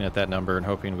selfishly looking at that number and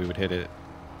hoping we would hit it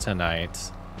tonight.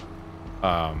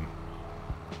 When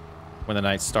the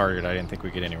night started, I didn't think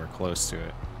we'd get anywhere close to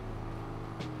it.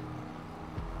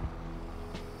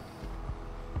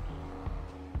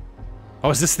 Oh,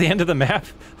 is this the end of the map?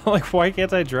 Like, why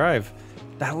can't I drive?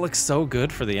 That looks so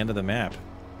good for the end of the map.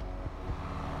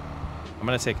 I'm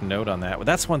gonna take note on that. But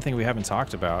that's one thing we haven't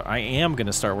talked about. I am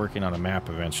gonna start working on a map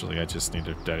eventually. I just need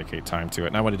to dedicate time to it,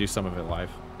 and I want to do some of it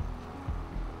live.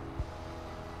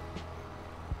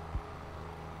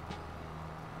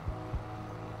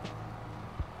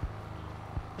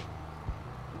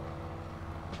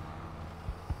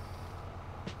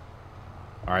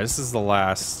 All right, this is the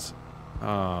last.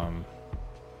 I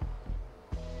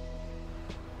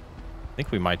think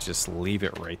we might just leave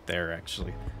it right there,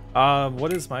 actually.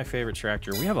 What is my favorite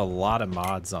tractor? We have a lot of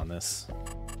mods on this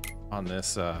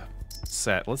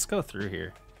set. Let's go through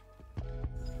here.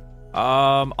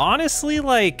 Honestly,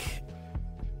 like,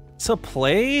 to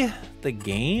play the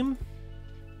game,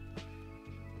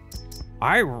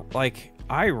 I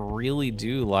really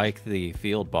do like the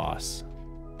field boss.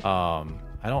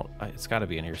 It's got to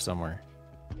be in here somewhere.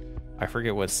 I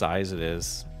forget what size it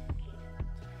is.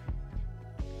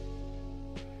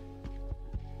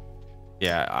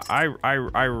 Yeah, I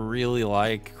really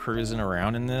like cruising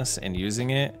around in this and using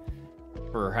it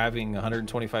for having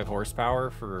 125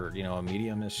 horsepower for, you know, a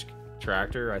medium-ish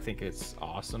tractor. I think it's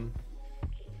awesome.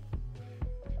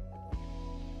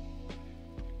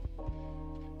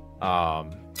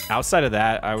 Outside of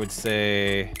that, I would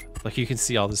say, like, you can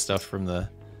see all this stuff from the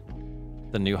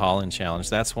New Holland challenge.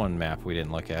 That's one map we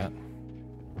didn't look at.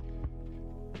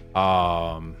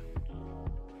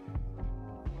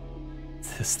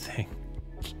 This thing.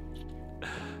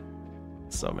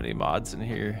 So many mods in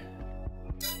here.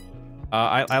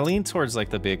 I lean towards like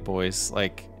the big boys.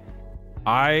 Like,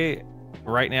 right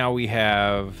now we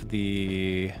have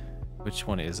the, which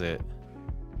one is it?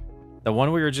 The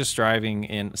one we were just driving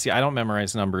in. See, I don't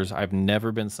memorize numbers. I've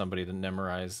never been somebody to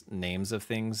memorize names of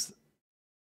things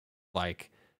like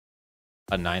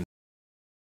a 9.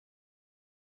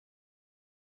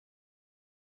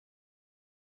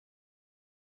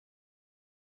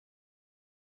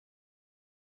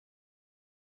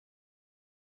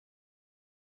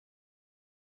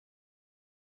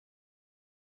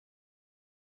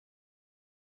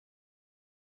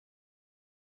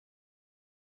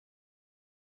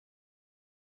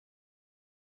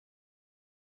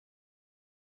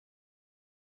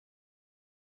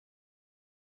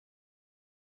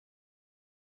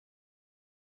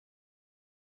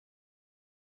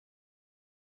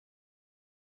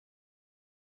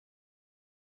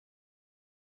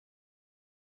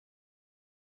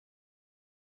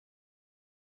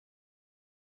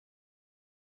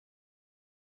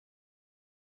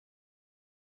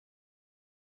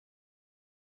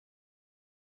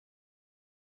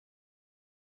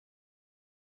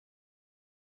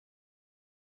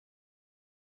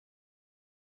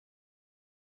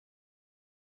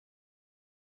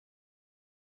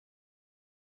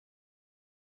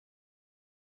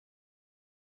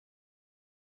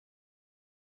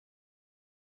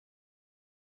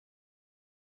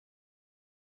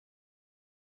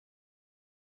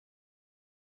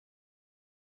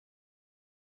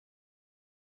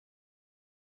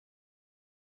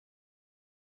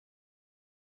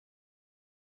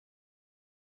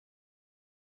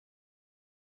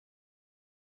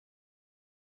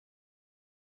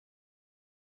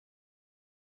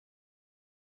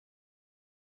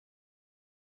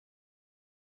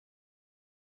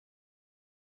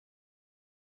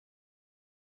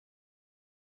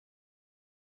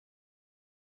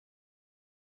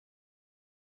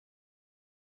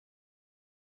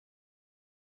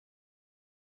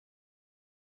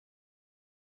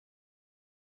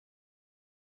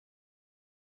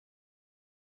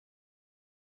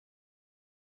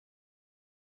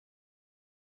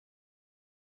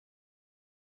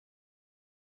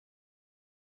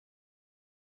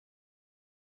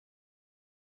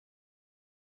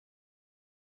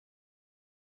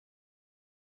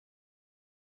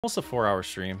 Almost a 4-hour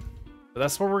stream, but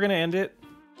that's where we're gonna end it.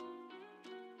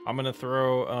 I'm gonna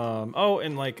throw oh,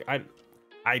 and like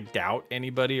I doubt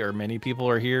anybody or many people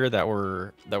are here that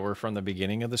were from the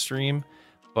beginning of the stream,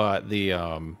 but the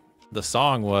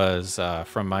song was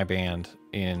from my band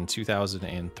in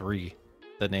 2003.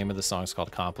 The name of the song is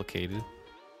called Complicated.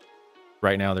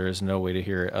 Right now there is no way to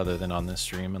hear it other than on this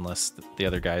stream, unless the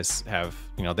other guys have,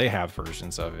 you know, they have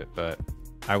versions of it, but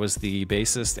I was the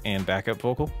bassist and backup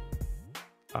vocal.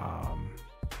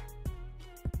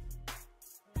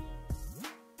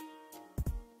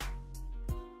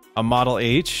 A Model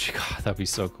H, God, that'd be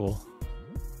so cool.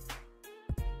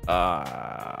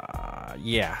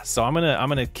 Yeah, so I'm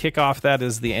gonna kick off that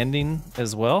as the ending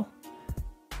as well,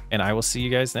 and I will see you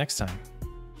guys next time,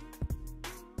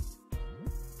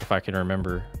 if I can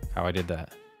remember how I did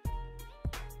that.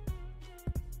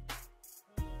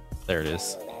 There it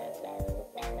is.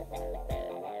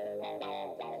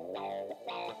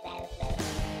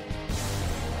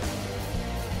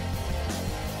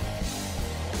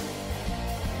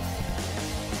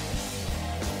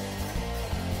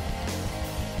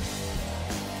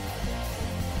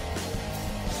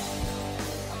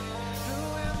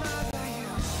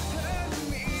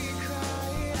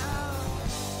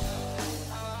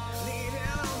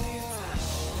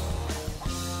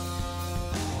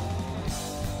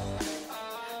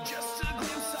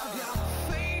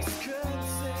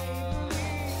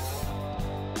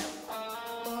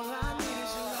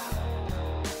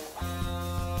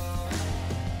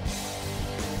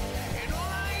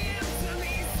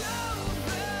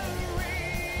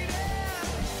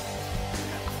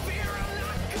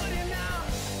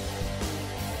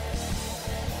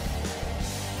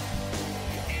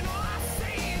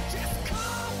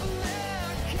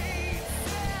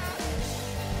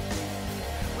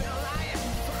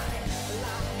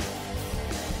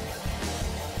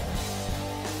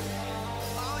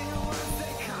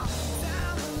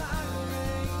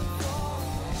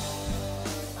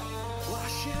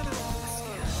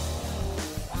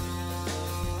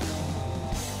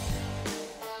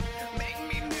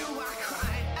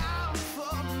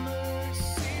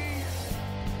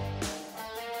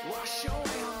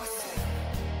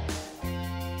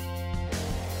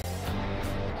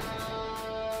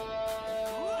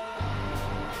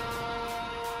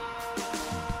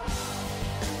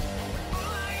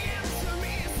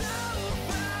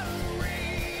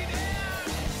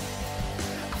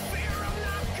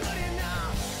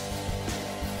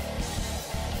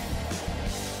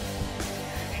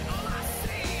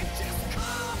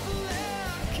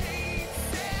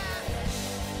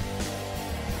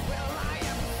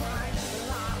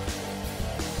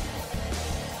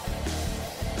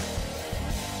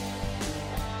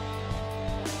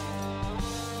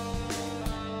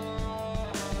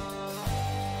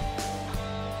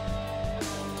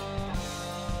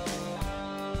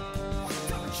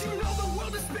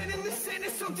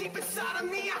 deep inside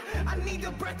of me. I need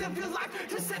the breath of your life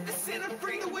to set the sinner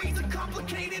free. The ways are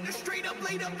complicated, are straight up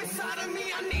laid up inside of me.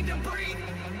 I need to breathe.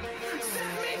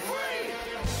 Set me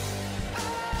free.